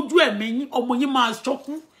gbádùn lójú ẹ̀mí yín ọmọ yín máa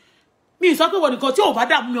ṣọ́kú mi sọ pé wọ́n nìkan tí ò bá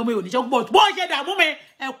dààmú mi ọmọ yìí ò ní ṣọ́kú bó ṣe dààmú mi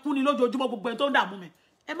ẹkún ni lójoojúmọ́ gbogbo ẹni tó ń dààmú mi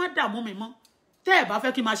ẹ má dààmú mi mọ́ tẹ́ ẹ bá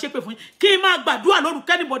fẹ́ kí n máa ṣépè fún yín kí n máa gbàdúrà lóru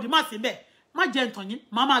kẹ́nìbọ̀dì má sí bẹ́ẹ̀ má jẹ́ ntàn yín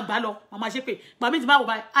má máa gbà lọ má máa ṣépè gbàmí ti má wò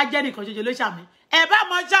báyìí á jẹ́ nìkan ṣoṣo ló ṣàmì ẹ bá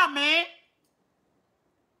mọ ṣàmì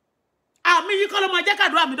àmì yìí kọ́ ló máa jẹ́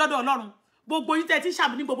kàdúrà mi dọ́dọ̀ Ọlọ́run gbogbo yín tẹ́ ti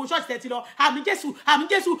ṣàmì ní gbogbo ṣọ́ọ̀ṣì tẹ́ ti lọ àmì Jésù àmì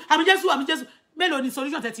Jésù àmì Jésù àmì Jésù mélòó ni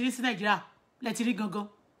solution tẹ́ ti rí sí Nàìjíríà lẹ́ ti rí gangan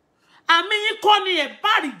àmì yín kọ́ ni ẹ̀ bá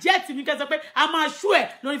reject mi kẹ́ sọ pé a máa ṣú ẹ̀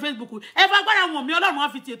lórí Facebook ẹ bá gbára wọn mi Ọlọ́run á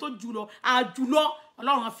fi tiẹ̀ tó jùlọ àjùlọ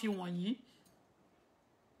Ọlọ́run á fi wọ̀nyí.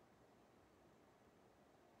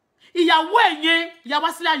 ìyàwó ẹ̀ yẹn ìyàwó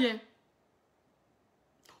sílẹ̀ yẹn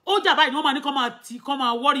ó jà báyìí wọ́n máa ní kọ́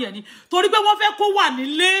máa wọ́rì ẹ̀ ni torí pé wọ́n fẹ́ kó wà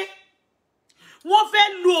nílé wọ́n fẹ́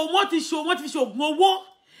lo wọ́n ti fi ṣògùn owó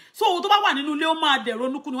so owó tó bá wà nínú ilé ó máa dẹ̀rọ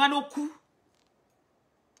onúkú ni wọ́n ló kú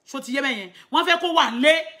so ti yé bẹ́yẹn wọ́n fẹ́ kó wà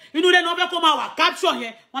nílé inú ilé ni wọ́n fẹ́ kó máa wà capture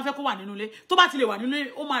yẹn wọ́n fẹ́ kó wà nínú ilé tó bá ti lè wà nínú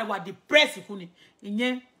ilé ó máa wà depressed kú ni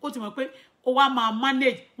ìyẹn ó ti mọ̀ pé ó wá máa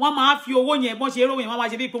manage wọ́n máa fi owó yẹn bọ́n ṣe rówó yẹn wọ́n máa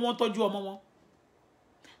ṣe bíi pé wọ́n ń tọ́jú ọmọ wọn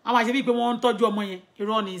wọ́n máa ṣe bíi pé wọ́n ń tọ́jú ọmọ yẹn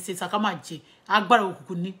irọ́ ni ṣe sàkámàjẹ agbára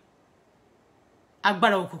òkùnkùn ní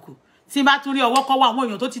agbára òkùnkùn tí n bá tún rí ọwọ́ kọ́wọ́ àwọn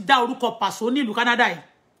èèyàn tó ti dá orúkọ pàṣọ nílùú Canada yìí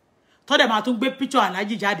tó dẹ̀ máa tún gbé picture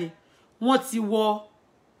Alhaji jáde wọ́n ti wọ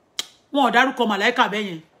wọn ò dárúkọ màláìkà bẹ́ẹ̀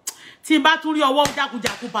yẹn tí n bá tún rí ọwọ́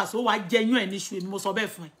jákujàku pàṣọ wàá jẹyún ẹ̀ níṣu èmi mo sọ bẹ́ẹ̀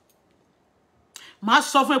fún ẹ màá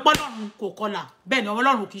sọ fún ẹ pé Ọlọ́run kò kọlà bẹ́ẹ̀ ni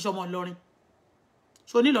Ọlọ́run kì í ṣọmọ Ìlọrin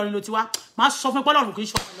ṣo ní Ìlọrin ló ti wá màá sọ fún ẹ pé Ọlọ́run kì í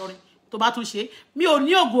ṣọmọ Ìlọrin tó bá tún ṣe mi ò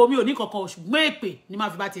ní ògo mi ò ní kankan ṣùgbọ́n èpè ni máa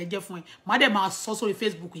fi bá tiẹ̀ jẹ́ fún ẹ màá dẹ̀ máa sọ sórí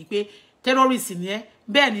Facebook yìí pé terrorist ni ẹ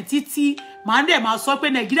bẹ́ẹ̀ ni títí màá dẹ̀ máa sọ pé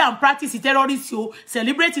Nigerian practice terrorist o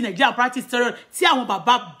celebrate Nigerian practice terror tí àwọn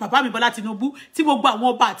bàbá mi Bọ́lá Tinubu tí gbogbo àwọn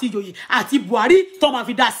ọba àti ìjòyè àti Buhari tó máa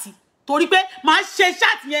fi dá sí torí pé màá ṣe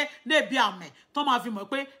ṣáàtì yẹn lébi àmẹ tó máa fi mọ̀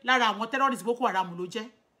pé lára àwọn terrorist Boko Haram ló jẹ́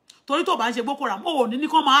torí tó bá ń ṣe Boko Haram ò ní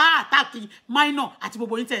kán máa àtàkì minor àti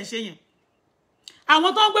gbogbo yín tẹ̀ ń ṣe yẹn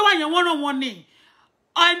àwọn tó ń gbé wá yẹn wọ́n rán wọn ni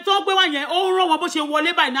ẹni tó ń gbé wá yẹn ó ń rán wọn bó ṣe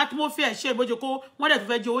wọlé báyìí ní atmosphere ṣe ìbójú kó wọ́n dẹ̀ tó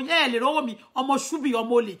fẹ́ jẹ oúnjẹ ẹ̀ lè rówó mi ọmọ ṣúbì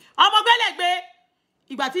ọmọ olè ọmọ gbẹ́lẹ̀gbẹ́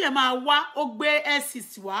ìgbà tí yẹn máa wá ó gbé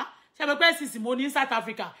S6 wá ṣe pé S6 mo ní South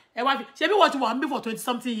Africa ẹ wá fi ṣe bí wọ́n ti wà ń bí for 20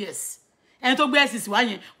 something years ẹni tó gbé S6 wá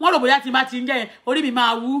yẹn wọ́n rò bóyá tí n bá ti ń jẹ́ yẹn orí mi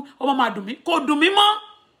máa wú ó máa dùn mí kò dùn mí mọ́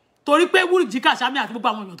torí pé Wúrìjì Kàsámì àti gbogbo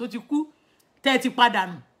àwọn èèyàn tó ti kú tẹ́ ti padà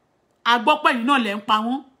nù àgbọ́pẹ́ yìí náà lẹ́ ń pa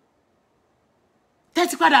wọ́n tẹ́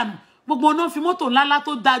ti padà nù gbogbo ọ̀nà fi mọ́tò ńláńlá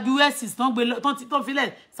tó dájú S6 tán gbé tán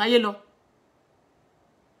filẹ̀ sáyé lọ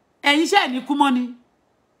ẹ̀yin iṣẹ́ ní kú mọ́ ni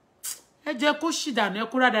ẹ jẹ́ kó ṣì dànù ẹ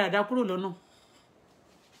kó rádaràdà kúrò lọ́nà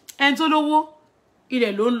ẹni tó lówó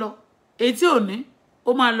ilẹ̀ ló ń lọ èyí tí ò ní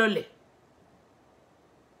ó máa lọlẹ̀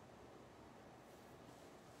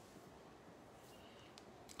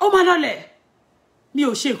ó máa lọlẹ̀ mi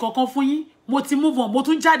ò ṣe nǹkan kan fún yín mo ti move on mo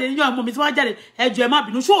tún jáde níyàn ọmọ mi tí wọ́n jáde ẹ jọ̀ọ́ ẹ má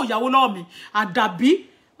bínú ṣó ìyàwó lọ́wọ́ mi àdàbí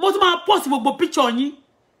mo tún máa post gbogbo picture yín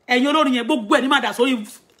ẹ̀yin olórin yẹn gbogbo ẹ̀ ní máa dà sórí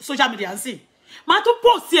social media nsìn máa tún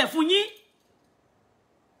post ẹ̀ fún yín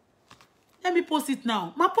let me post it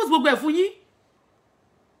now máa post gbogbo ẹ̀ fún yín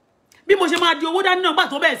bí mo ṣe máa di owó dání náà gbà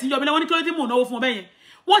tó bẹ̀rẹ̀ sí yọ mi lẹ́wọ́n ní kí ló dé mò ń náwó fún ọ bẹ́ẹ̀ yẹn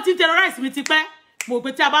wọ́n ti terrorize mi ti pẹ́ mo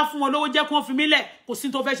pé tí a bá fún wọn lówó jẹ́ kí wọ́n fi mí lẹ̀ kò sí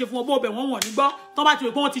tó fẹ́ ṣe fún wọn bó bẹ̀ wọ́n wọ̀n ní gbọ́ tó bá ti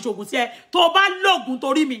rò pé wọ́n ti ṣògùn sí ẹ tó bá lóògùn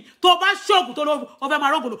torí mi tó bá ṣògùn tó lóògùn ó fẹ́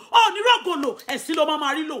máa rógòlò ó ní rógòlò ẹ̀sìn ló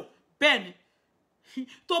máa rí lò bẹ́ẹ̀ ni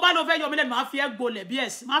tó bá lọ fẹ́ yọ mí lẹ́nu máa fi ẹ́ gbolẹ̀ bí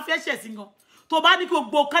ẹ̀sìn máa fi ẹ́ ṣẹ̀sìn gan tó bá ní kí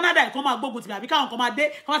gbogbo Canada ẹ̀kọ́ máa gbógun tìmí àbí káwọn kan máa dé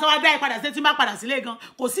káwọn sábà dá ẹ padà sí tí má padà sílé gan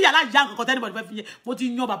kò sí yàrá ìyá nǹkan tẹ́nibọ̀dì fẹ́ fi yẹ mo ti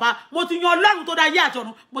yan bàbá mo ti yan Ọlọ́run tó dá ayé àti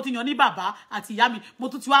ọ̀run mo ti yan ní bàbá àti ìyá mi mo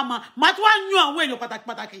tún ti wá máa tún wá yan àwọn èèyàn pàtàkì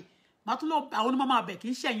pàtàkì máa tún lọ àwọn onímọ̀ máa bẹ̀ kì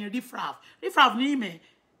í ṣẹ̀yìn rífraf ní ìmẹ̀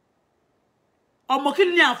ọmọ kí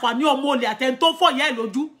ni àǹfààní ọmọ olè àtẹni tó fọ̀ yẹ́ ẹ̀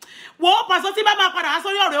lójú wọ́n pàṣọ tí bá máa padà wá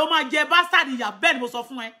sórí ọ̀rẹ́ ó máa jẹ bastard ìyà bẹ́ẹ̀ ni mo sọ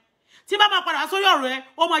fún ẹ tí bá máa padà wá sórí ọ̀rẹ́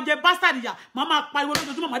ó máa jẹ bastard ìyà máa pariwo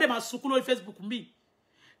lójoojúmọ́ máa dẹ̀ máa sunkún lórí Facebook mi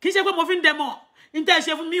kì í ṣe pé mo fi ń dẹmọ níta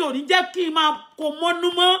ṣe fún mi ò ní jẹ́ kí n máa kó mọ́nú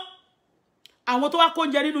mọ́ àwọn tó wá kó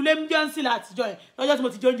oúnjẹ nínú ilé ń jẹ́ ń sílẹ̀ àtijọ́ ẹ̀ lọ́jọ́ tí mo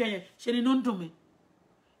ti jẹ oúnjẹ yẹn ṣe ni inú ń dùn mí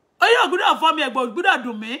oyè ògúdọ̀ fọ́ mi ẹ̀gbọ́n ògúdọ̀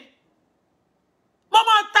dùn mí mo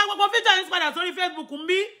máa ta gbogbo fíjọ yín padà sórí Facebook ń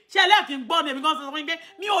bí ṣe ẹlẹ́ẹ̀kì ń gbọ́ mi èmi gan sọ fún yín pé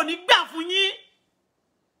mi ò ní gbà fún yín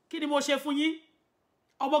kí ni mo ṣe fún yín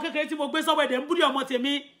ọmọ kékeré tí mo gbé sọ́wọ́ ẹ̀dẹ̀ ń búlẹ̀ ọmọ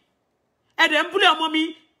tèmi ẹ̀dẹ̀ ń búlẹ̀ ọmọ mi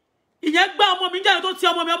ìyẹn gbá ọmọ mi jáde tó ti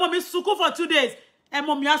ọmọ mi sunkún for 2 days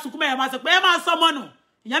ẹmọ mi á sunkún mẹ́rin máa sọ pé ẹ máa sọ ọmọ nù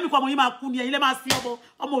ìyẹn mi kọ́ ọmọ yín máa kú ni ẹ̀yin lè máa sí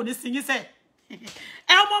ọmọ ò ní sí yín sẹ́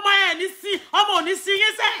ẹ ọmọ ẹ̀ ní sí ọmọ ò ní sí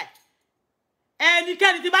yín sẹ́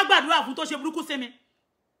ẹnikẹ́ni tí bá gbàdúrà fún tó ṣe burúkú sí mi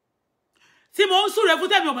tí mo ń súre fún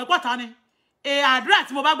tẹ̀mí ọmọ ẹ̀pọ̀ta ni àdúrà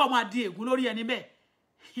tí mo bá gbọ́ máa di ègún lórí ẹni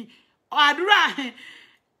bẹ́ẹ̀ àdúrà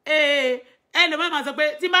ẹlòmíràn máa sọ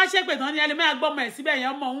pé tí bá ṣépè tán ni ẹlòmíràn gbọ́ ọmọ ẹ̀ síbẹ̀ yẹn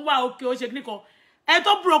ọmọ òun wà òkè ó ṣe kíníkan ẹ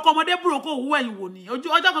tó burúkú ọmọdé burúkú òwú ẹ̀yìn wò ní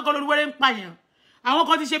ọjọ́ kankan lórí wẹ́rẹ́ ń pa yẹn àwọn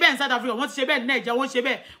kan ti ṣe bẹ́ẹ̀ ní South Africa wọ́n ti ṣe bẹ́ẹ̀ ní Nàìjíríà wọ́n ṣe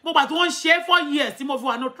bẹ́ẹ̀ mo gbà tí wọ́n ṣe 4 years tí mo fi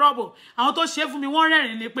wà no trouble àwọn tó ṣe fún mi wọ́n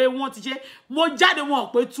rẹ́rìn ní pé wọ́n ti ṣe mo jáde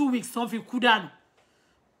wọn pé 2 weeks tán fi kú dànù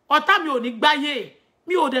ọ̀tá mi ò ní gbáyé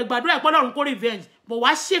mi ò dẹ̀ gbàdúrà pé Ọlọ́run kó revenge bọ̀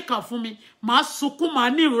wá ṣèkà fún mi màá sunkún màá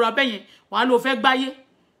ní ìrora bẹ́yẹn wàá lọ fẹ́ gbáyé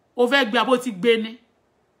o fẹ́ gbé abó ti gbé ni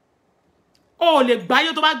o lè gbáyé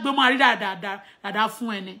tó bá gbé mọ́ àrí dáadáa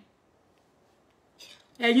fún ẹni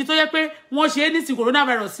ẹ̀yin tó yẹ pé wọ́n ṣe é ní ti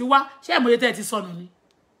coronavirus wá ṣé ìmọ̀ye tẹ́ ti sọnù ni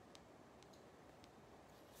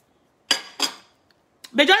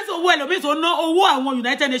majority owó ẹlòmíì tó ná owó àwọn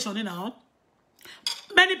United Nations ni náà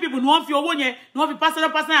many people ni wọ́n fi owó yẹn ni wọ́n fi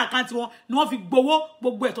personal account wọn ni wọ́n fi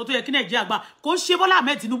gbogbo ẹ̀tọ́ tó yẹ kí Nàìjíríà gbà kò ń ṣe Bọ́lá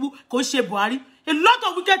Ahmed Tinubu kò ń ṣe Buhari a lot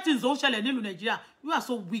of wicked things ó ṣẹlẹ̀ nílùú Nàìjíríà you are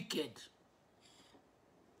so wicked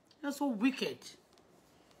you are so wicked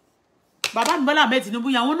bàbá mi Bọ́lá Ahmed Tinubu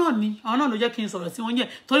yàwọn náà ni àwọn náà ló jẹ́ kí n sọ̀rọ̀ sí wọn yẹn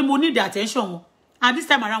torí mo need attention wọn and this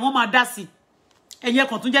time around wọ́n máa dá sí ẹ̀yẹ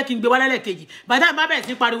kan tún jẹ́ kí n gbé wá lẹ́lẹ́kejì bàtà ìbá bẹ̀rẹ̀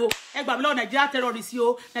sí pariwo ẹ gbà mí lọ́wọ́ Nigeria terrorist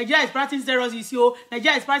o Nigeria is practicing terrorism o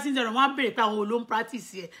Nigeria is practicing terrorism wọ́n á béèrè pé àwọn olóhùn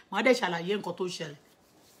practice ẹ̀ wọ́n á dẹ̀ ṣàlàyé nǹkan tó ṣẹlẹ̀.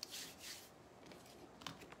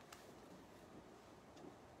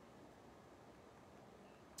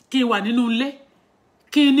 kí n wà nínú ilé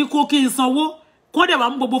kí n ní kó kí n sanwó kó dẹ̀ wà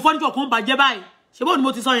mú gbogbo fọ́níṣọ̀ kan bàjẹ́ báyìí ṣé bó ni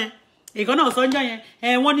mo ti sọ yẹn ìkan náà sọ ń jẹ́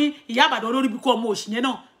yẹn wọ́n ní ìyá àbàdàn olórí bí kò ọmọ òṣìyẹn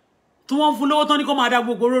náà tí wọ́n fún lówó tán ní kó máa da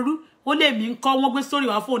gbogbo rorú ó lè mí ń kọ́ wọ́n gbé sórí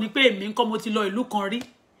wá fún òní pé èmi ń kọ́ mo ti lọ ìlú kan rí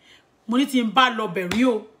mo ní tí n bá lọ bẹ̀rí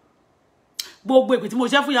o gbogbo èpè tí mo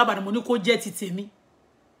ṣe fún ìyá àbàdàn mo ní kó jẹ́ ti tèmi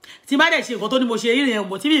tí n bá dẹ̀ ṣe nǹkan tó ní mo ṣe ìrìn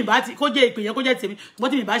ẹ̀wọ̀n tí mi bá ti kó jẹ́ ìpè yẹn kó jẹ́ tèmi ṣùgbọ́n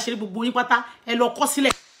tí mi bá ṣe gbogbo yín pátá ẹ lọ kọ́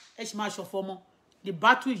sílẹ̀ ẹ sì máa ṣọ̀fọ̀ ọmọ the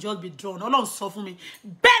battle is just be drawn Ọlọ́run sọ fún mi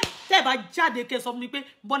bẹ́ẹ̀ tẹ́ bá jáde kẹ́ sọ fún mi pé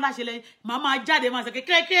Bọ́lá ṣe lẹ́yìn màá máa jáde máa sọ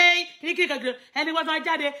kékeré ẹni wọ́n máa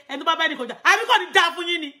jáde ẹni tó bá bẹ́ẹ̀ ní kọjá àbí kò ní dáa fún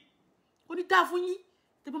yín ni ó ní dáa fún yín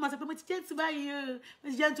tẹ́ bá máa sọ pé mo ti gentle báyìí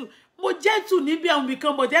mo gentle níbi àwọn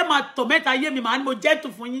ibìkan bọ̀ tẹ́ máa tọ̀ mẹ́ta yé mi màá ní mo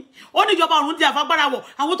gentle fún yín ó ní ìjọba ọ̀run di àfagbára wọ̀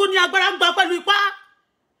àwọn tó ní agbára ń gba pẹ̀lú ipá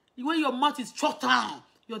the way your mouth is shut down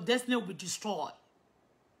your destiny will be destroyed.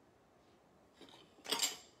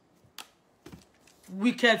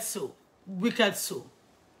 Wicked soul, wicked soul,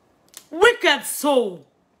 wicked soul.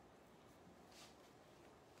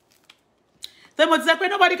 So mo ti sọ pé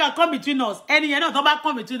nobody can come between us. Ẹni yẹn náà tó bá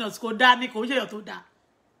come between us kò dá ní kò ṣe yàn tó dá.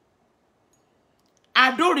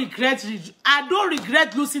 I don't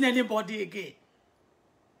regret losing anybody again.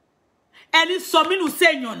 Ẹni sọ mí nù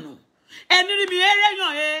sẹ́yàn nù. Ẹni rí mi eré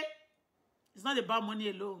yàn It's not about money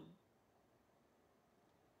alone.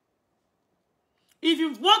 If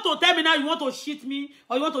you want to tell me now you want to shit me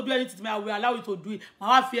or you want to do anything to me, I will allow you to do it. Màá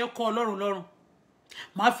wá fi ẹ́ kọ́ Ọlọ́run lọ́rùn.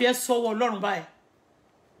 Màá fi ẹ́ sọ́wọ́ Ọlọ́run báyìí.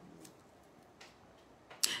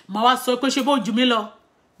 Màá wá sọ pé ṣé bó jù mí lọ.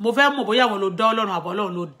 Mo fẹ́ mọ̀ bóyá wọ́n ló dá Ọlọ́run àbọ̀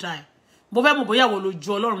Ọlọ́run ló dá ẹ. Mo fẹ́ mọ̀ bóyá wọ́n ló ju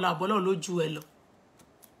Ọlọ́run lọ àbọ̀ Ọlọ́run ló ju ẹ lọ.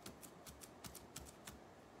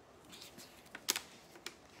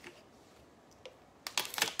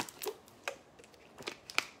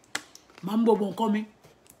 Màá mú gbogbo nǹkan mi.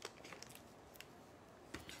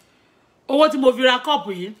 Owó tí mo fi ra cup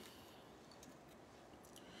yìí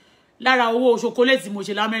lára owó chocolate mo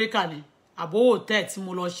ṣe l'Amẹ́ríkà ni àbò hotel tí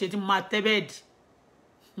mo lọ ṣe tí mo máa tẹ́ bẹ́ẹ̀dì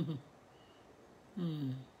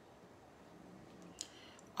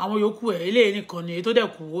àwọn yòókù eléyìí nìkan ni èyí tó dẹ̀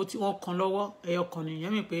kù ó tí wọ́n kan lọ́wọ́ ẹyọ kan ni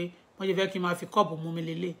ìyẹn mi pé wọ́n ṣe fẹ́ kí n máa fi cup mú mi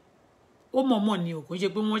lélẹ̀ ó mọ̀ọ́mọ̀ ni o kò ń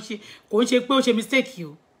ṣe pé ó ṣe mistake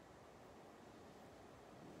o.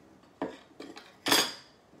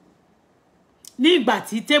 Ní ìgbà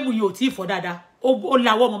tí table yìí ò tí fọ́ dáadáa ó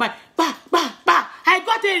lawọ́ mo báyìí pa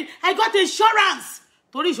I got insurance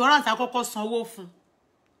torí insurance àkọ́kọ́ sanwó fún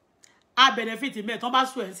a benefit me ton bá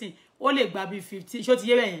sùn ẹ̀sìn ó lè gba bí 50 ṣó ti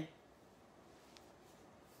yé bẹ́ẹ̀ yẹn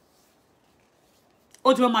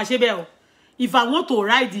ó ti máa ṣe bẹ́ẹ̀ o if I want to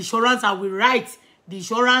write the insurance I will write the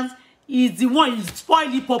insurance is the one is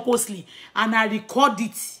spoil it purposely and I record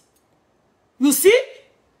it you see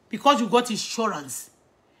because you got insurance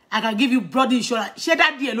I can give you broad insurance. Ṣé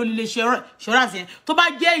daddy ẹ ló ní insurance yẹn. Tó bá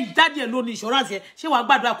jẹ́ daddy ẹ ló ní insurance yẹn, ṣé wàá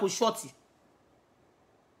gbàdúrà kó short.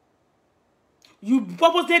 You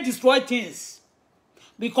purposely destroy things.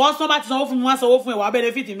 Because somebody sanwó fún mi wá sanwó fún ẹ wàá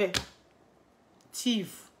benefit ńbẹ̀.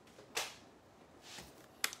 Thief.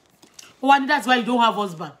 Oh, and that's why you don't have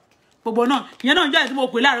husband. Gbogbo náà, ìyẹn náà jẹ́ tí mo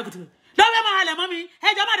pè láàárọ̀ kùtù. Lọ fẹ́ máa halẹ̀ mọ́ mi. Ẹ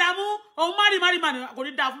jọ̀ọ́ madamu, òun marry kò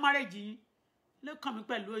ní dá fún marriage yín. Ló kàn mí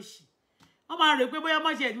pẹ̀lú òṣì. Wọ́n máa rè pé bóyá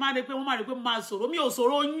má ṣe máa rè pé wọ́n máa rè pé mo máa sọ̀rọ̀ mi ò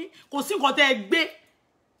sọ̀rọ̀ yín kò sí nǹkan tẹ́ ẹ gbé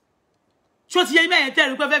ṣó ti yẹ yín mẹ́yẹn tẹ́ ẹ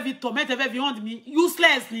rí pé fẹ́ fi tọ̀ mẹ́tẹ́ fẹ́ fi hàn mí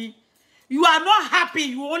useless ni you are not happy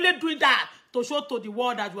you only doing that to show to the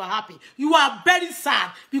world that you are happy you are very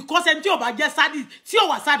sad because ẹni tí ò bá jẹ́ sad tí ò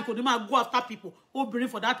wà sad kò ní máa go after people obìnrin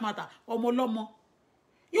for that matter ọmọ ọlọ́mọ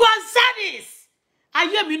you are sadist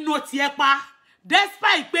ayé mi nà tiẹ̀ pa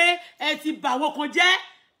despite pé ẹ ti bà wọ́n kan jẹ́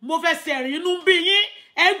mo fẹ́ sẹ̀rìn inú bí yín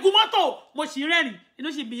ẹ gún mọ́tò mo sì rẹ́rìn inú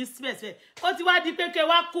sì bí síbẹ̀síbẹ̀ ó ti wá di pé kẹ́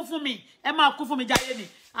wá kú fún mi ẹ máa kú fún mi jáyé ni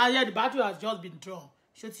ayé the battle has just been drawn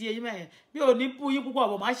ṣó ti yé yín mẹ́yẹn bí ò ní bú yín púpọ̀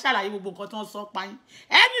bọ̀ máa ṣàlàyé gbogbo nǹkan tó ń sọ pa yín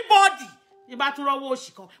anybody ní bá tún rọ́wọ́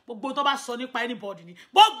òṣì kan gbogbo tó bá sọ nípa anybody ni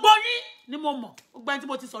gbogbo yín ni mo mọ̀ gbogbo ẹni tí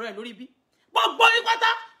mo ti sọ̀rọ̀ ẹ̀ lórí bí gbogbo yín pátá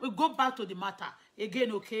we go back to the matter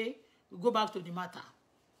again okay we go back to the matter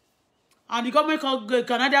and the government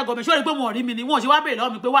Canadian government ṣó rí pé wọn ò rí mi ni wọn ò ṣe wá bèèrè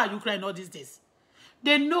lọ́wọ́ mi pé why are you crying all these days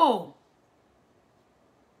they know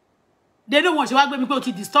wọn ṣe wá gbé mi pé o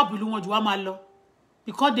ti disturb ìlú wọn jù wá máa lọ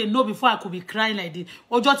because they know before I could be crying like this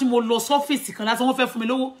ọjọ́ tí mo lọ sọ́fíìsì kan lásán wọ́n fẹ́ fún mi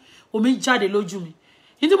lówó omi jáde lójú mi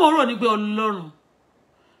ní tí mo rò ní pé Ọlọ́run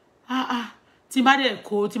tí má dẹ̀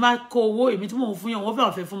kó tí má kó owó èmi tí mò ń fún yàn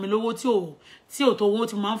wọ́n fẹ́ fún mi lówó tí ò tó owó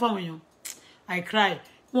tí mo máa ń fáwọn èèyàn I cry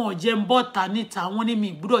wọn ò jẹ́ ń bọ́ ta níta wọ́n ní mi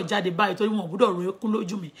gbọ́dọ̀ jáde báyìí torí wọn ò gbọ́dọ̀ ro ẹkún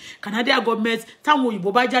lójú mi Canadian government táwọn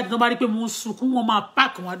òyìnbó bá jáde tán bá rí pé mo ń sunkún wọn máa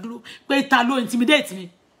park wọn dúró pé ta ló intimidate mi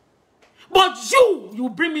but you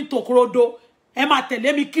bring me to Korodo ẹ máa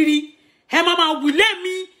tẹ̀lé mi kiri ẹ máa wílé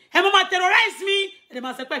mi ẹ máa terrorize mi ẹ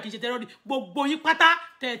máa ṣe pé kì í ṣe terror gbogbo yín pátá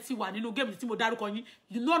tẹ́ ti wà nínú game tí mo dárúkọ yín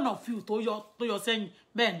none of you tó yọ sẹ́yìn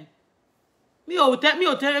bẹ́ẹ̀ ni mi ò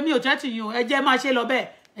tẹ́ tì yín o ẹ jẹ́ máa ṣe lọ bẹ́ẹ̀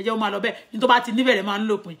ẹ jẹ́ ó máa lọ bẹ́ẹ̀ ní tó bá ti níbẹ̀rẹ̀ máa ń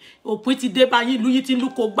lòpin òpin ti dé bá yín ìlú yín ti ń lù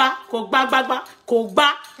kò gbá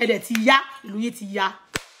ẹ̀dẹ̀ ti yá ìlú yín ti yá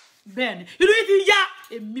bẹ́ẹ̀ ni ìlú yín ti yá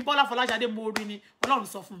èmi Bọ́lá Fọláṣadé mo rí ni Ọlọ́run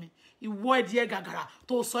sọ fún mi ìwọ ẹ̀díẹ̀ gàgàrà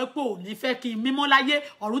tó sọ pé ò ní fẹ́ kí n mímọ́ láyé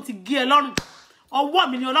ọ̀run ti gé ẹ lọ́rùn ọwọ́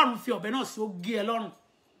mi ni Ọlọ́run fi ọ̀bẹ náà sí ó gé ẹ lọ́rùn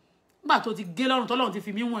nígbà tó ti gé lọ́rùn tọ́lọ́run ti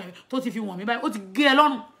fi mí wọ̀n ẹ tó ti fi wọ̀n mí báyìí ó ti gé ẹ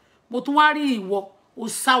lọ́rùn mo tún wá rí ìwọ ó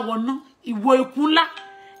sáwọná ìwọ ikú ńlá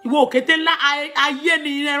ìwọ òkété ńlá ayé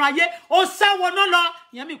ni ẹran ayé ó sáwọná lọ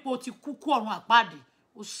ìyẹn mi pé ó ti kú ọ̀run àpáàdé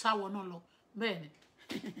ó sáwọná lọ bẹ́ẹ̀ ni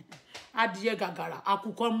adìyẹ gàgàrà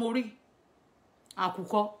àkùkọ mórí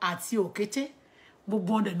àkùkọ àti òkété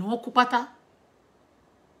gbogbo ọdẹ ni wọ́n kú pátá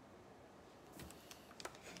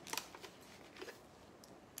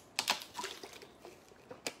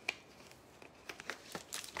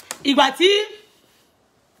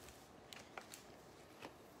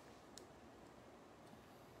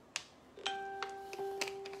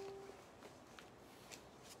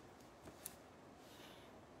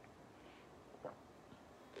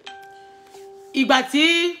ìgbà tí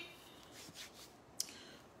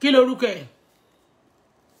kí lorúkọ ẹ̀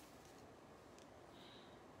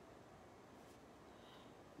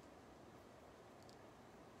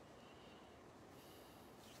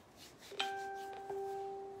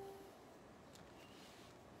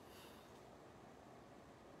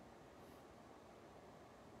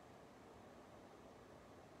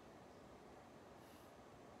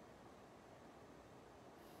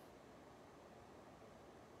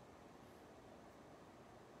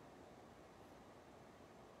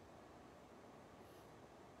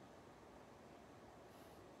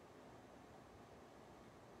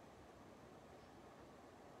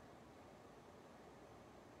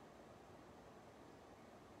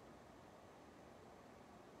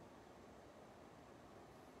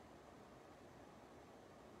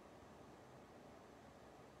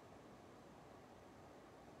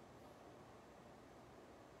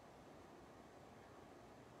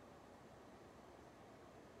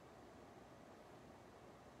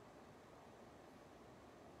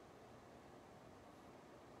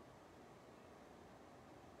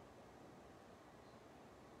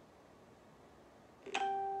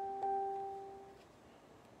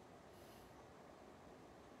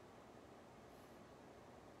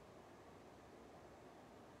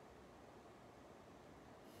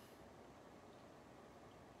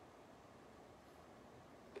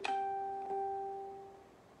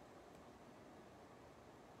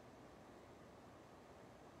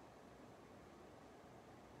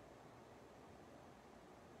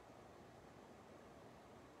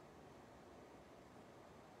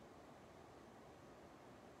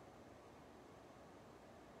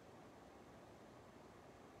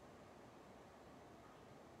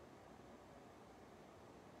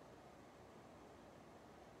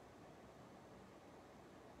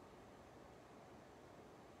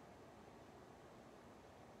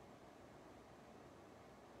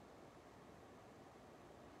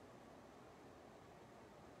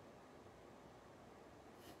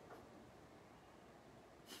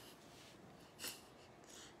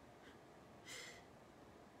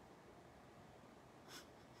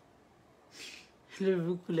lórí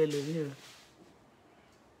burúkú lẹ́lòmí o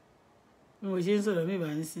bí mo ṣe ń sọ̀rọ̀ mi bá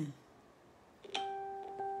ń sìn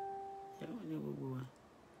ẹ̀wọ̀n ní gbogbo wa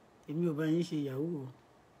èmi ò bá yín ṣe ìyàwó o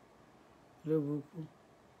lórí burúkú.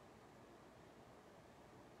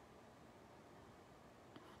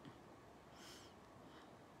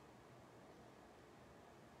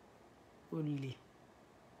 Olè.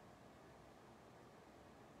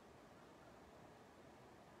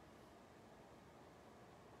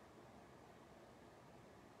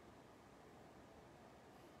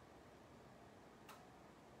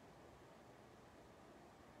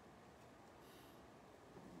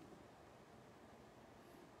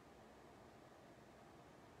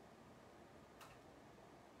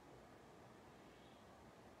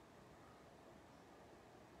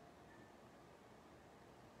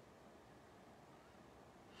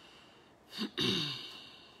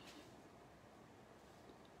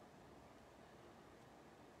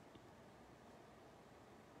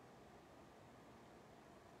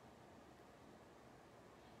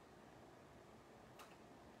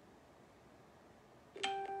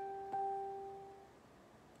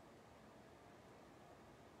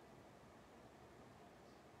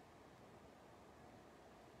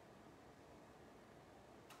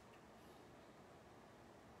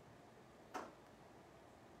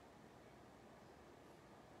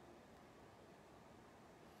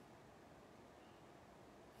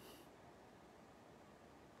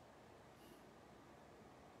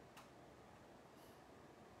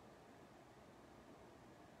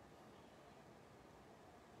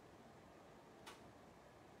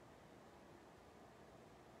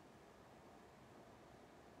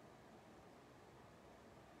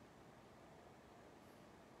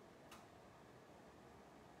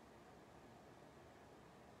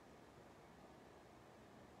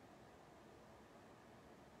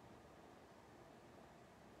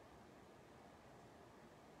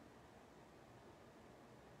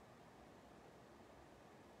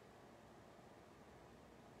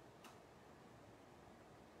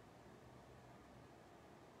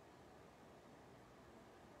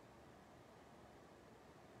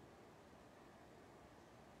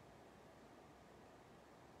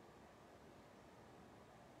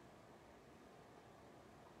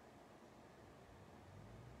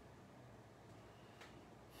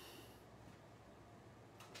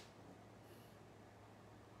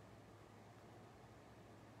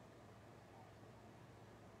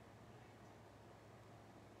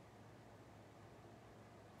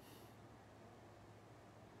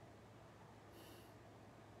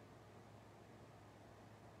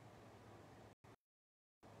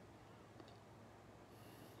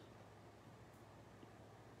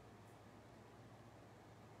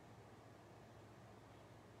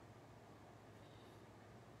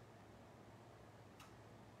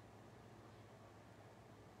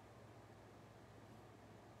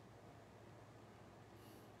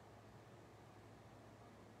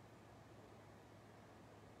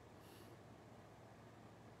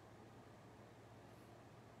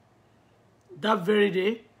 That very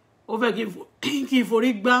day, over kí n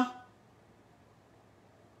forí gbá.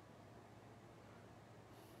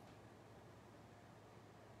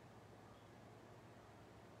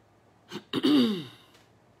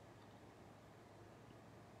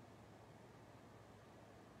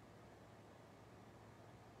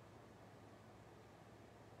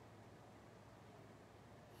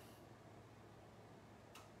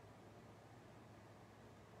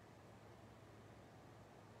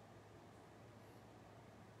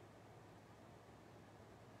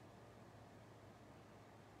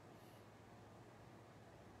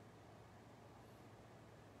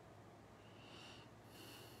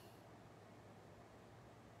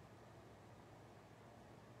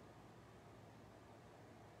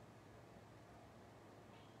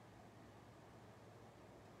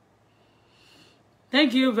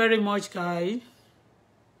 Thank you very much, guys.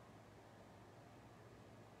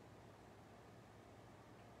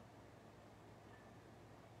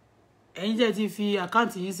 Ẹ̀yin jẹ́ ti fi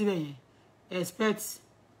àkáǹtì yín síbẹ̀ yẹn. Expect.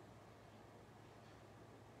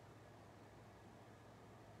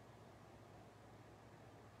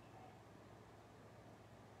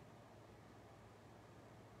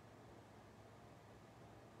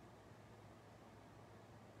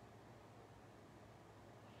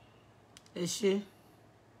 Ẹ ṣé.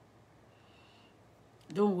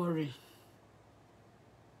 Don't worry.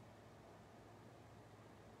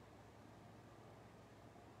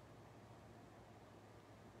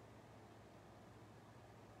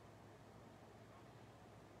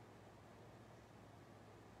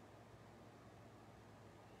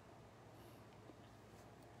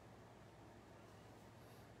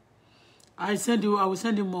 I will send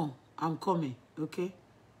you more. I'm coming, okay?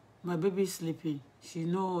 My baby's sleeping. She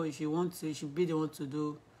know she wants to, she be the one to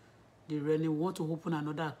do the running. Want to open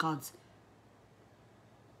another account.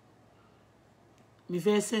 Me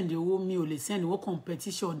fẹ́ send owó mi ò lè send owó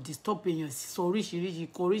competition disturb èèyàn sọ oríṣiríṣi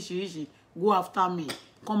kọ oríṣiríṣi go after me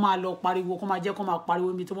kọ́ máa lọ pariwo kọ́ máa jẹ́ kọ́ máa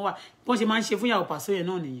pariwo mi tó mọ́ wà bọ́n ṣe máa ń ṣe fún ìyàwó Pàṣọ yẹn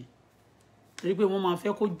náà nìyẹn torí pé wọ́n máa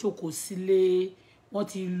fẹ́ kó jókòó sílé wọ́n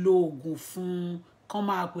ti lo oògùn fún kọ́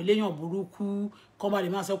máa pè léèyàn burúkú kọ́ máa lè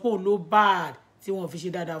máa sọ pé òun ló bad tí wọ́n fi ṣe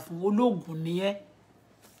dáadáa fún olóògùn nìyẹn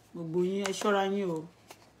gbogbo yín ẹ ṣọ́ra yín o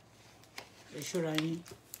ẹ ṣọ́ra yín.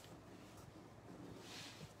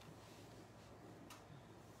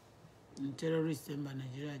 Terrorist ẹ̀ ń ba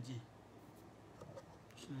Nàìjíríà jẹ́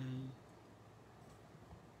ṣọ́ra yín.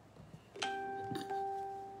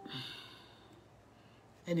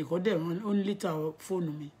 Ẹnìkan dẹ̀ wọ́n ó ń lítà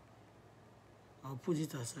fóònù mi I'll put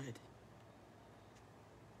it aside.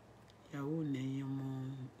 Ìyàwó lẹ́yìn ọmọ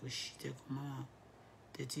òṣì tẹkọ̀ máa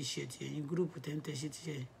tẹ̀tí ṣe ti ẹ̀yìn gúrùpù tẹ́ńtẹ́ ṣe ti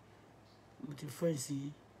ṣe mo ti fọ́ ẹ̀sìn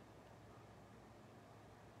yín.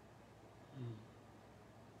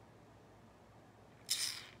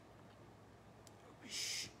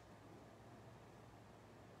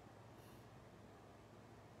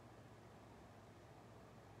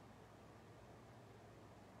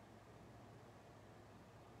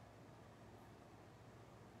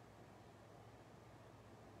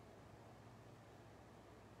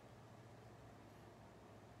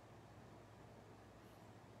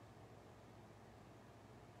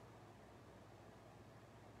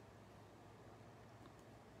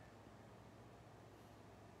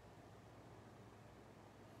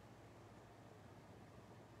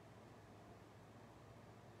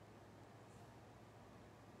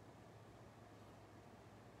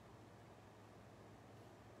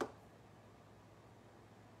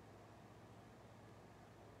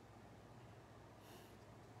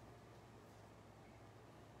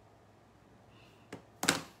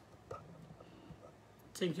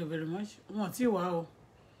 Thank you very much. Wọ́n ti wá o.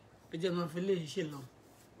 Ẹ jẹ́ máa fi lè ṣe lọ.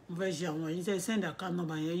 Mo fẹ́ ṣe àwọn yín tẹ́ send account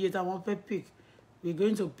number yẹn iye táwọn fẹ́ pick. We're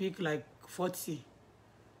going to pick like 40.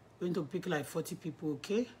 Going to pick like 40 people,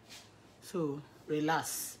 okay? So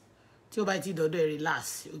relax. Tí o bá ti dọ̀dọ̀ ẹ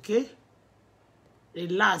relax, okay?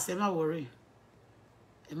 Relax, ẹ má worry.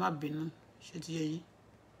 Ẹ má bínú. Ṣé ti yé yín?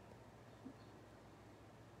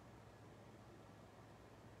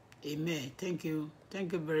 Amen. Thank you.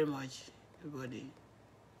 Thank you very much, everybody.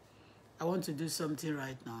 I want to do something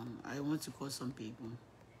right now. I want to call some people.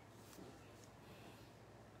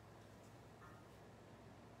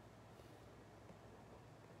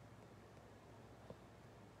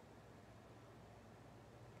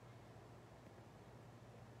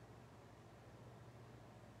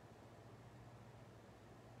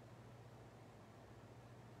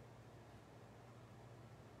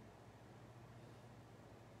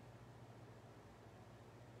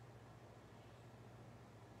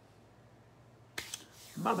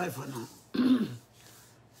 Bye bye for now.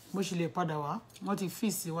 Mo ṣì lè padà wá. Wọ́n ti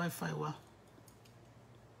fix Wi-Fi wa.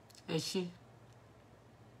 Ẹ ṣé.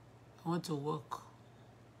 I want to work.